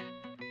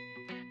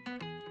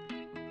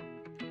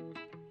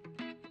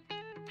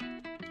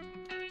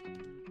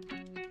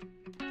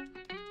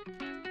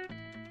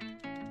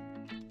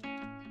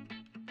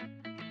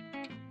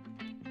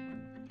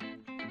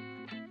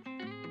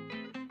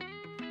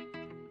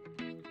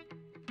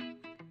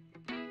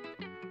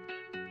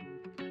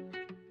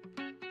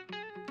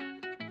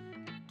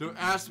 Don't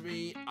ask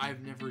me,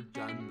 I've never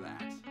done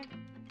that.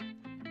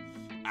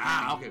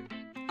 Ah, okay.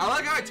 I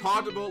like how I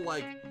talked about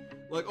like,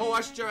 oh,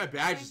 I should check my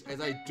badges, as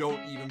I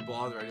don't even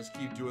bother. I just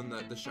keep doing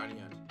the shiny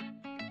end.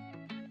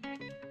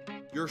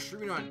 You're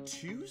streaming on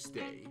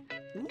Tuesday?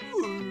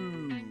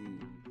 Ooh.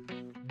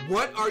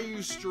 What are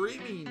you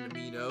streaming,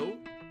 Mino?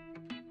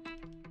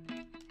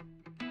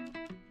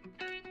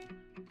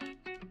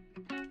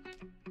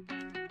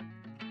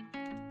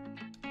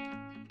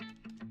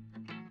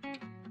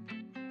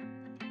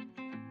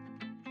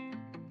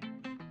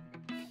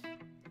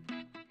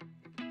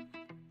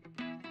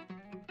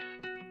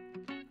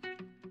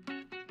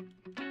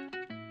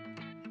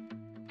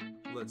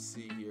 Let's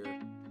see here.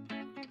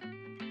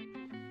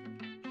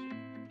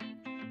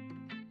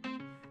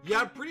 Yeah,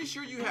 I'm pretty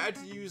sure you had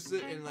to use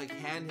it in like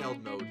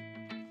handheld mode.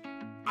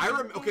 I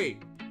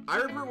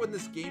remember when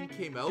this game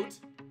came out.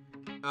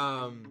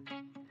 I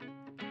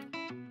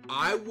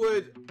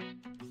would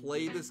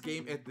play this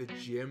game at the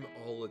gym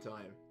all the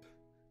time.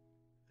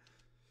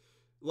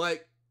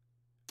 Like,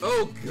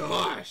 oh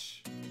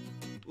gosh.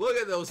 Look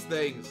at those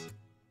things.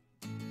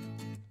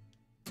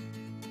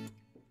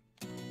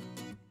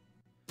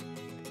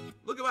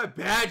 Look at my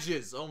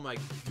badges. Oh my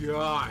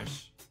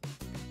gosh.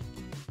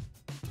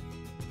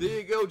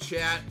 There you go,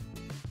 chat.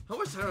 How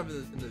much time have I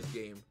in this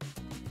game?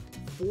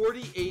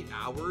 48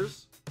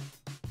 hours?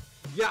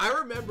 Yeah, I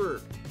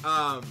remember.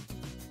 I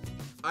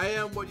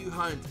am what you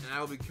hunt, and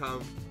I will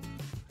become.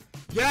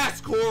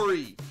 Yes,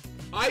 Corey!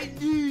 I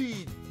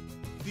need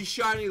the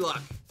shiny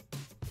luck.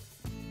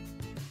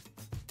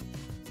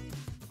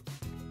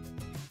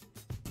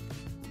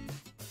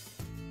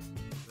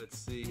 Let's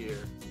see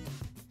here.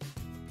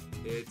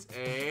 It's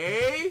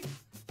a...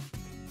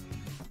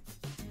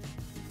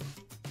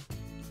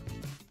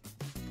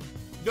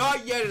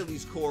 Not yet, at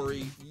least,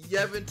 Corey. You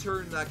haven't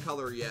turned that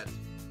color yet.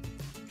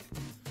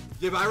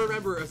 Yeah, but I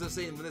remember, as I was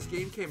saying, when this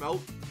game came out,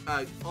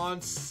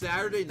 on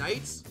Saturday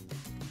nights,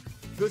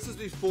 this is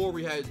before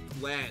we had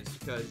LANs,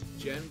 because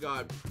Jen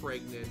got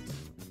pregnant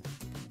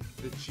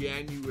the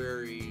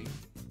January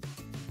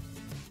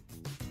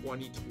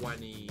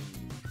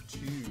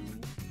 2022.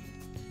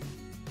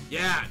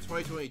 Yeah,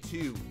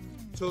 2022.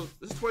 So,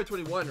 this is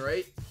 2021,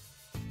 right?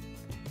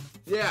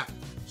 Yeah.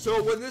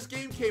 So, when this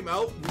game came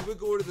out, we would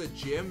go to the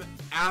gym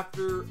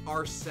after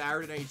our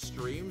Saturday night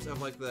streams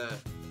of, like, the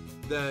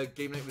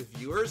game night with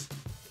viewers.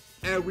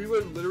 And we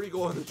would literally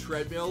go on the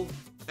treadmill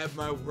at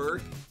my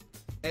work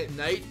at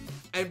night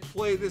and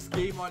play this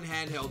game on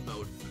handheld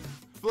mode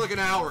for like an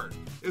hour.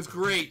 It was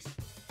great.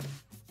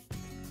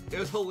 It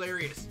was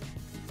hilarious.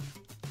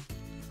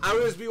 I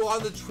would just be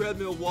on the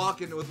treadmill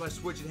walking with my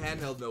Switch in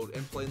handheld mode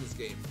and playing this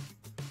game.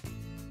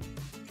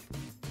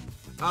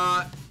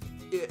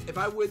 If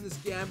I win this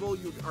gamble,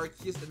 you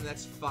Arceus in the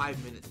next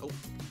 5 minutes.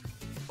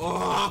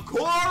 Oh,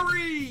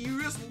 Corey!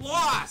 You just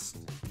lost!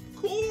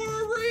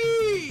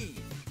 Corey!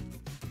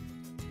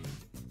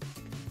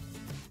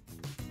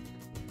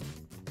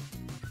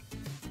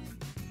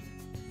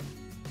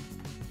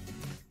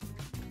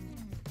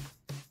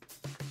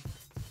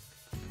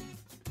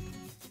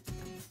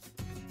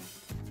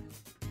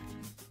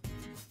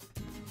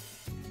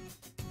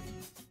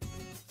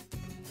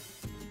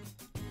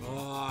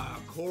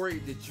 Corey,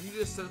 did you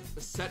just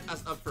set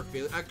us up for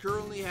failure? I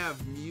currently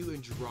have Mew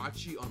and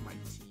Jirachi on my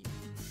team.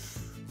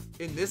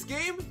 In this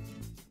game?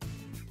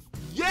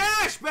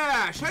 Yash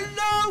Bash!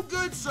 Hello,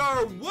 good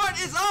sir! What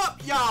is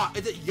up,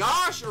 Is it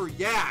Yash or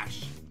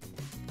Yash?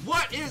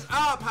 What is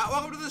up?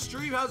 Welcome to the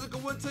stream. How's it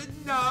going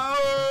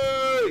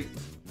tonight?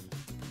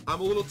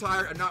 I'm a little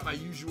tired. I'm not my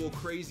usual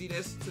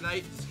craziness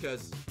tonight just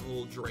because I'm a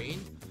little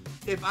drained.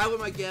 If I win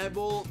my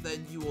gamble,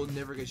 then you will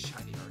never get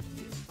shiny Arceus.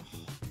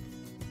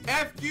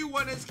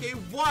 FQ1SK,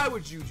 why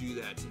would you do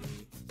that to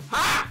me?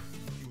 Ha!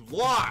 You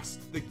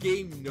lost. The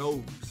game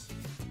knows.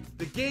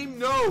 The game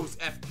knows,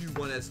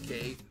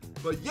 FQ1SK.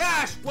 But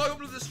Yash,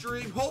 welcome to the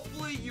stream.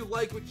 Hopefully you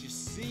like what you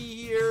see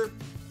here.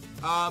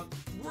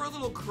 We're a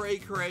little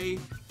cray-cray.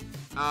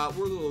 We're a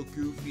little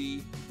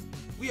goofy.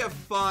 We have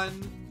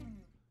fun.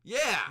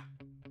 Yeah.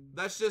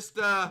 That's just,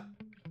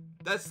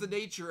 that's the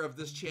nature of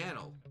this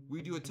channel.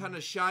 We do a ton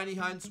of shiny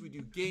hunts. We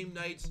do game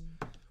nights.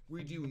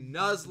 We do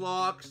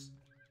Nuzlocks.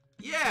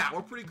 Yeah,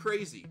 we're pretty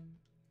crazy.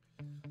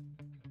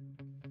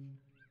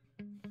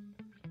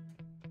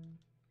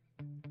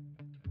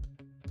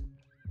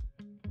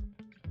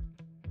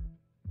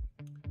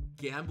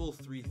 Gamble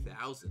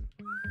 3000.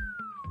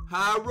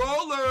 High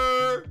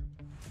roller!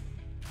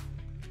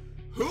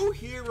 Who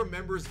here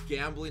remembers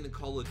gambling in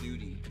Call of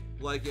Duty?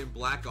 Like in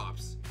Black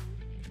Ops?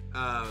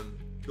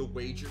 The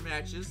wager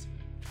matches?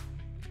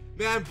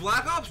 Man,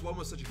 Black Ops 1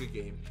 was such a good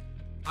game.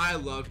 I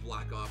loved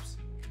Black Ops.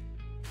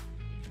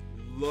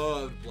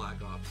 Loved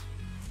Black Ops.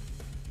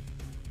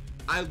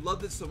 I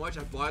loved it so much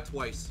I bought it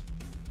twice.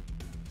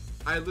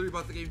 I literally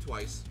bought the game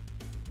twice.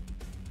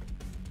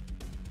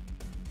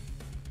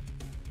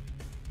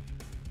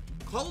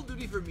 Call of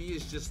Duty for me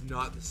is just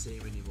not the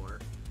same anymore.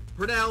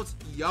 Pronounced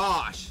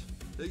Yosh.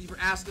 Thank you for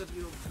asking us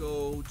to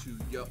go to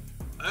Yo.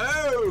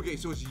 Oh, okay,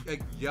 so it's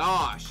like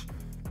Yosh.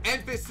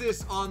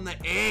 Emphasis on the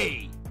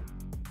A.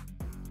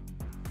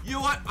 You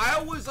know what? I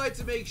always like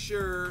to make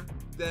sure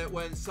that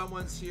when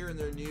someone's here and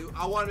they're new,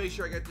 I want to make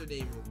sure I get their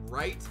name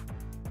right.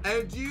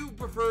 And do you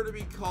prefer to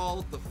be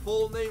called the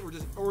full name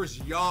or is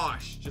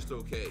Yosh just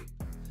okay?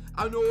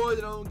 I know I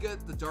don't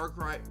get the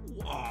Darkrai.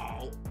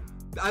 Wow.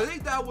 I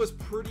think that was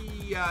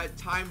pretty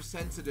time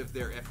sensitive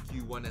there,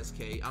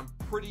 FQ1SK. I'm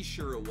pretty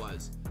sure it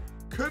was.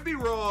 Could be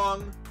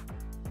wrong.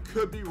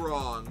 Could be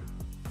wrong.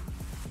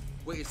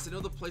 Wait, is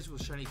Sinnoh the place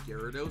with shiny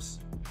Gyarados?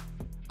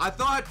 I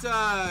thought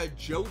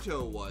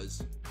Johto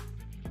was.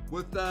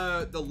 With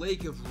the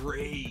Lake of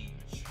Rage.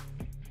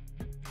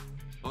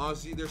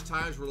 Honestly, there's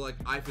times where like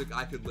I think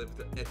I could live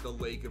at the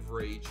Lake of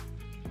Rage.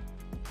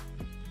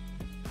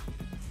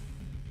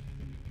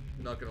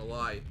 I'm not gonna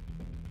lie.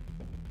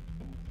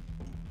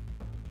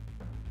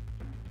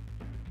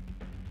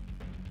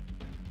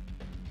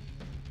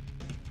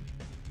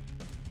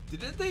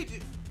 Didn't they do?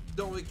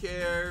 Don't really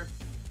care.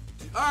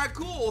 Alright,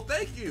 cool.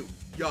 Thank you,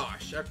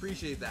 Yosh. I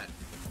appreciate that.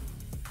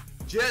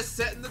 Just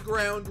setting the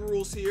ground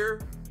rules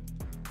here.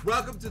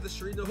 Welcome to the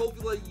stream.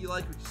 Hopefully you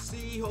like what you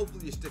see.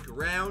 Hopefully you stick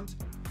around.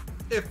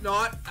 If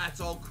not,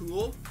 that's all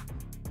cool.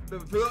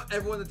 But for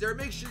everyone there,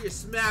 make sure you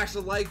smash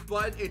the like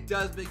button. It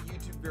does make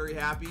YouTube very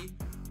happy.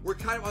 We're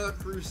kind of on a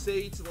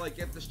crusade to like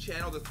get this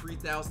channel to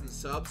 3,000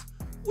 subs,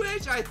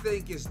 which I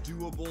think is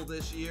doable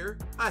this year.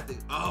 I think.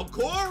 Oh,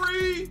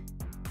 Corey!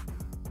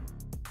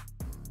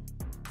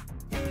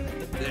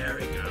 There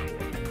we go.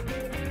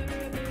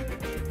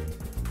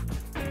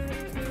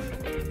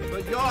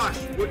 But Yosh,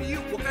 what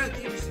kind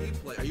of games do you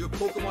play? Are you a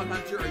Pokemon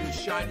hunter? Are you a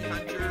shiny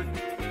hunter?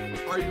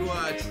 Are you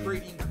a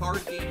trading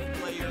card game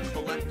player,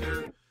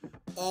 collector?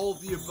 All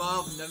of the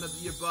above, none of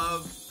the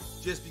above.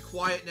 Just be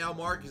quiet now,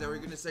 Mark. Is that what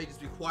you're gonna say?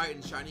 Just be quiet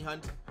and shiny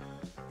hunt.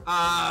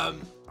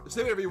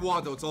 Say whatever you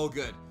want though, it's all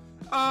good.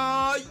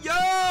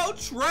 Yo,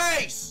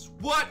 Trace!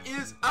 What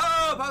is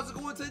up? How's it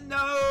going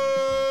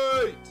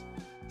tonight?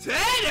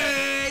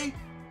 Teddy!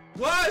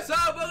 What's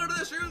up? Welcome to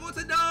the stream.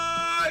 What's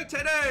tonight,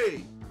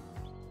 Teddy?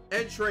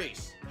 And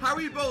Trace, how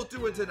are you both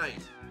doing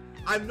tonight?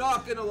 I'm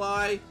not gonna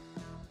lie,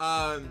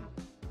 I'm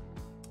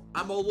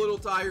a little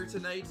tired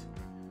tonight.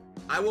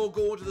 I won't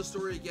go into the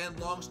story again.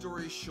 Long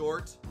story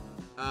short,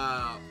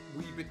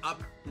 we've been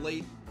up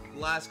late the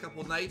last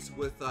couple nights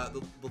with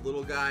the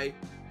little guy.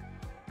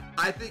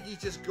 I think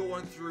he's just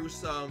going through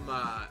some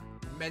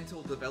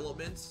mental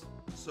developments,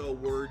 so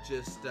we're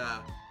just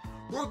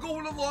we're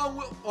going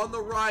along on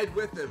the ride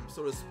with him,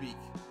 so to speak,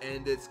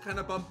 and it's kind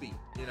of bumpy.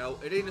 You know,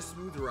 it ain't a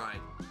smooth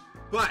ride.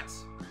 But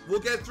we'll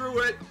get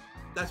through it.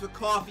 That's what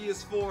coffee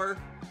is for.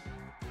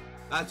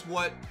 That's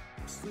what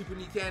sleep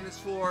when you can is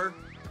for.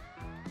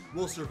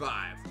 We'll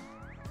survive.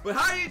 But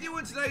how you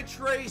doing tonight,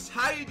 Trace?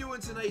 How you doing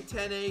tonight,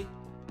 Tene?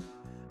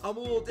 I'm a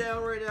little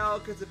down right now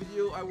because the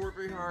video I worked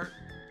very hard.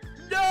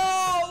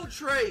 No,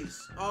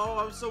 Trace. Oh,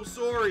 I'm so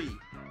sorry.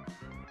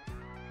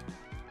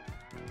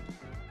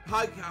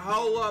 How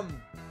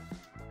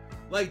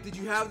like, did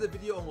you have the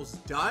video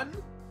almost done?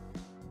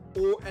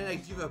 Or, and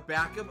like, do you have a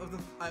backup of the,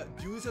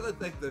 do you have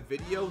like the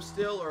video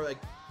still, or like,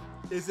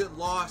 is it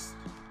lost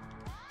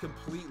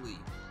completely?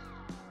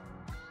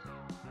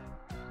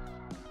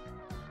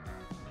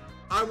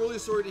 I'm really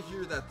sorry to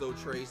hear that though,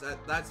 Trace.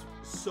 That's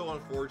so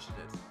unfortunate.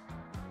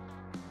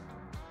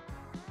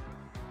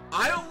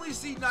 I only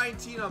see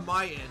 19 on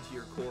my end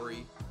here,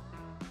 Corey.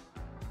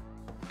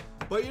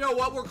 But you know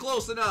what? We're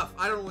close enough.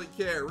 I don't really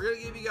care. We're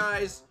gonna give you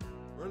guys,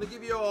 we're gonna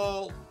give you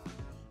all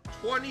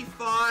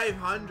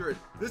 2,500.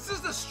 This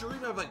is the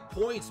stream of like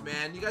points,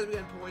 man. You guys be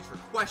getting points for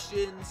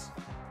questions.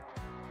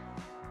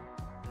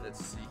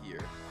 Let's see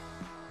here.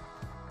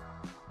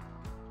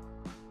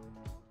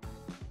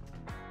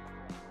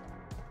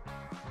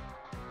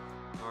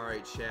 All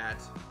right,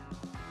 chat.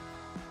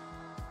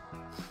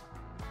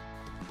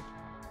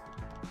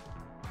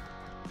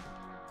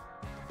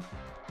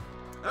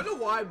 I don't know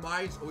why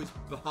mine's always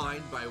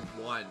behind by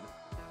 1.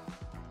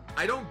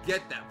 I don't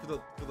get that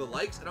for the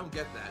likes. I don't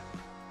get that.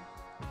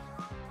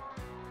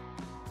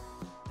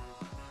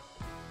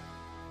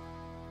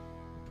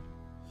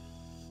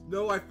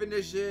 No, I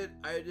finished it.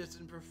 I just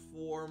didn't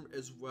perform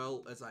as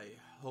well as I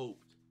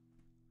hoped.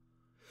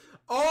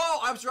 Oh,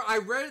 I'm sorry. I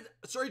read.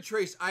 Sorry,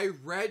 Trace. I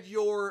read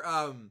your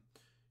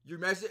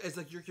message as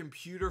like your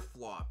computer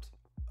flopped.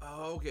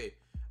 Oh, okay.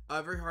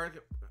 Very hard.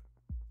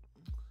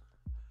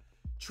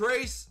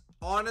 Trace,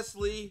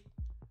 honestly,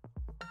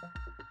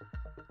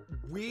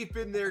 we've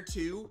been there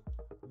too.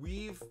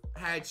 We've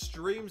had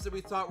streams that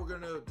we thought were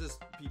gonna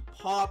just be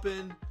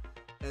popping,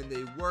 and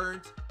they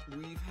weren't.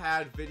 We've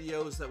had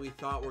videos that we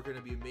thought were going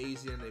to be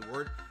amazing and they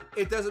weren't.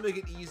 It doesn't make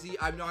it easy.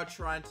 I'm not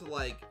trying to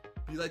like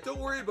be like, don't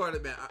worry about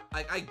it, man.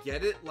 I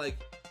get it.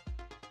 Like,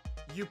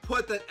 you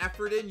put that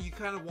effort in, you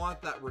kind of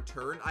want that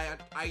return.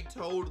 I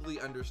totally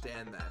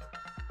understand that.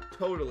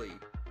 Totally.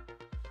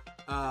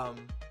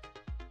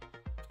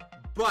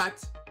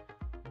 But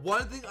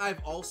one thing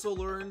I've also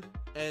learned,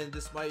 and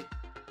this might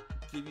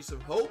give you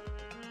some hope,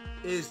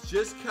 is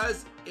just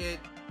because it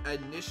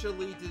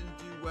initially didn't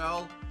do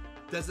well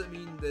doesn't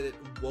mean that it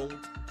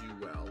won't do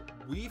well.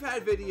 We've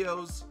had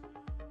videos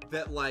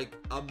that like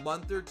a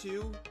month or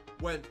two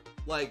went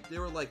like, they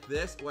were like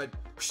this, went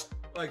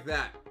like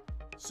that.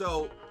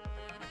 So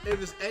if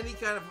there's any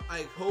kind of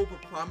like hope or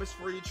promise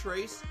for you,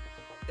 Trace,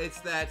 it's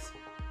that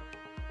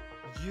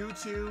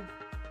YouTube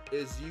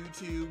is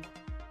YouTube,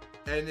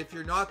 and if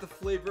you're not the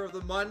flavor of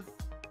the month,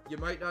 you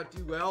might not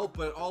do well,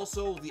 but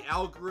also the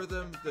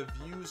algorithm, the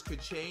views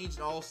could change,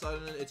 and all of a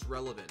sudden it's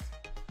relevant.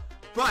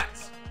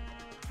 But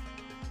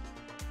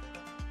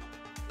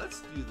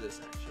let's do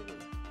this, actually.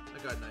 I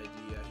got an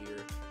idea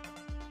here.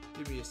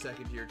 Give me a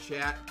second here,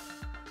 chat.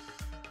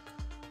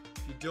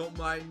 If you don't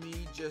mind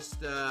me,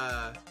 just,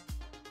 I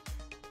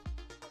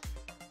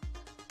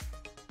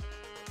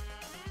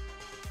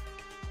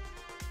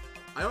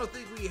don't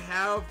think we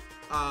have,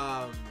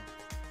 let me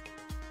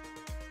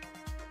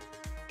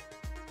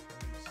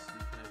see,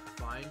 can I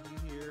find you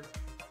here?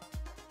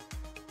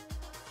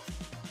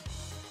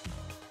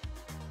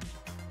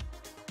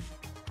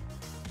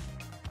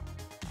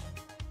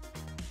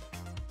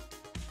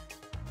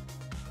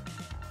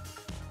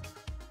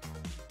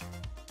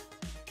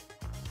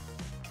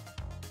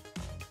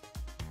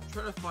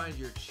 trying to find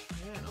your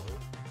channel.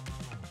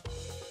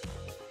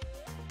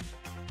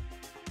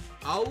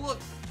 I'll look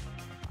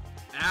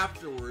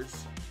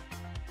afterwards.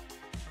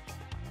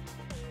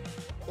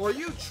 Or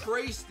you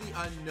Trace the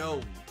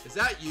Unknown. Is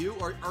that you?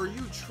 Or are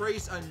you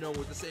Trace Unknown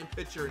with the same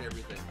picture and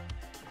everything?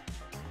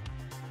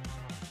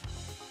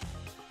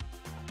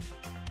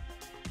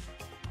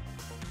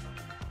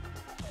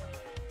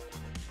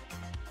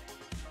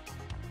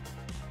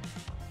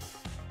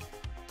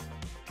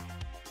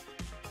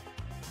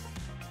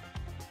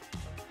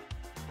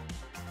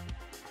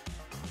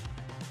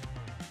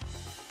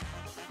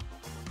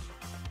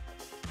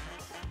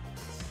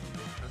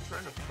 I'm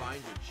trying to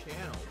find your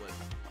channel, but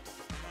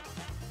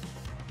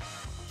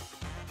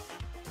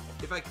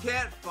if I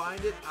can't find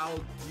it,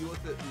 I'll deal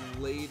with it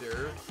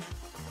later.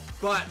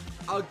 But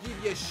I'll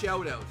give you a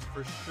shout out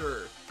for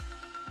sure.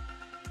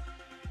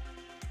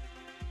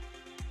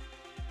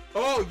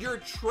 Oh, you're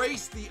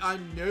Trace the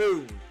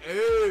Unknown.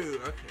 Oh,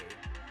 okay.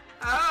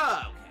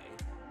 Ah,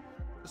 okay.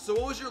 So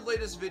what was your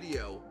latest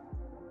video?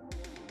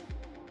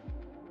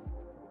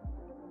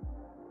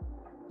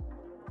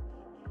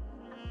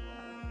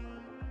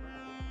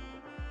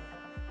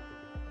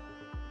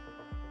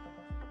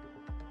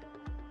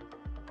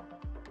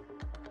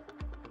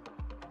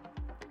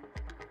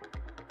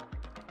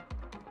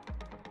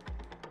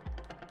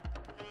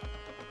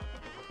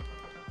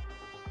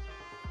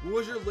 What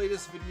was your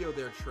latest video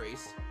there,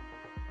 Trace?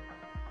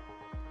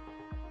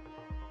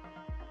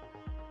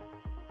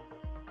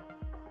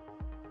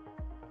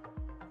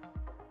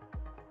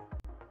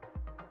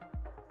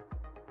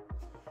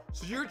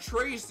 So you're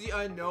Trace the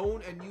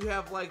Unknown, and you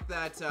have like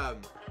that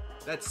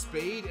that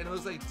spade, and it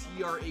was like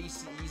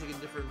TRACEs, like in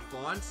different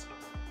fonts.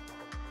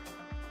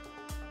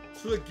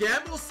 So the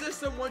gamble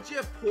system, once you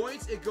have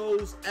points, it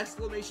goes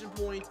exclamation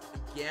point,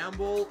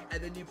 gamble,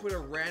 and then you put a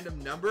random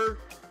number,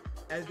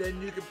 and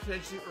then you can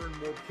potentially earn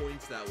more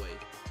points that way.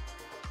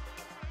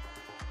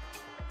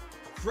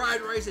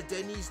 Fried rice at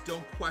Denny's,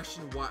 don't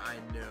question why I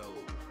know.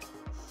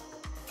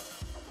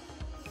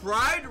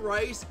 Fried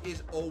rice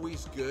is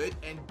always good,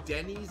 and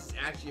Denny's is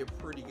actually a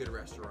pretty good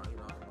restaurant, I'm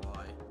not gonna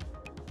lie.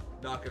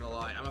 Not gonna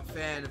lie, I'm a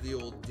fan of the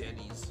old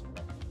Denny's.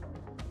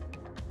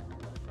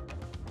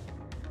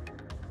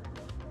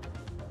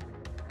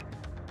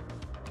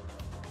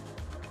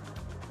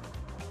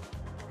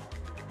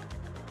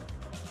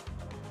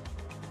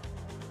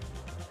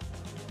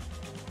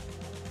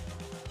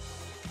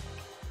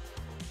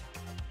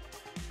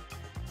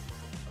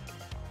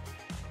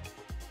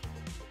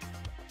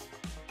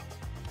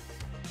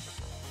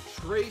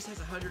 Trace has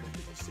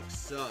 156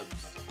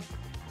 subs.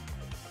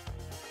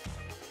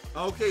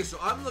 Okay, so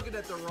I'm looking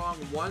at the wrong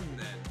one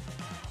then.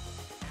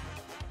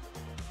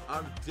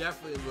 I'm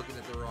definitely looking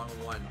at the wrong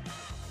one.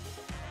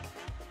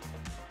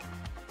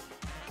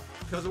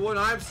 Because the one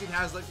I've seen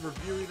has like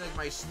reviewing like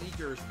my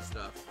sneakers and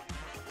stuff.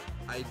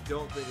 I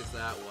don't think it's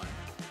that one.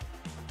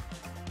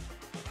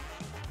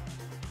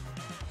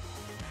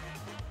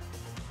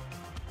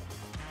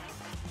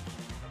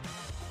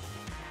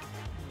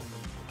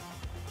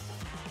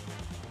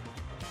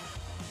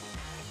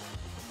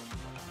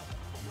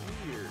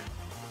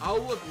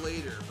 I'll look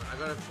later, but I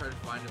gotta try to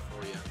find it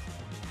for you.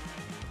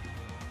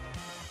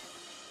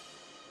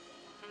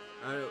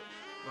 I don't,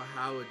 but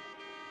how would...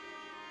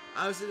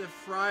 I was in a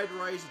fried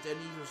rice at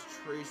Denny's was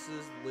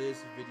Trace's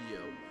latest video.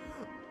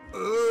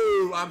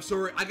 Oh, I'm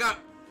sorry.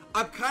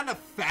 I'm kind of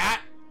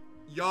fat,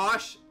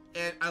 Yosh,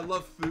 and I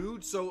love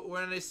food, so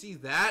when I see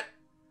that,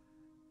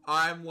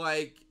 I'm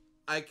like,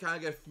 I kind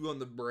of get food on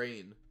the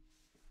brain.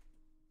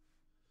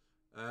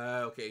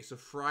 Okay, so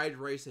fried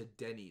rice at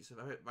Denny's.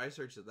 If I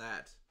search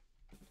that.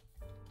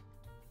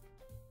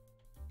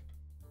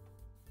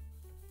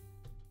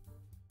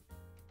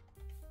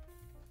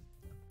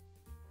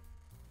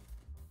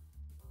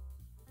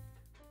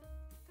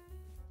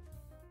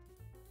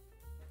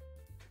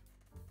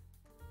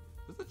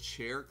 Is the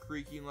chair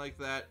creaking like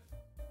that?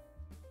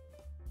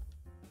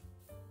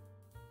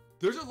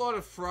 There's a lot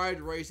of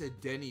fried rice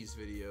at Denny's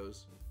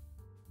videos.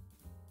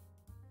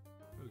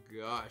 Oh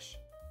gosh.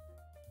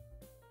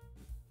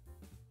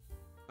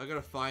 I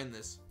gotta find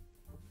this.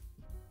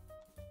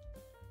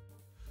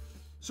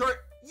 Sorry.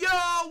 Yo,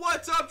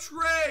 what's up,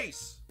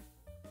 Trace?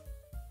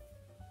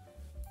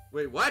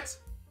 Wait, what?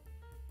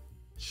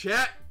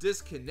 Chat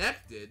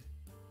disconnected?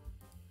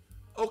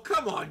 Oh,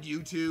 come on,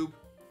 YouTube.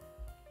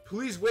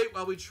 Please wait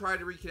while we try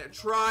to reconnect.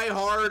 Try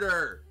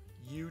harder,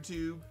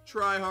 YouTube.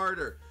 Try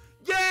harder.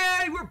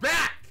 Yay, we're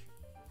back!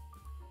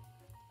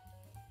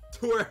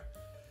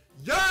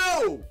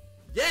 Yo!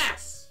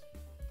 Yes!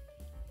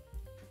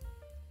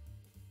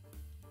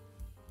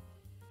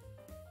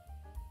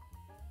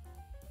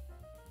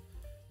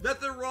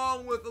 Nothing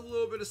wrong with a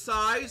little bit of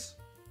size.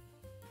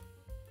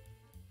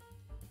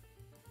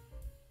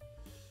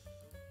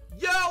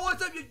 Yo,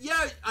 what's up?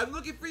 Yeah, I'm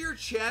looking for your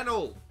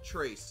channel,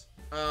 Trace.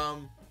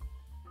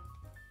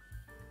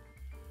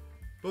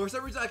 But for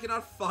some reason I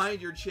cannot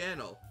find your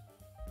channel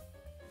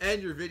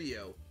and your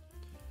video.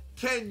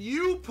 Can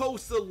you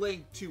post the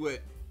link to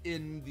it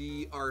in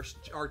the our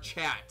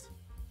chat?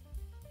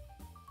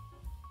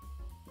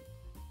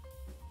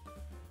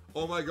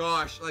 Oh my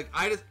gosh, like,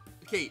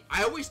 okay,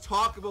 I always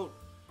talk about,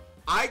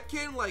 I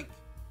can, like,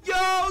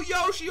 yo,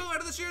 Yoshi, out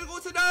of the series go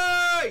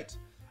tonight!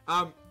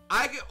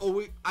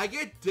 I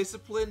get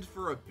disciplined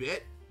for a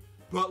bit,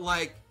 but,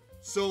 like,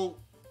 so,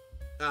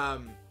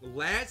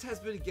 Lance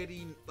has been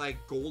getting, like,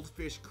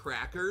 goldfish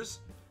crackers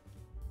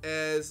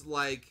as,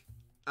 like,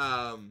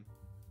 I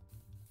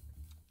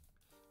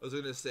was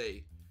gonna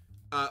say,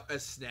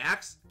 as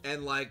snacks,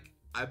 and, like,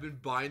 I've been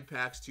buying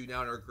packs, too,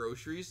 now in our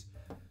groceries.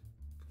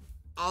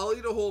 I'll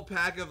eat a whole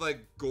pack of,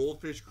 like,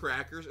 goldfish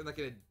crackers in, like,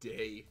 in a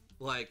day.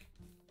 Like,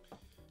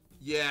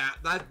 yeah,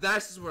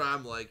 that's just what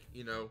I'm like,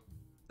 you know.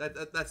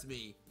 That's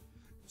me.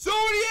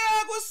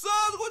 Zodiac, what's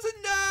up? What's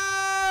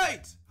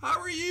tonight? How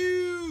are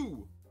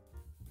you?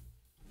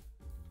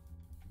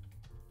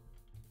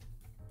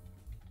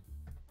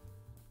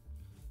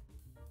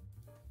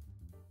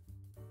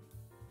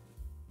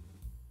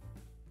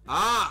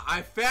 Ah,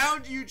 I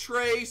found you,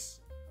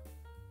 Trace.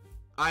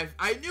 I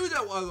knew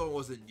that other one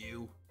wasn't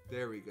you.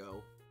 There we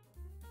go.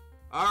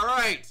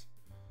 Alright.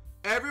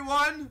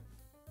 Everyone,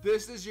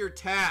 this is your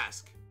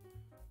task.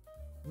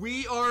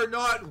 We are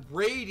not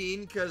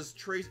raiding because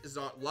Trace is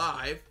not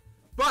live.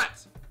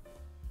 But,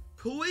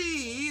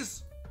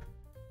 please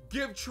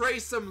give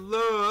Trace some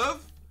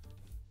love.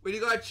 When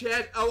you got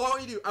chat, I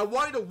want you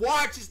to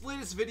watch this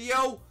latest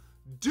video.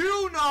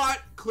 Do not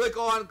click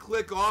on,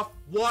 click off.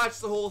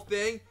 Watch the whole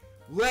thing.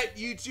 Let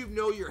YouTube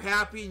know you're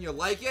happy and you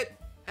like it.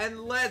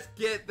 And let's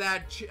get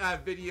that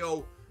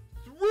video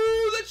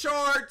through the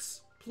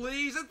charts,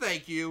 please and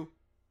thank you.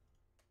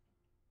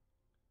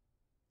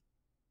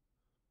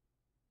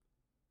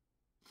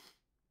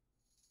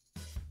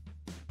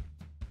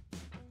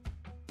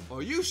 Oh,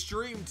 you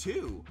stream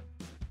too?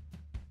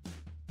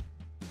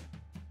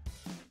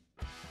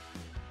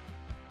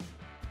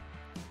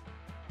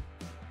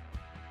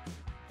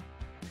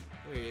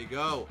 There you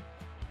go.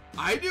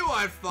 I knew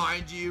I'd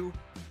find you.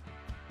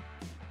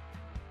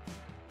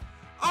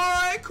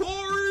 Alright,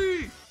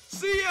 Corey!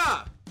 See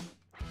ya!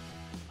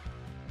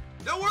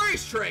 No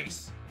worries,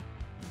 Trace.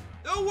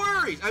 No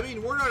worries. I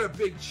mean, we're not a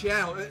big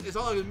channel. It's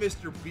not like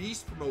Mr.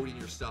 Beast promoting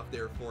your stuff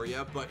there for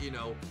you, but, you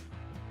know,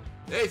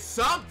 it's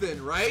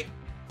something, right?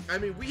 I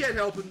mean, we had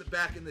help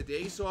back in the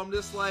day, so I'm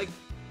just like,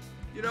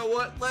 you know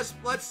what? Let's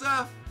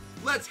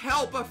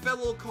help a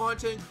fellow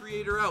content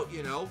creator out,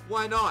 you know?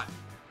 Why not?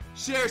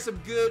 Share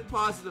some good,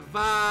 positive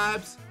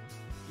vibes,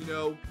 you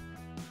know.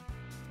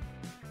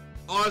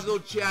 Oslo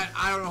chat,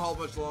 I don't know how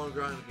much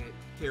longer I'm gonna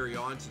carry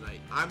on tonight.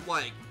 I'm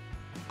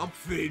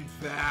fading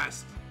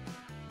fast.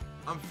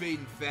 I'm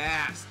fading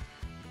fast.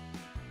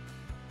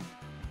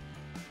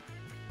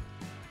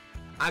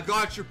 I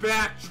got your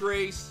back,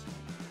 Trace.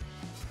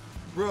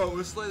 Bro,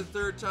 this is like the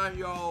third time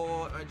y'all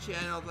on my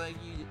channel. Thank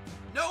you.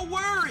 No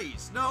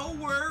worries,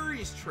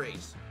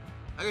 Trace.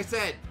 Like I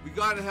said, we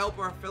gotta help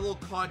our fellow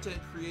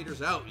content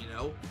creators out, you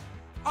know.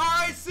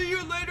 Alright, see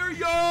you later,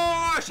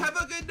 Yosh! Have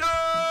a good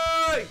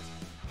night!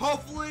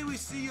 Hopefully we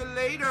see you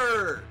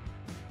later!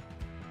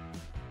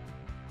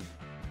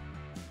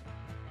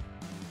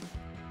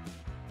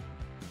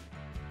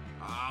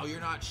 Oh,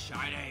 you're not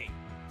shining.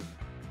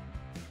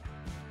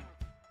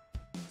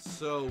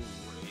 So rigged.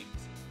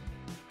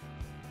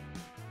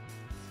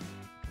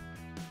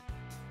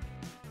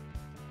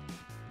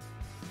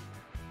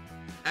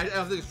 I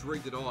don't think it's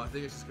rigged at all. I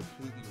think it's just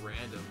completely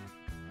random.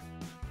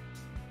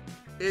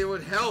 It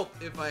would help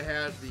if I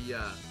had the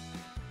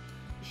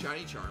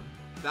shiny charm.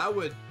 That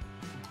would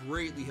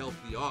greatly help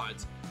the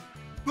odds.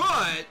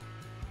 But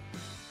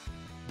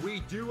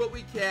we do what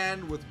we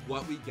can with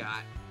what we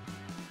got.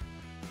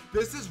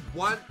 This is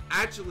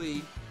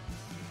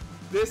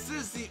this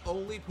is the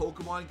only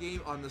Pokemon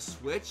game on the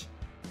Switch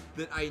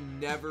that I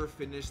never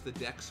finished the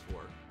decks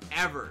for.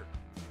 Ever.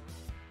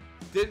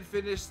 Didn't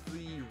finish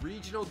the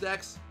regional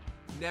decks.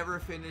 Never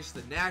finished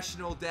the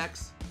national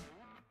decks.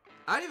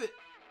 I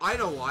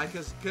know why,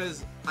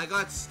 because I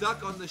got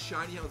stuck on the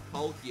shiny with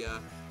Palkia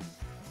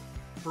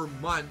for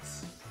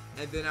months,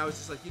 and then I was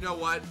just like, you know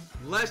what?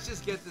 Let's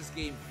just get this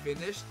game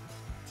finished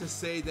to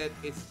say that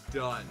it's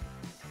done.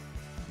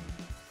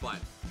 But,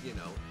 you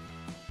know,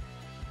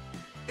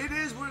 it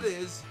is what it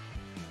is.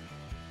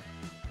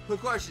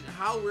 Quick question,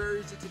 how rare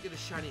is it to get a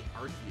shiny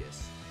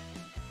Arceus?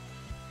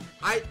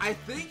 I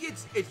think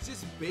it's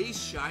just base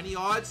shiny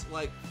odds,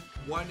 like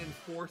 1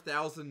 in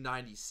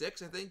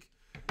 4,096, I think,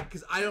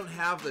 because I don't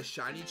have the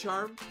shiny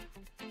charm.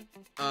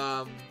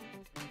 But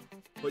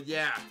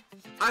yeah,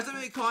 I started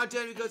making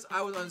content because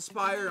I was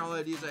uninspired and all the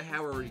ideas I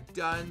have are already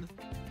done.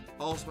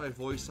 Also, my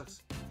voice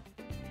sucks.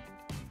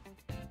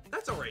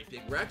 That's alright,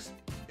 Big Rex.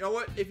 You know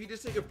what? If you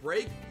just take a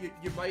break,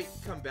 you might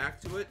come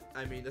back to it.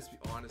 I mean, let's be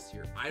honest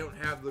here. I don't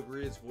have the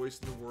greatest voice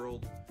in the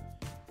world.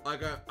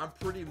 Like, I'm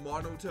pretty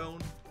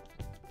monotone.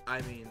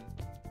 I mean,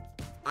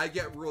 I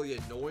get really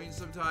annoying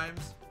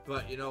sometimes.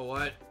 But you know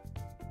what?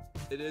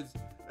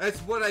 It's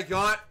what I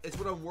got. It's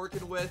what I'm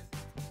working with.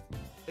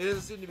 It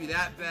doesn't seem to be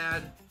that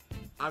bad.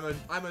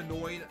 I'm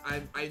annoying.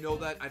 I know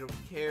that. I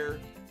don't care.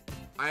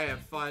 I have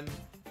fun.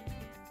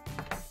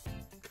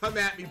 Come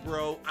at me,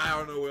 bro. I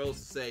don't know what else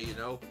to say, you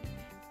know?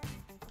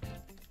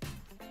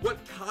 What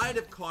kind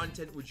of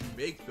content would you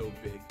make though,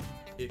 Big,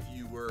 if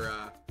you were,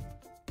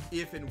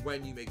 if and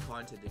when you make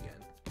content again?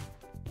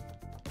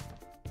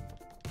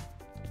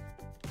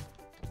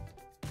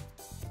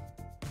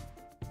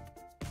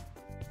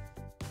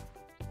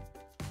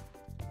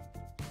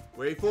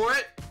 Wait for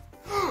it.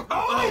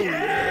 Oh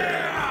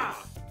yeah!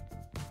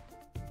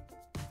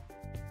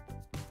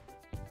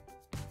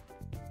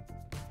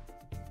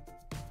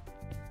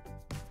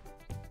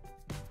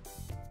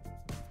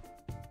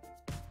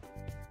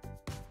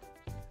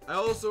 I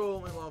also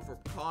only long for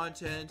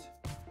content.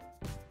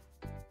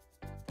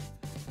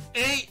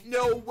 Ain't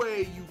no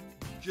way you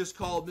just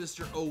called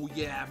Mr. Oh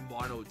yeah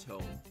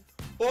monotone.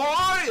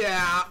 Oh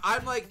yeah,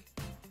 I'm like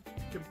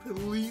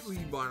completely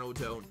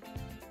monotone.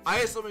 I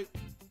have something.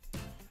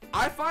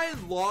 I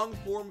find long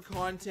form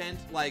content,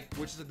 like,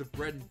 which is like the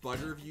bread and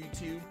butter of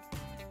YouTube.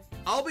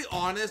 I'll be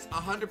honest,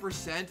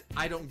 100%,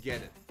 I don't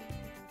get it.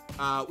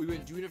 We've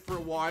been doing it for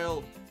a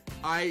while.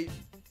 I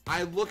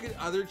look at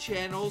other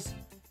channels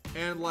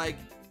and like,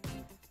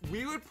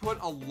 we would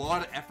put a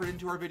lot of effort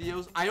into our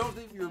videos. I don't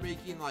think we were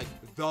making like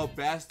the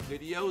best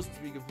videos,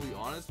 to be completely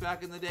honest,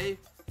 back in the day.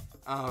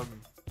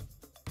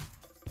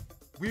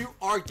 We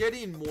are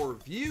getting more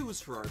views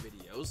for our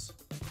videos,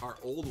 our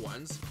old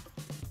ones.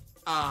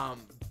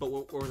 But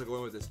where was I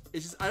going with this?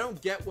 It's just, I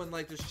don't get when,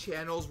 like, there's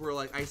channels where,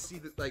 like, I see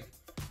that, like,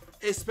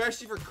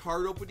 especially for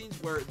card openings,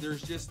 where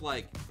there's just,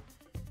 like,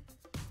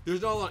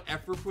 there's not a lot of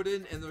effort put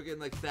in, and they're getting,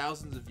 like,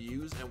 thousands of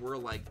views, and we're,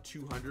 like,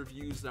 200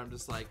 views, and I'm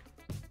just, like,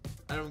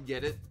 I don't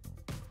get it.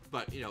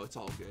 But, you know, it's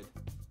all good.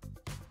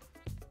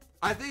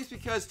 I think it's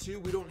because, too,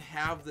 we don't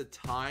have the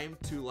time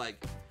to,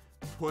 like,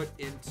 put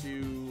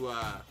into,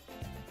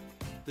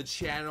 the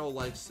channel,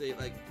 like, say,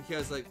 like,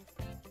 because, like,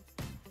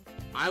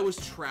 I was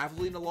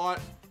traveling a lot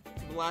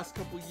for the last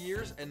couple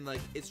years, and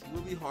like it's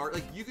really hard.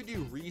 Like, you could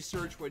do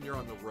research when you're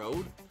on the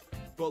road,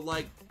 but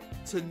like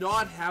to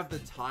not have the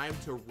time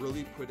to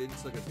really put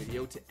into like a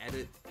video to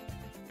edit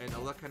and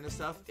all that kind of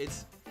stuff, it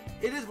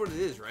is what it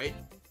is, right?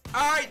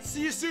 Alright,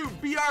 see you soon,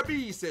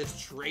 BRB, says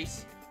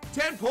Trace.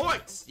 10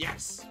 points!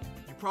 Yes!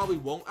 You probably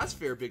won't. That's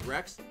fair, Big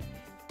Rex.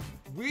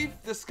 We've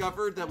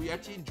discovered that we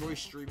actually enjoy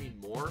streaming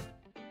more,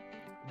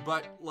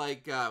 but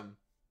like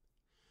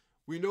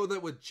we know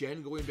that with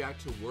Jen going back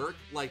to work,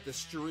 like, the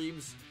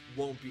streams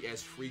won't be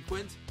as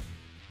frequent,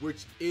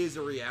 which is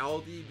a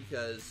reality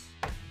because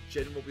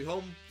Jen will be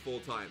home full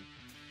time.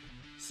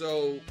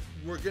 So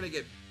we're gonna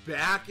get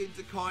back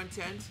into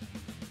content.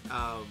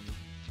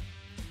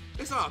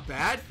 It's not a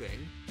bad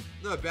thing.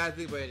 Not a bad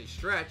thing by any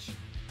stretch.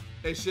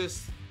 It's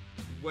just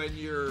when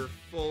you're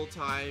full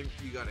time,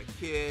 you got a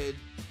kid,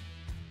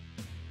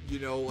 you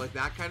know, like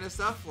that kind of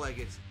stuff. Like,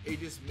 it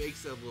just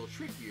makes it a little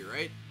trickier,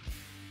 right?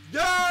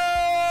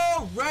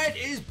 No! Red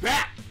is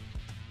back!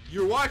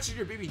 You're watching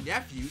your baby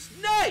nephews.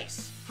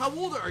 Nice! How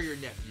old are your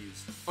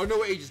nephews? Oh,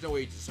 no ages,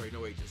 sorry,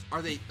 no ages.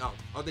 Are they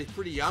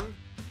pretty young?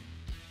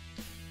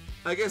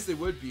 I guess they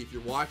would be if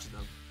you're watching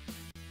them.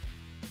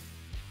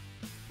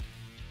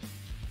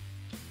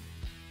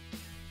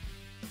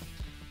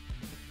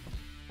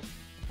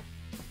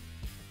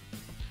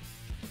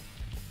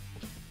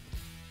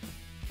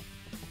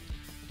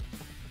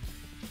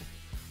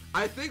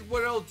 I think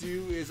what I'll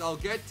do is I'll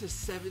get to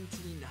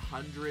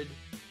 1700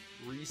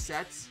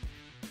 resets,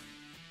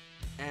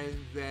 and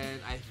then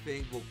I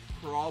think we'll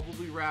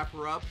probably wrap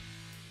her up.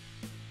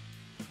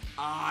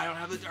 I don't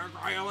have the dark.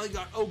 I only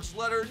got Oak's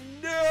letter.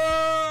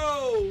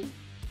 No!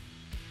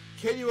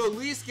 Can you at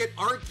least get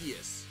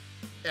Arceus?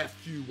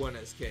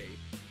 FQ1SK.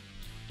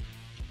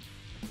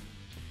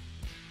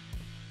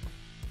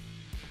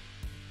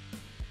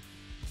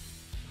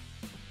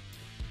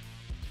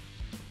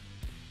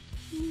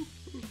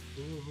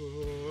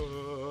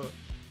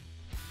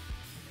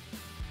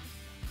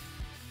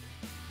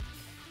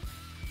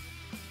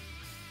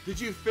 Did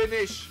you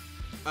finish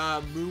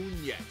Moon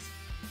yet?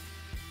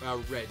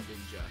 Red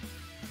Ninja.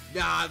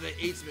 Nah, they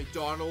ate some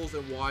McDonald's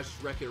and watched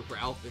Wreck-It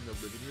Ralph in the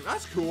living room.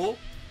 That's cool.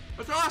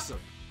 That's awesome.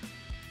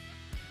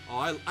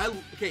 Oh,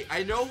 okay,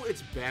 I know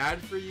it's bad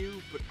for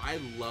you, but I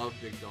love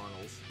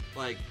McDonald's.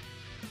 Like,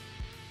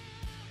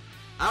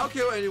 I don't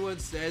care what anyone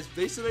says,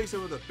 they still make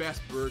some of the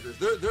best burgers.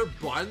 Their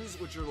buns,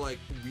 which are like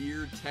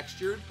weird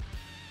textured,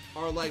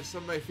 are like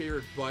some of my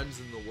favorite buns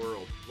in the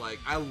world. Like,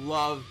 I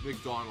love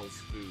McDonald's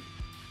food.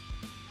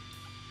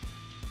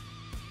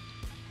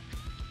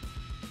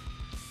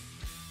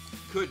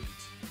 Couldn't.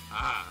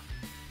 Ah.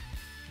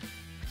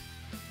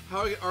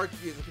 How I get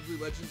Arceus, I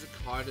complete Legends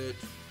of caught it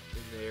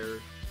in there.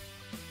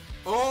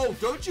 Oh,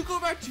 don't you go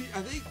back to,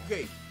 I think,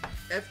 okay,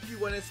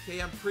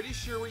 FQ1SK, I'm pretty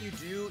sure what you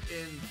do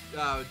in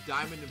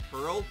Diamond and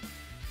Pearl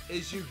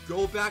is you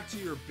go back to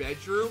your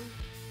bedroom,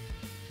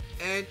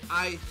 and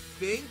I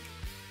think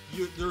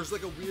there's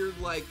like a weird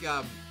like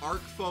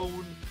arc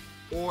phone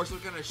or some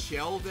kind of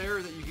shell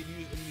there that you can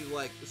use and you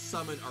like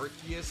summon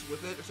Arceus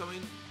with it or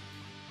something.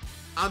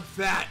 I'm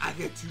fat. I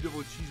get 2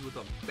 double cheese with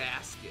a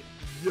basket.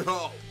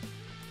 Yo.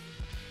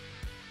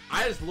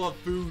 I just love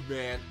food,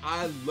 man.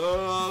 I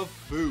love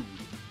food.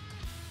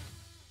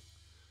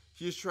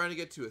 She's trying to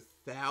get to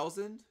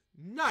 1,000?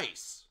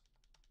 Nice.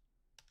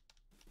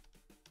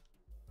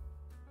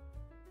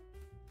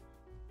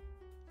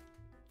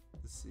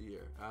 Let's see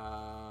here.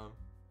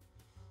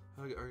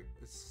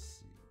 Let's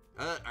see.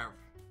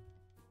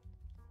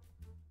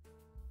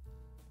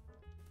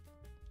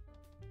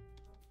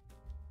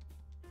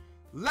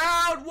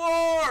 Loud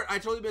War! I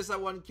totally missed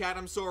that one, Cat.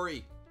 I'm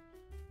sorry.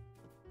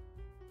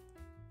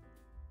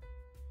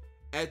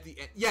 At the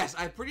end, yes,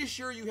 I'm pretty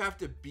sure you have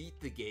to beat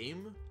the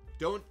game.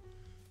 Don't,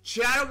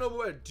 chat, I don't know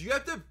what. Do you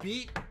have to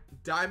beat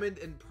Diamond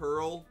and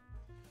Pearl,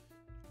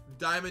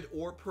 Diamond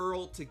or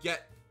Pearl, to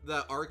get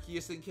the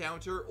Arceus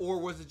encounter, or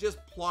was it just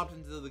plopped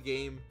into the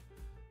game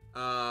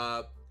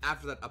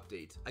after that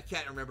update? I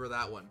can't remember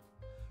that one.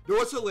 You know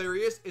what's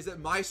hilarious is that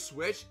my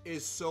Switch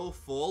is so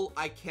full,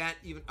 I can't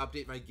even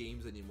update my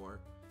games anymore.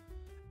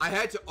 I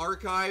had to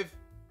archive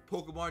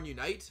Pokemon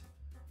Unite,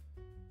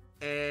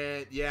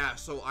 and yeah,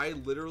 so I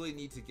literally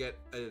need to get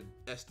an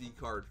SD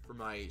card for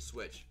my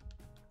Switch.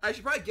 I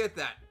should probably get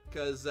that,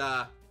 because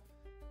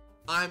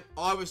I'm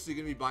obviously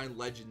going to be buying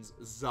Legends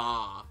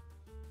ZA.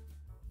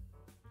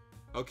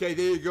 Okay,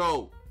 there you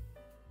go.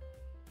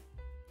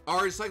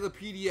 Our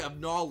Encyclopedia of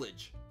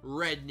Knowledge,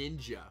 Red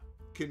Ninja,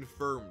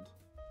 confirmed.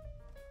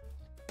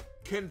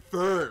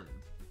 Confirmed.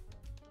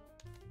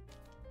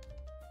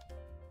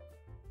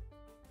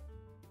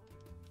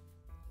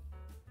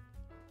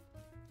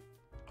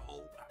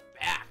 Oh, I'm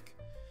back.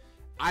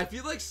 I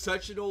feel like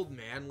such an old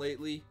man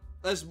lately.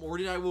 This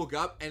morning I woke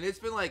up and it's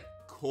been like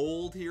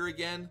cold here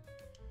again.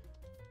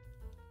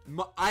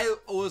 I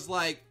was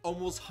like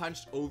almost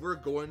hunched over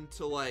going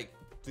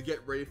to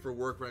get ready for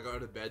work when I got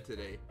out of bed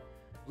today.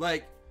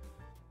 Like,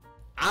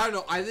 I don't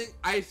know. I think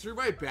I threw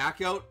my back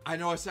out. I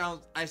know I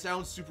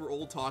sound super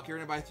old talking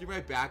right now, but I threw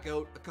my back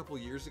out a couple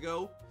years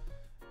ago,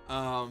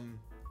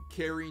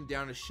 carrying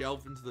down a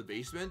shelf into the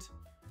basement,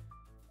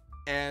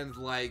 and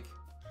like,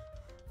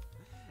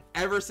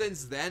 ever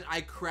since then,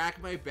 I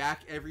crack my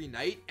back every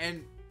night.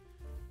 And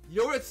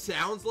you know what it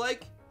sounds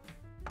like?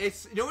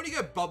 It's, you know when you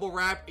get bubble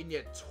wrap and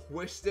you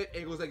twist it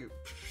and it goes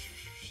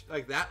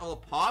like that, all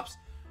the pops.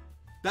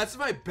 That's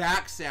what my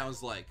back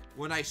sounds like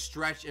when I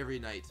stretch every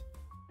night.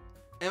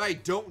 If I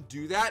don't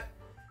do that,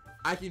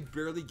 I can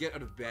barely get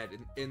out of bed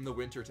in the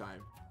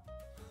wintertime.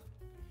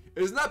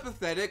 Isn't that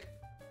pathetic?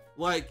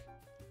 Like,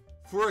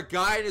 for a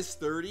guy in his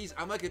 30s,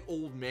 I'm like an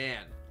old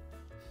man.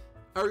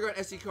 I already got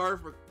an SD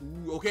card for...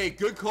 Ooh, okay,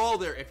 good call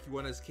there, if you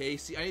want SK.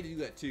 See, I need to do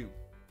that too.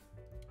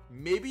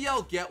 Maybe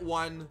I'll get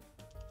one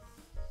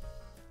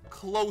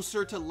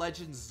closer to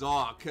Legends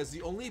ZA, because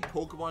the only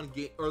Pokemon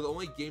game, or the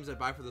only games I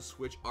buy for the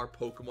Switch are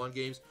Pokemon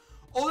games.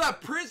 Oh,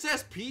 that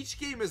Princess Peach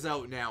game is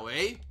out now,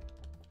 eh?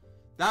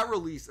 That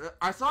release,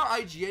 I saw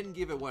IGN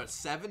give it, what, a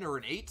 7 or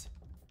an 8?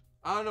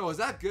 I don't know, is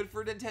that good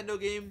for a Nintendo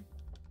game?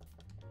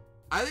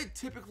 I think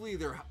typically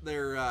they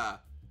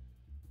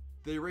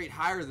rate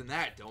higher than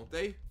that, don't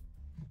they?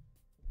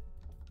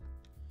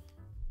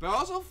 But I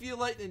also feel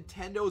like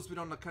Nintendo's been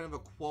on a kind of a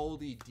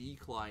quality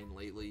decline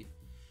lately.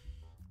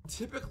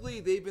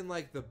 Typically, they've been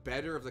like the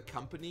better of the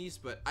companies,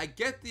 but I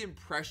get the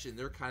impression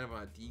they're kind of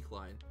on a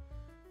decline.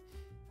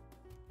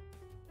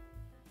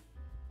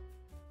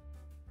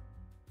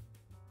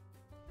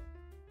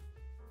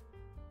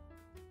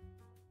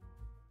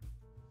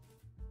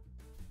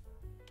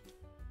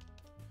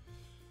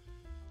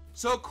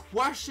 So,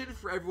 question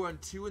for everyone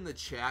too in the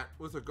chat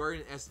with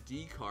regarding an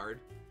SD card.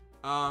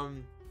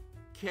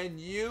 Can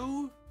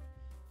you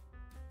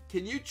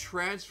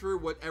transfer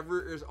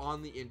whatever is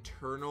on the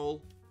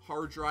internal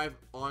hard drive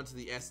onto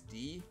the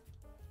SD?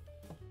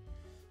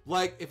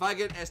 Like, if I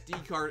get an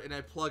SD card and I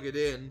plug it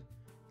in,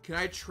 can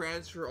I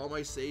transfer all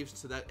my saves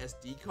to that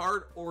SD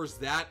card, or is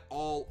that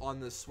all on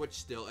the Switch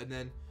still, and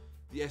then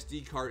the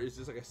SD card is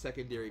just like a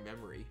secondary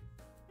memory?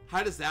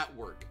 How does that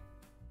work?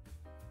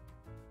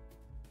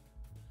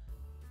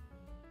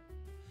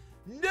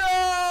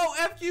 No!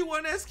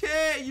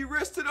 FQ1SK! You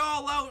risked it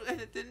all out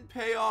and it didn't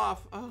pay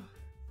off. Oh.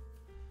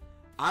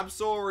 I'm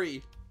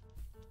sorry.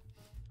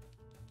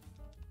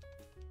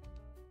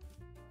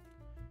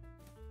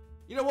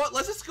 You know what?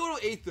 Let's just go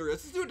to 8:30.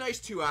 Let's just do a nice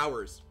 2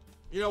 hours.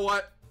 You know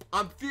what?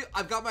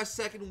 I've got my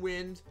second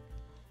wind.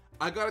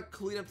 I gotta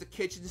clean up the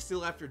kitchen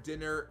still after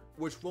dinner,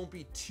 which won't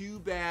be too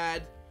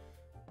bad.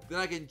 Then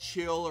I can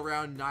chill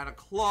around 9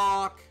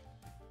 o'clock.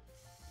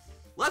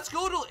 Let's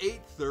go till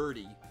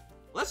 8:30.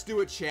 Let's do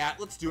it, chat.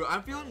 Let's do it.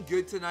 I'm feeling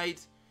good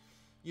tonight.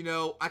 You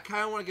know, I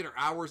kind of want to get our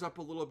hours up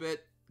a little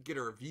bit, get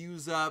our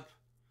views up.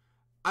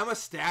 I'm a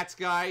stats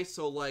guy,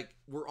 so like,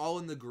 we're all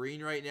in the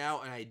green right now,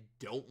 and I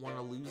don't want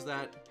to lose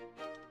that.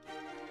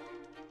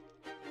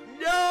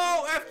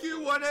 No!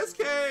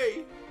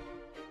 FQ1SK!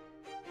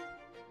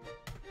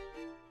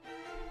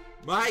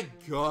 My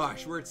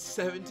gosh, we're at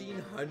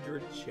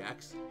 1,700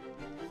 checks.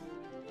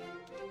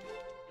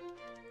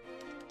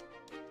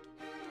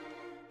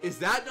 Is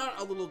that not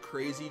a little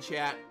crazy,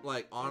 chat?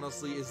 Like,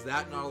 honestly, is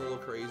that not a little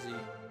crazy?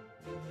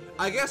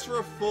 I guess for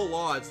a full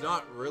odds,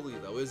 not really,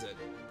 though, is it?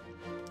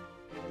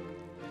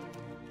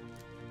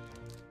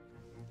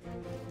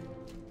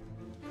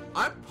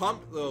 I'm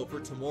pumped, though, for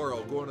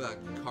tomorrow, going to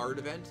that card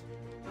event.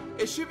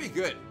 It should be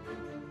good.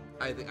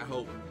 I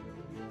hope.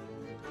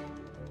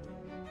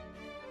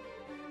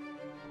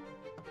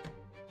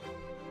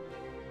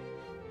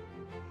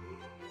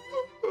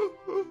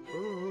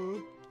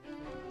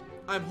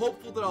 I'm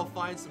hopeful that I'll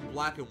find some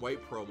black and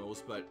white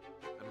promos, but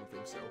I don't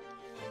think so.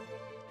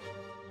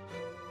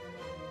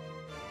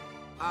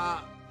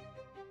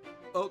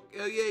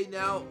 Okay,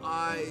 now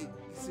I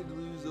seem to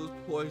lose those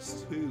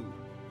points too.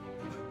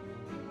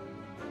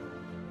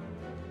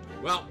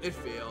 Well, it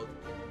failed.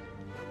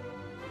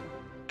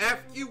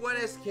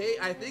 FQ1SK,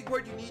 I think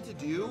what you need to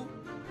do,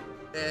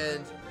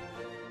 and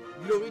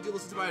you don't need to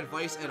listen to my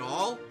advice at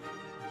all,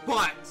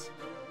 but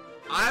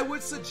I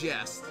would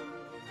suggest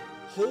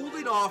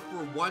holding off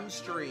for one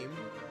stream,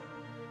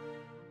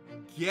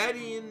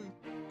 getting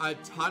a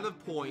ton of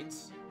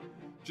points,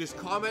 just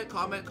comment,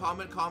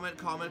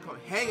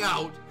 hang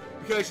out,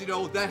 because, you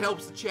know, that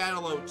helps the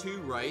channel out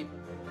too, right?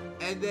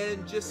 And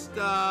then just,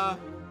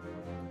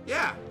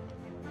 yeah,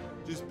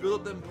 just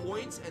build up them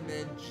points and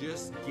then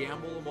just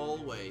gamble them all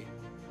away.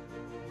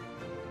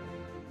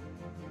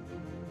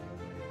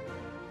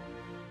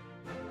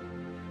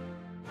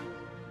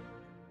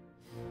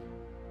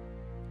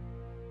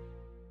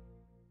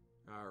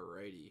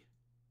 Alrighty.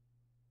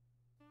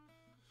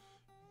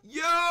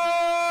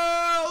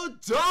 Yo,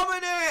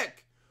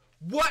 Dominic!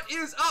 What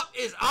is up?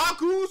 Is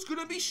Arceus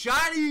gonna be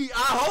shiny?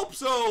 I hope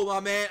so, my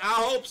man. I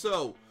hope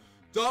so.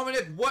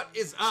 Dominic, what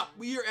is up?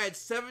 We are at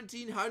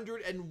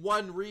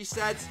 1,701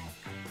 resets.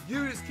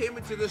 You just came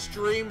into the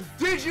stream.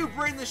 Did you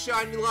bring the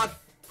shiny luck?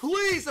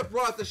 Please have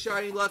brought the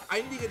shiny luck.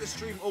 I need to get the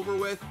stream over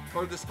with,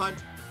 or this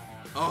hunt.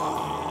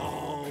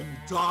 Oh,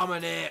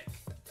 Dominic.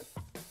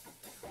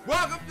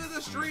 Welcome to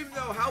the stream,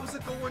 though. How's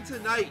it going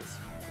tonight?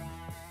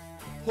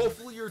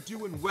 Hopefully you're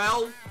doing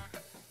well.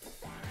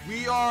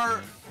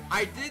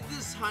 I did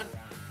this hunt,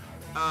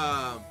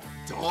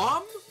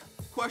 Dom?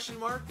 Question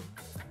mark?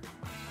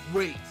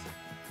 Wait.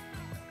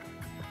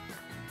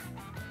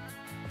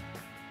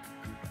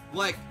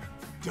 Like,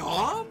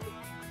 Dom?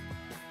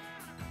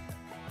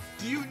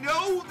 Do you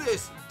know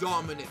this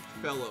Dominic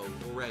fellow,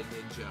 Red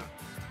Ninja?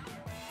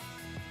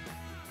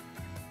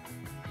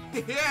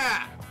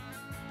 Yeah!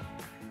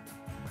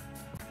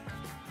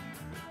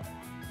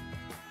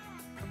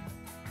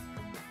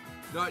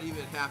 Not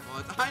even half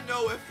odds. I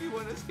know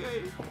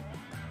FP1SK.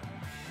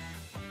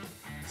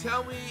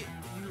 Tell me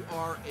you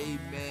are a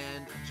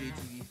man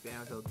JTV fan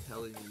without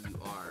telling me you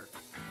are.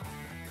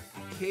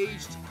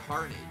 Caged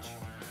Carnage.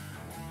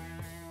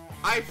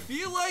 I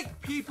feel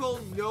like people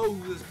know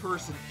who this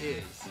person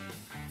is.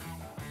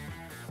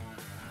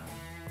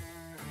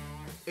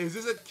 Is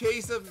this a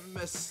case of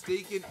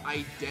mistaken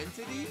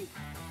identity?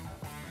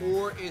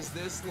 Or is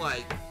this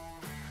like,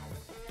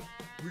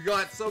 we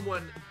got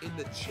someone in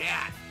the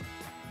chat?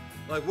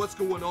 Like, what's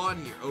going on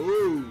here?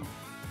 Oh.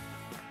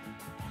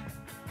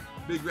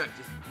 Big Rex.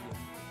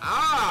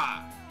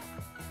 Ah!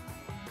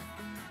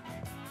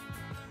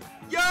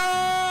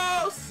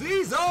 Yo,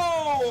 Caesar!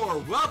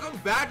 Welcome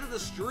back to the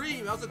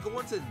stream. How's it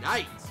going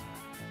tonight?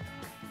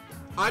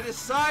 I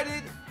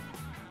decided,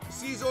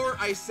 Caesar,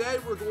 I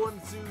said we're going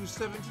to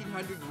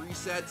 1,700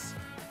 resets.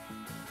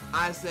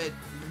 I said,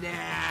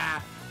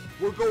 nah,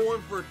 we're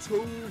going for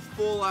 2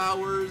 full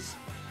hours,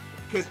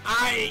 because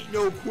I ain't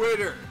no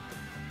quitter.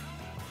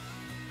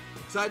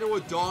 So I know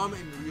a Dom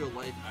in real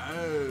life.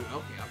 Oh,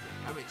 okay.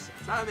 That makes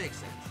sense. That makes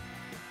sense.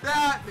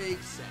 That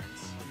makes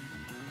sense.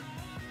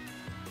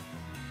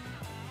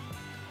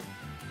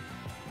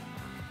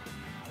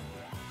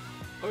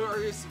 Or are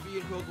you to be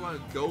in Pokemon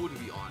Go, to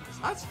be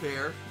honest? That's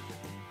fair.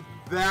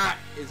 That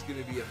is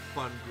going to be a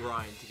fun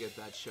grind to get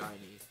that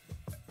shiny.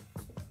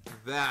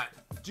 That.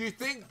 Do you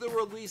think they'll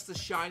release the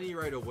shiny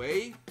right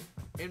away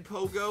in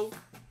Pogo?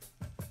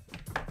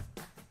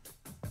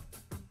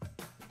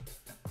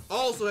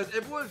 Also, has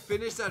everyone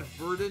finished that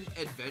Verdant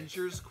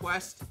Adventures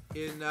quest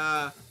in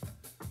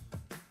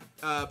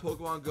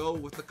Pokemon Go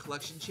with the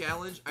collection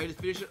challenge? I just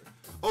finished it.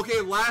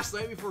 Okay, last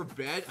night before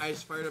bed, I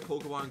just fired up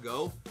Pokemon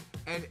Go,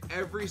 and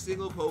every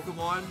single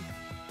Pokemon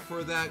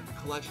for that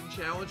collection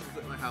challenge was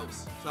at my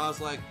house. So I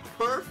was like,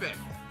 perfect.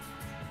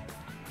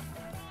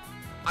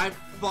 I'm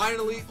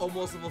finally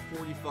almost level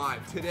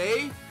 45.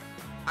 Today,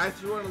 I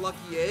threw in a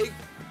lucky egg.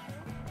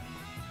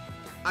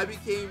 I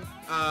became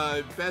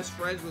best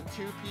friends with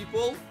 2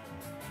 people.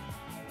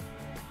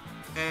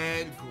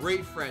 And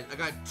great friends. I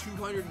got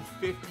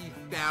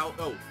 250,000,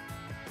 oh,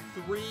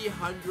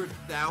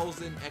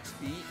 300,000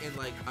 XP in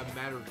like a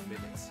matter of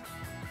minutes.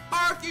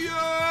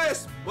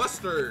 Arceus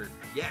Mustard,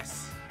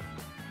 yes.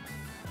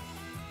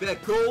 The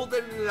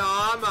Golden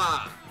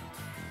Llama.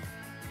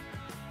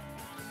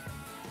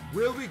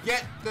 Will we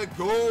get the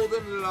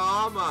Golden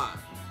Llama?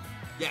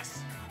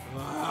 Yes.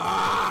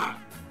 Ah!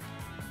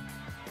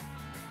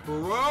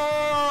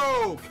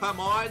 Bro, come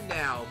on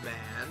now,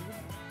 man.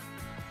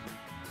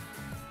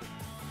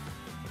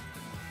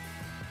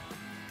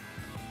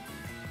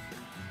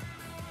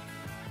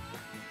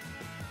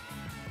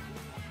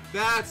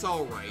 That's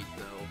alright,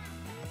 though.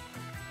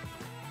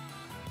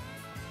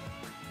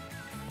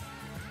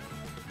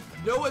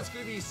 You know what's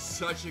gonna be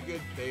such a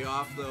good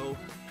payoff, though?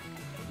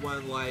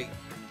 when, like,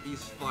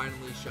 he's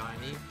finally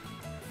shiny.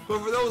 But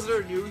for those that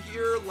are new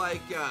here,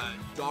 like,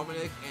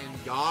 Dominic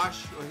and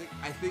Gosh,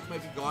 I think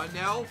might be gone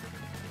now.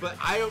 But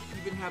I don't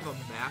even have a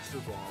Master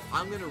Ball.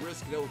 I'm gonna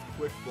risk it out with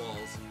Quick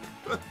Balls.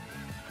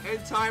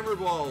 And Timer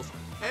Balls.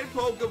 And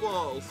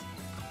Pokeballs.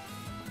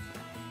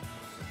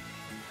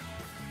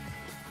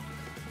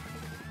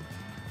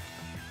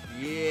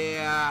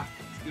 Yeah,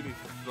 it's gonna be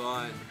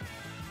fun.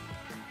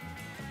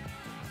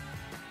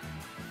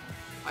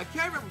 I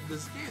can't remember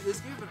this game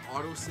have an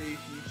autosave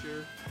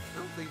feature? I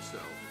don't think so.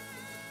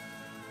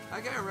 I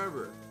can't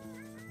remember.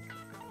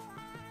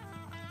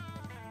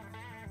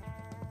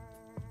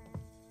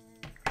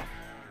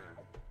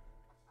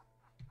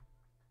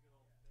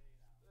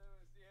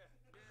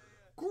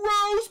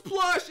 Gross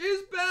Plush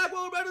is back!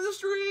 Welcome back to the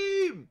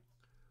stream!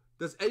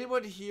 Does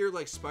anyone here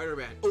like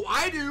Spider-Man? Oh,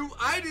 I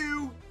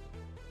do!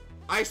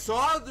 I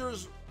saw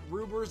there's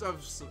rumors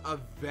of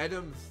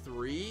Venom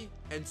 3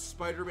 and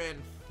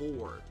Spider-Man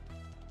 4.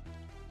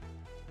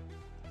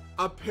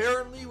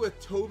 Apparently with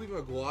Tobey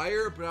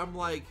Maguire, but I'm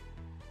like,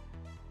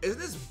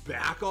 isn't his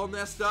back all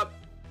messed up?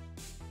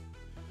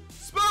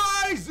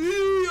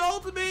 Spicy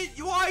Ultimate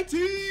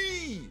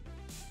UIT!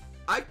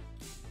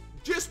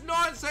 Just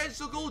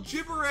nonsensical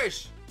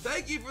gibberish!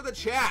 Thank you for the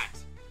chat!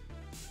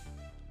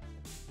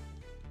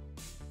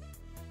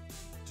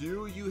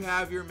 Do you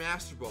have your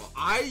Master Ball?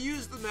 I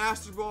used the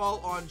Master Ball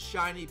on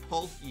Shiny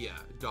Palkia,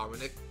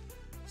 Dominic.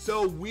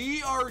 So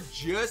we are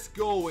just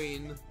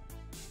going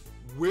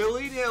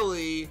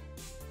willy-nilly.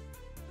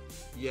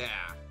 Yeah.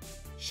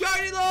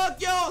 Shiny Lock!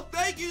 Yo,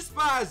 thank you,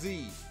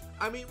 Spazzy!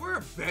 I mean, we're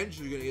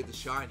eventually gonna get the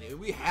Shiny, and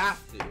we have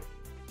to.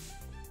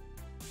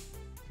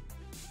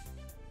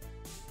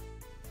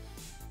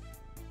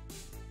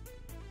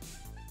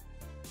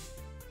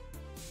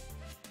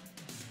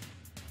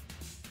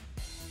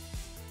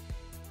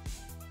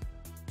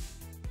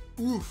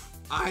 Oof,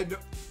 I know.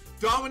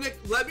 Dominic,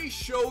 let me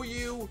show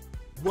you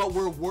what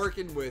we're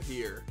working with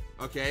here,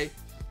 okay?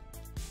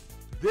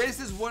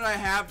 This is what I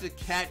have to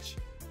catch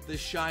the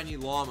Shiny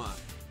Llama.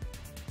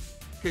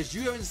 Because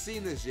you haven't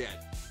seen this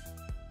yet.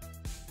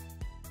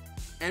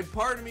 And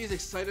part of me is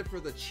excited for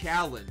the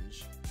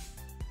challenge.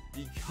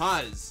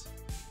 Because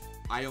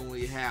I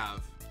only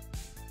have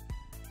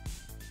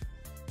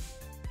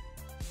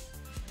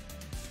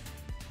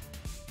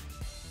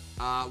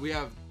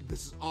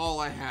this is all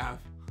I have.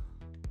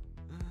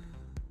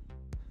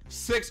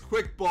 6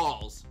 Quick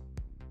Balls.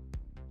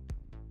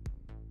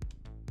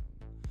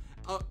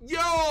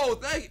 Yo,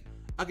 thank you.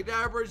 A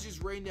Kadabra is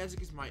just rain dance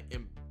against my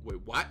wait,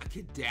 what? A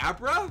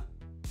Kadabra?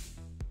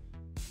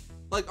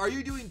 Like, are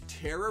you doing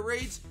Terra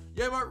raids?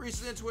 Yeah, Mark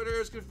recently on Twitter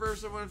has confirmed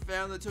someone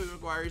found the Tobey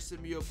Maguire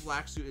symbiote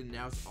black suit and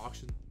now it's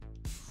auction.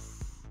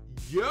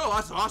 Yo,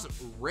 that's awesome.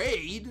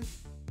 Raid?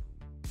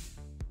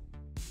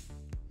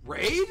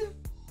 Raid?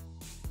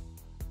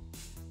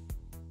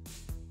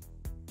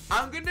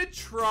 I'm gonna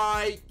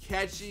try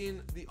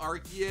catching the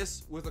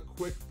Arceus with a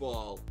Quick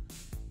Ball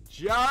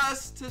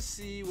just to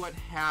see what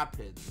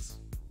happens.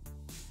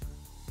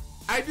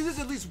 I do this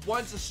at least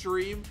once a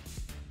stream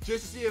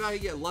just to see if I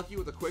can get lucky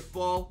with a Quick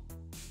Ball.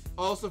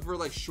 Also for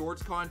like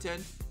shorts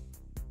content.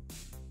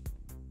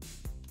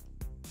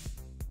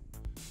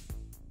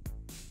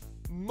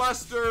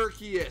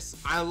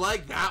 Arceus. I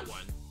like that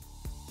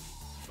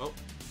one.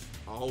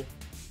 Oh.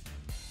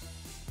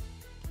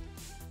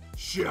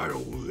 Shadow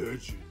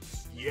Legends.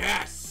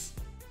 Yes.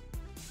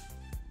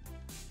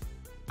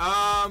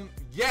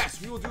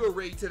 Yes, we will do a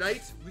raid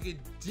tonight. We can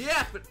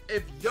definitely,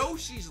 if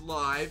Yoshi's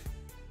live,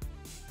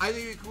 I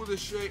think it'd be cool to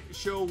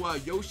show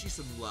Yoshi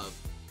some love.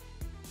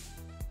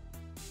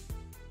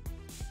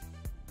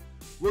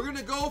 We're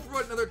gonna go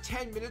for another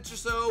 10 minutes or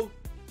so,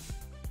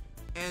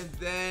 and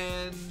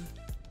then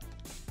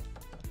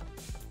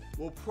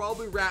we'll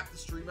probably wrap the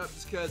stream up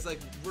just because, like,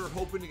 we're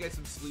hoping to get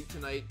some sleep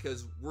tonight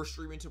because we're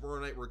streaming tomorrow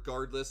night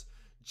regardless.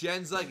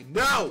 Jen's like,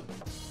 no!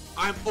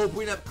 I'm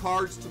opening up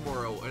cards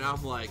tomorrow. And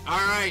I'm like,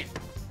 alright.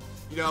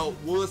 You know,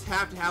 we'll just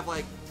have to have,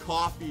 like,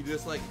 coffee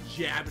just, like,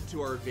 jab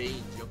into our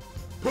veins, you know?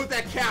 Put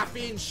that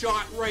caffeine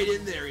shot right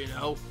in there, you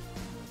know?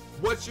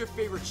 What's your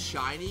favorite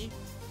shiny?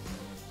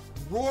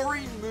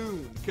 Roaring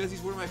Moon, because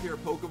he's one of my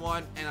favorite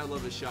Pokemon, and I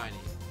love his shiny.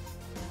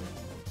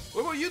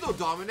 What about you, though,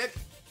 Dominic?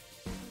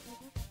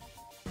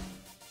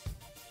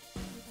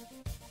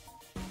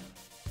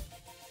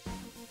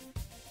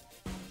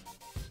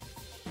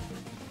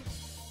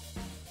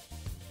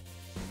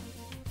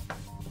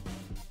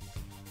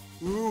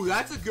 Ooh,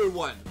 that's a good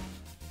one.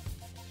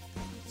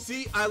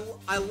 See, I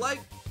like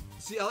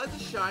the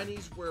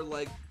shinies where,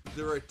 like,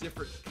 they're a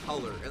different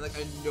color and, like,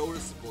 a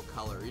noticeable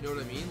color. You know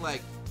what I mean?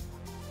 Like,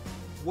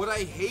 what I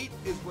hate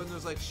is when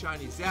there's, like,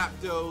 shiny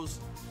Zapdos,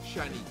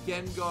 shiny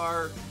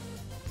Gengar,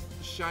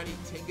 shiny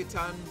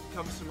Tinkaton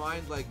comes to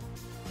mind. Like,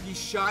 these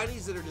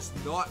shinies that are just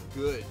not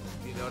good.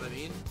 You know what I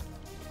mean?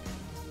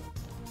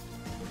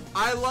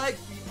 I like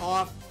the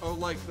off, or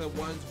like the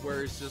ones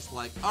where it's just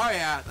like, oh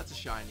yeah, that's a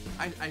shiny.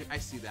 I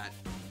see that.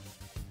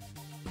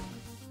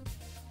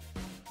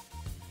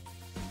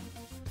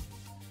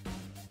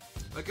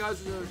 That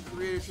guy's a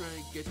creator trying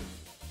to get to...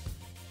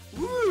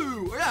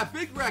 Woo! Yeah,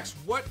 Big Rex,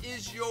 what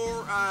is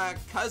your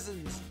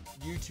cousin's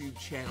YouTube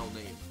channel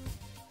name?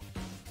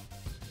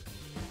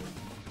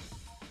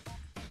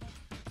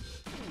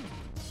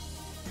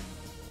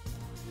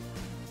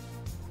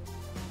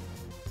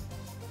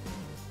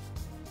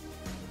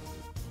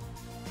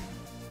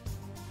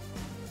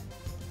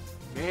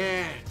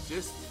 Man,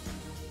 just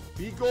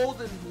be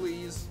golden,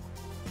 please.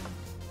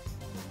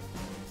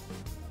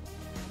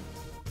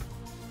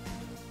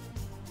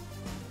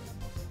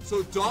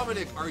 So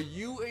Dominic, are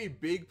you a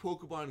big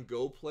Pokemon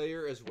Go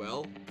player as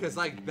well? Because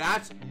like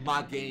that's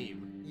my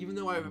game. Even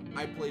though I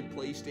play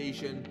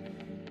PlayStation,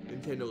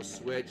 Nintendo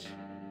Switch.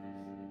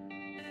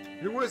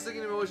 You're worse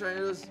thinking about which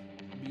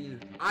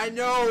I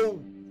know,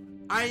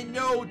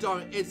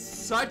 Dominic. It's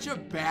such a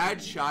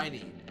bad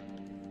shiny.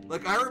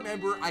 Like I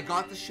remember I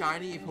got the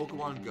shiny in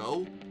Pokemon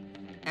Go,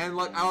 and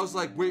like I was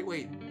like,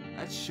 wait,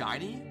 that's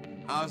shiny?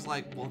 I was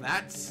like, well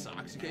that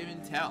sucks. You can't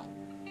even tell.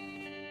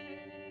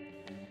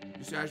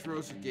 Smash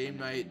Bros for game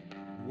night.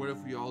 What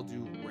if we all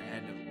do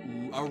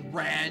random? Ooh, a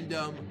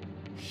random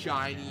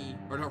shiny,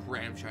 or not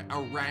random shiny,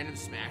 a random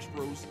Smash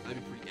Bros. That'd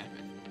be pretty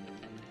epic.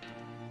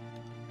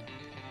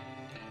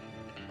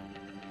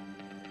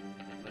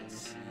 Let's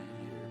see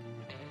here.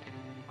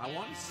 I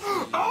want to see.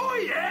 Oh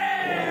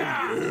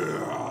yeah!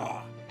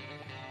 Oh,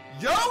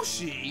 yeah!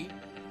 Yoshi!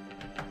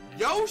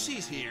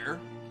 Yoshi's here.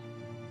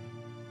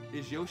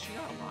 Is Yoshi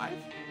not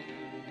alive?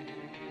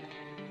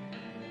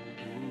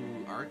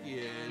 Ooh,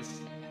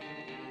 Arceus.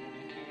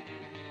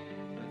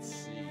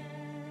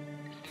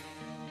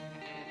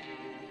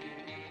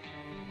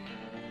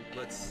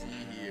 Let's see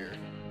here.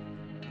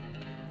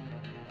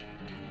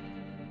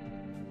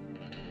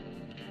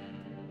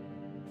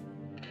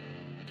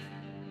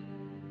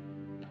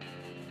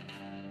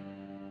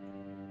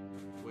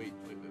 Wait.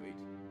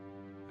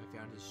 I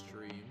found his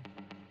stream.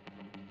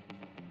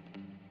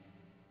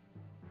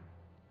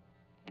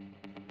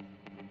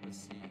 Let's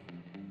see.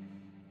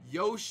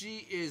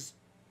 Yoshi is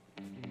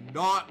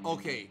not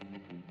okay.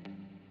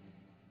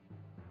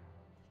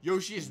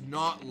 Yoshi is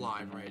not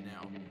live right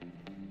now.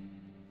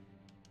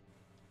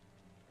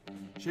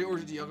 Should I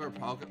order the younger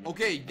Pokemon?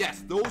 Okay,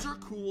 yes, those are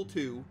cool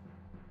too.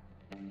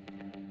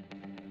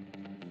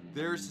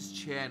 There's his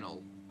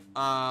channel.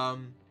 I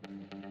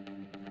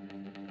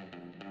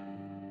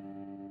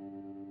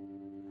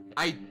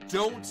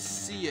don't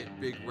see it,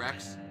 Big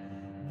Rex.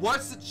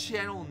 What's the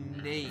channel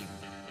name?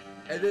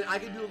 And then I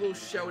can do a little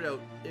shout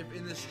out if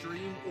in the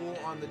stream or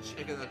on the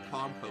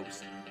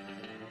compost.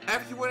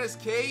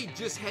 FQ1SK,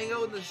 just hang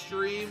out in the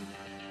stream,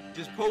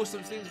 just post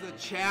some things in the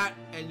chat,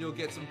 and you'll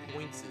get some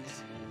points.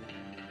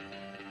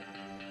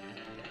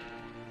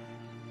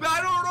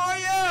 Battle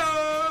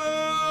Royale!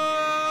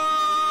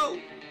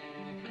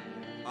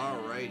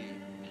 Alrighty.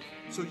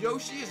 So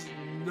Yoshi is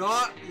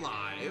not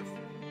live.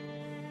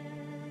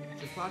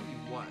 I thought he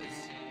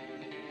was.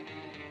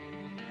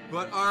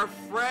 But our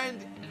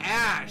friend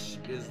Ash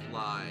is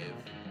live.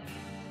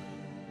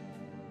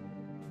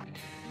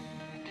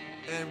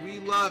 And we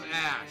love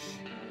Ash.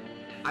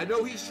 I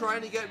know he's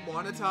trying to get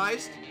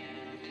monetized.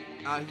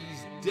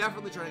 He's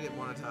definitely trying to get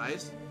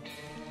monetized.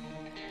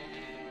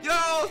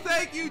 Yo,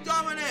 thank you,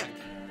 Dominic!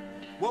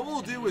 What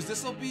we'll do is,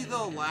 this will be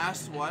the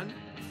last one.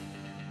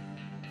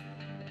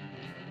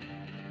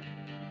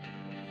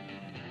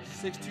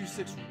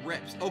 626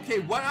 rips. Okay,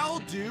 what I'll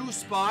do,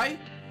 Spy,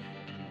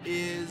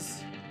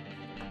 is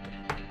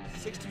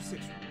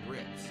 626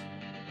 rips.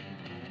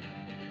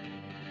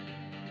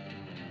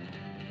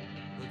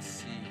 Let's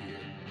see here.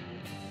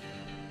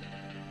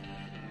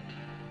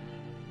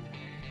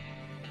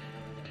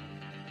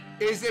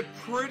 Is it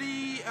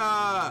pretty,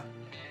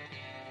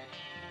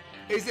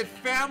 is it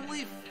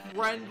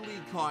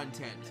family-friendly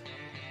content,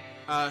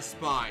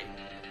 Spy?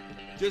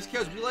 Just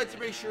because we like to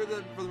make sure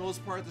that, for the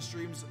most part, the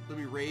streams that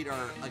we raid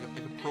are, like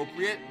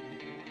appropriate.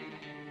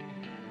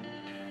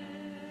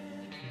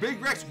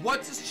 Big Rex,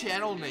 what's his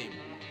channel name?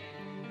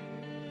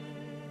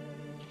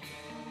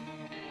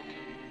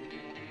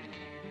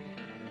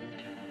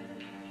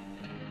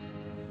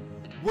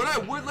 What I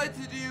would like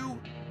to do...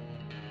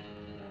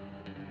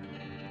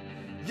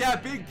 Yeah,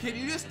 Big, can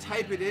you just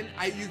type it in?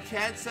 You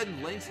can't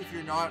send links if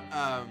you're not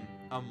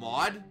a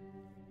mod.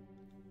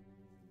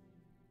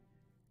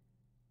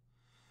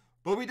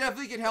 But we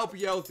definitely can help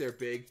you out there,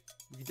 Big.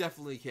 We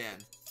definitely can.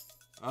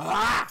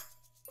 Ah!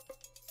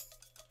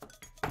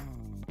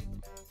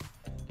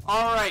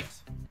 Alright.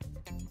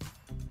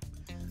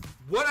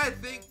 What I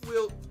think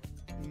will...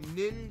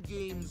 Nin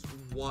Games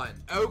 1.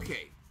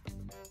 Okay.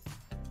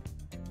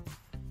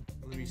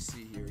 Let me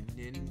see here.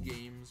 Nin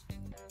Games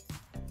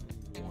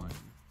 1.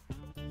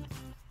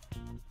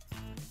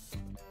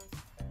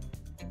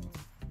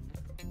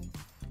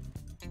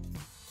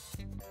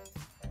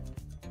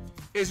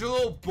 Is your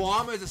little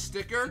bomb as a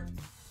sticker?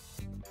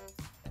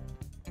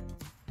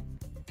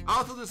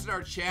 I'll throw this in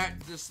our chat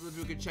just so that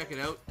we can check it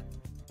out.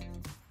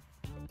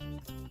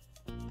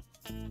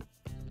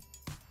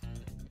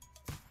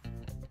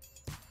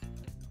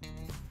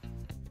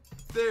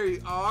 There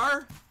you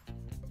are.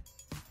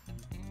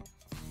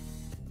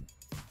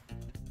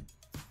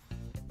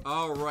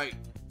 Alright.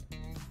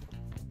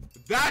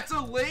 That's a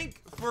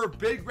link for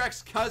Big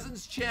Rex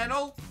Cousins'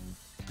 channel.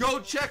 Go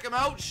check him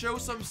out. Show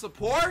some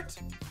support.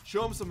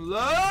 Show him some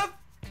love.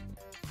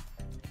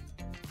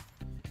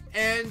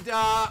 And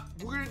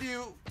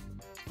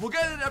we'll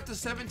get it up to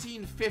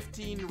 17,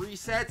 15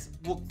 resets.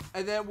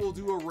 And then we'll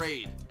do a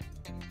raid.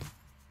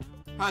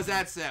 How's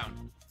that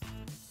sound?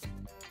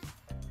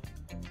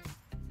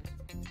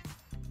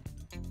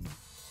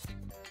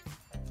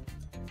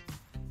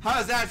 How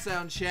does that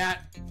sound,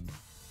 chat?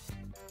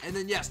 And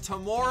then yes,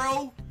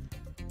 tomorrow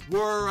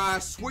we're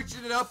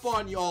switching it up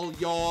on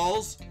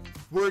y'alls.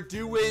 We're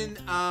doing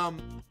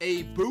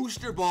a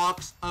booster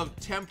box of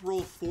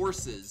Temporal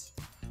Forces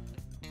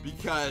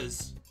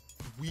because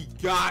we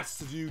got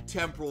to do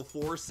Temporal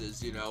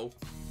Forces, you know.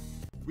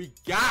 We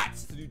got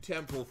to do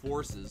Temporal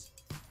Forces.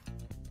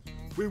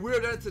 We would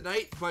have done it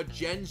tonight, but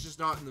Jen's just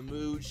not in the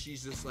mood.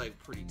 She's just like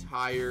pretty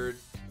tired.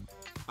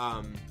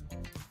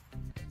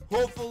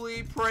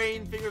 Hopefully,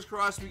 praying, fingers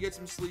crossed, we get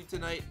some sleep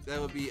tonight.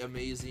 That would be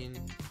amazing.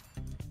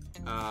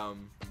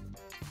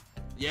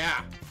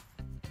 Yeah.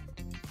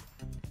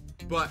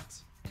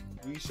 But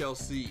we shall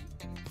see.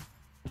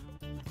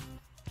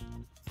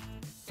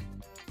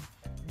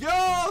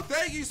 Yo,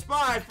 thank you,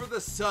 Spy, for the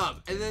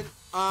sub. And then,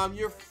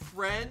 your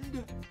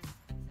friend.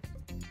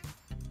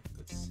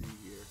 Let's see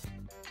here.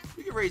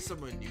 We can raise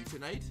someone new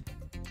tonight.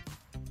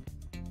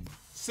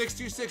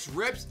 626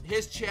 Rips.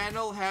 His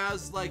channel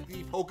has like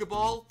the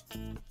Pokeball.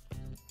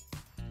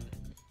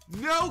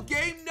 No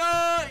game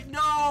night.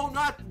 No,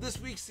 not this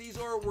week,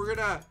 Caesar. We're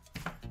gonna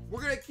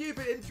keep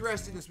it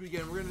interesting this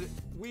weekend.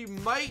 We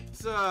might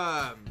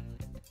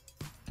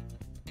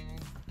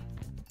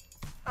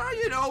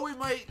you know, we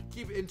might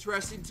keep it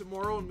interesting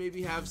tomorrow and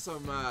maybe have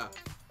some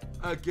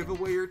a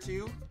giveaway or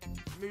two,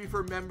 maybe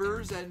for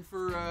members and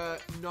for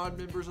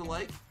non-members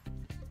alike.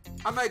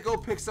 I might go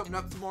pick something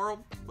up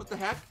tomorrow. What the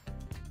heck?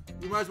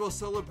 We might as well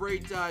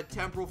celebrate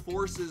Temporal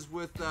Forces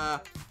with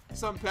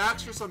some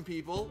packs for some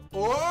people.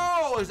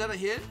 Oh, is that a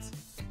hint?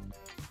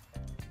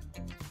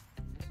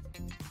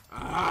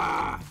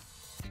 Ah.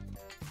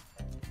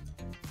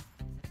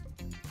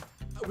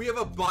 We have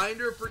a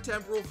binder for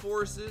Temporal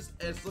Forces,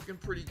 and it's looking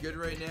pretty good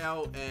right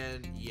now.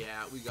 And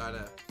yeah, we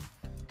gotta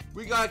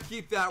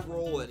keep that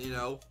rolling, you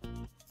know.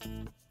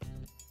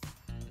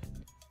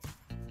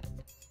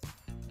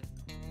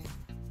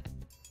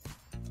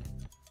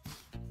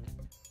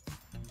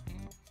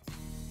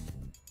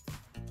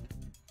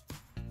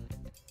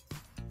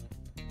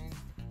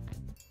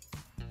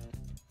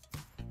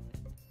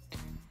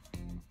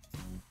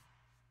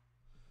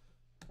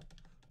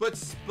 But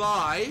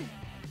Spy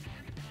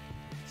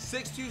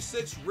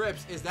 626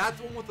 Rips, is that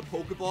the one with the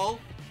Pokeball?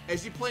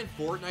 Is he playing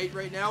Fortnite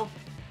right now?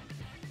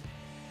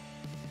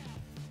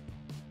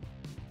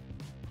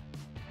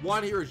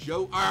 Want to hear a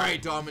joke?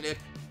 Alright, Dominic.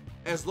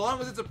 As long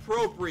as it's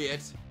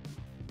appropriate.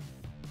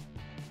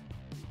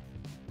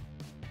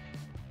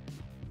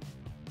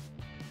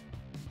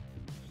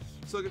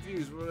 So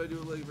confused. What do I do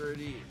with Lake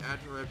Verde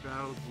after I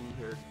battle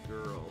blue-haired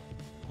girl?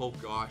 Oh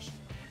gosh.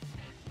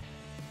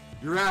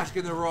 You're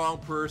asking the wrong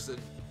person.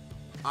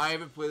 I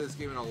haven't played this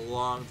game in a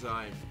long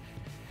time.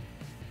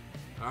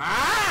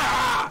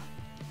 Ah!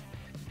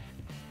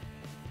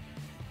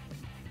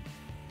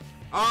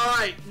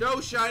 Alright, no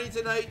shiny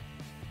tonight.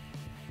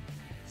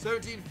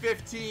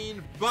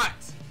 17-15, but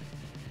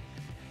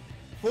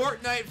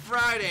Fortnite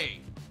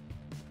Friday.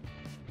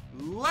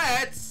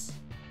 Let's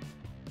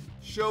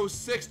show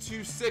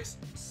 626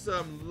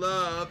 some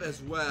love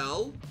as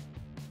well.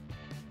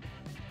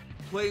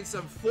 Playing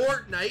some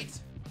Fortnite.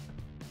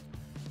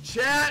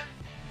 Chat,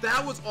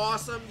 that was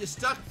awesome. You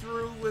stuck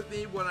through with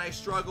me when I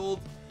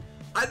struggled.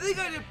 I think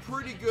I did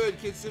pretty good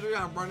considering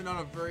I'm running on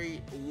a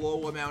very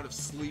low amount of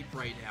sleep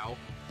right now.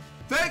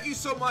 Thank you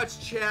so much,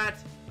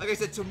 chat. Like I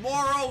said,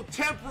 tomorrow,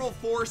 Temporal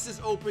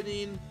Forces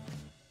opening.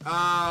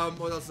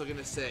 What else was I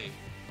gonna say?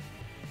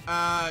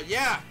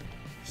 Yeah.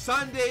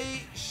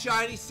 Sunday,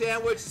 Shiny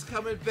Sandwich is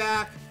coming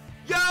back.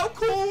 Yo,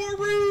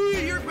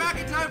 Corey! You're back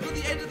in time for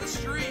the end of the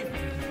stream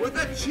with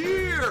a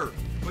cheer.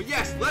 But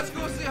yes, let's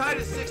go say hi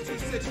to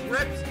 626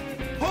 Rips.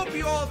 Hope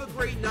you all have a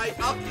great night.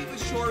 I'll keep it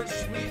short and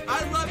sweet.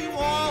 I love you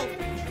all.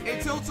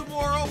 Until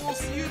tomorrow, we'll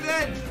see you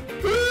then.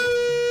 Peace!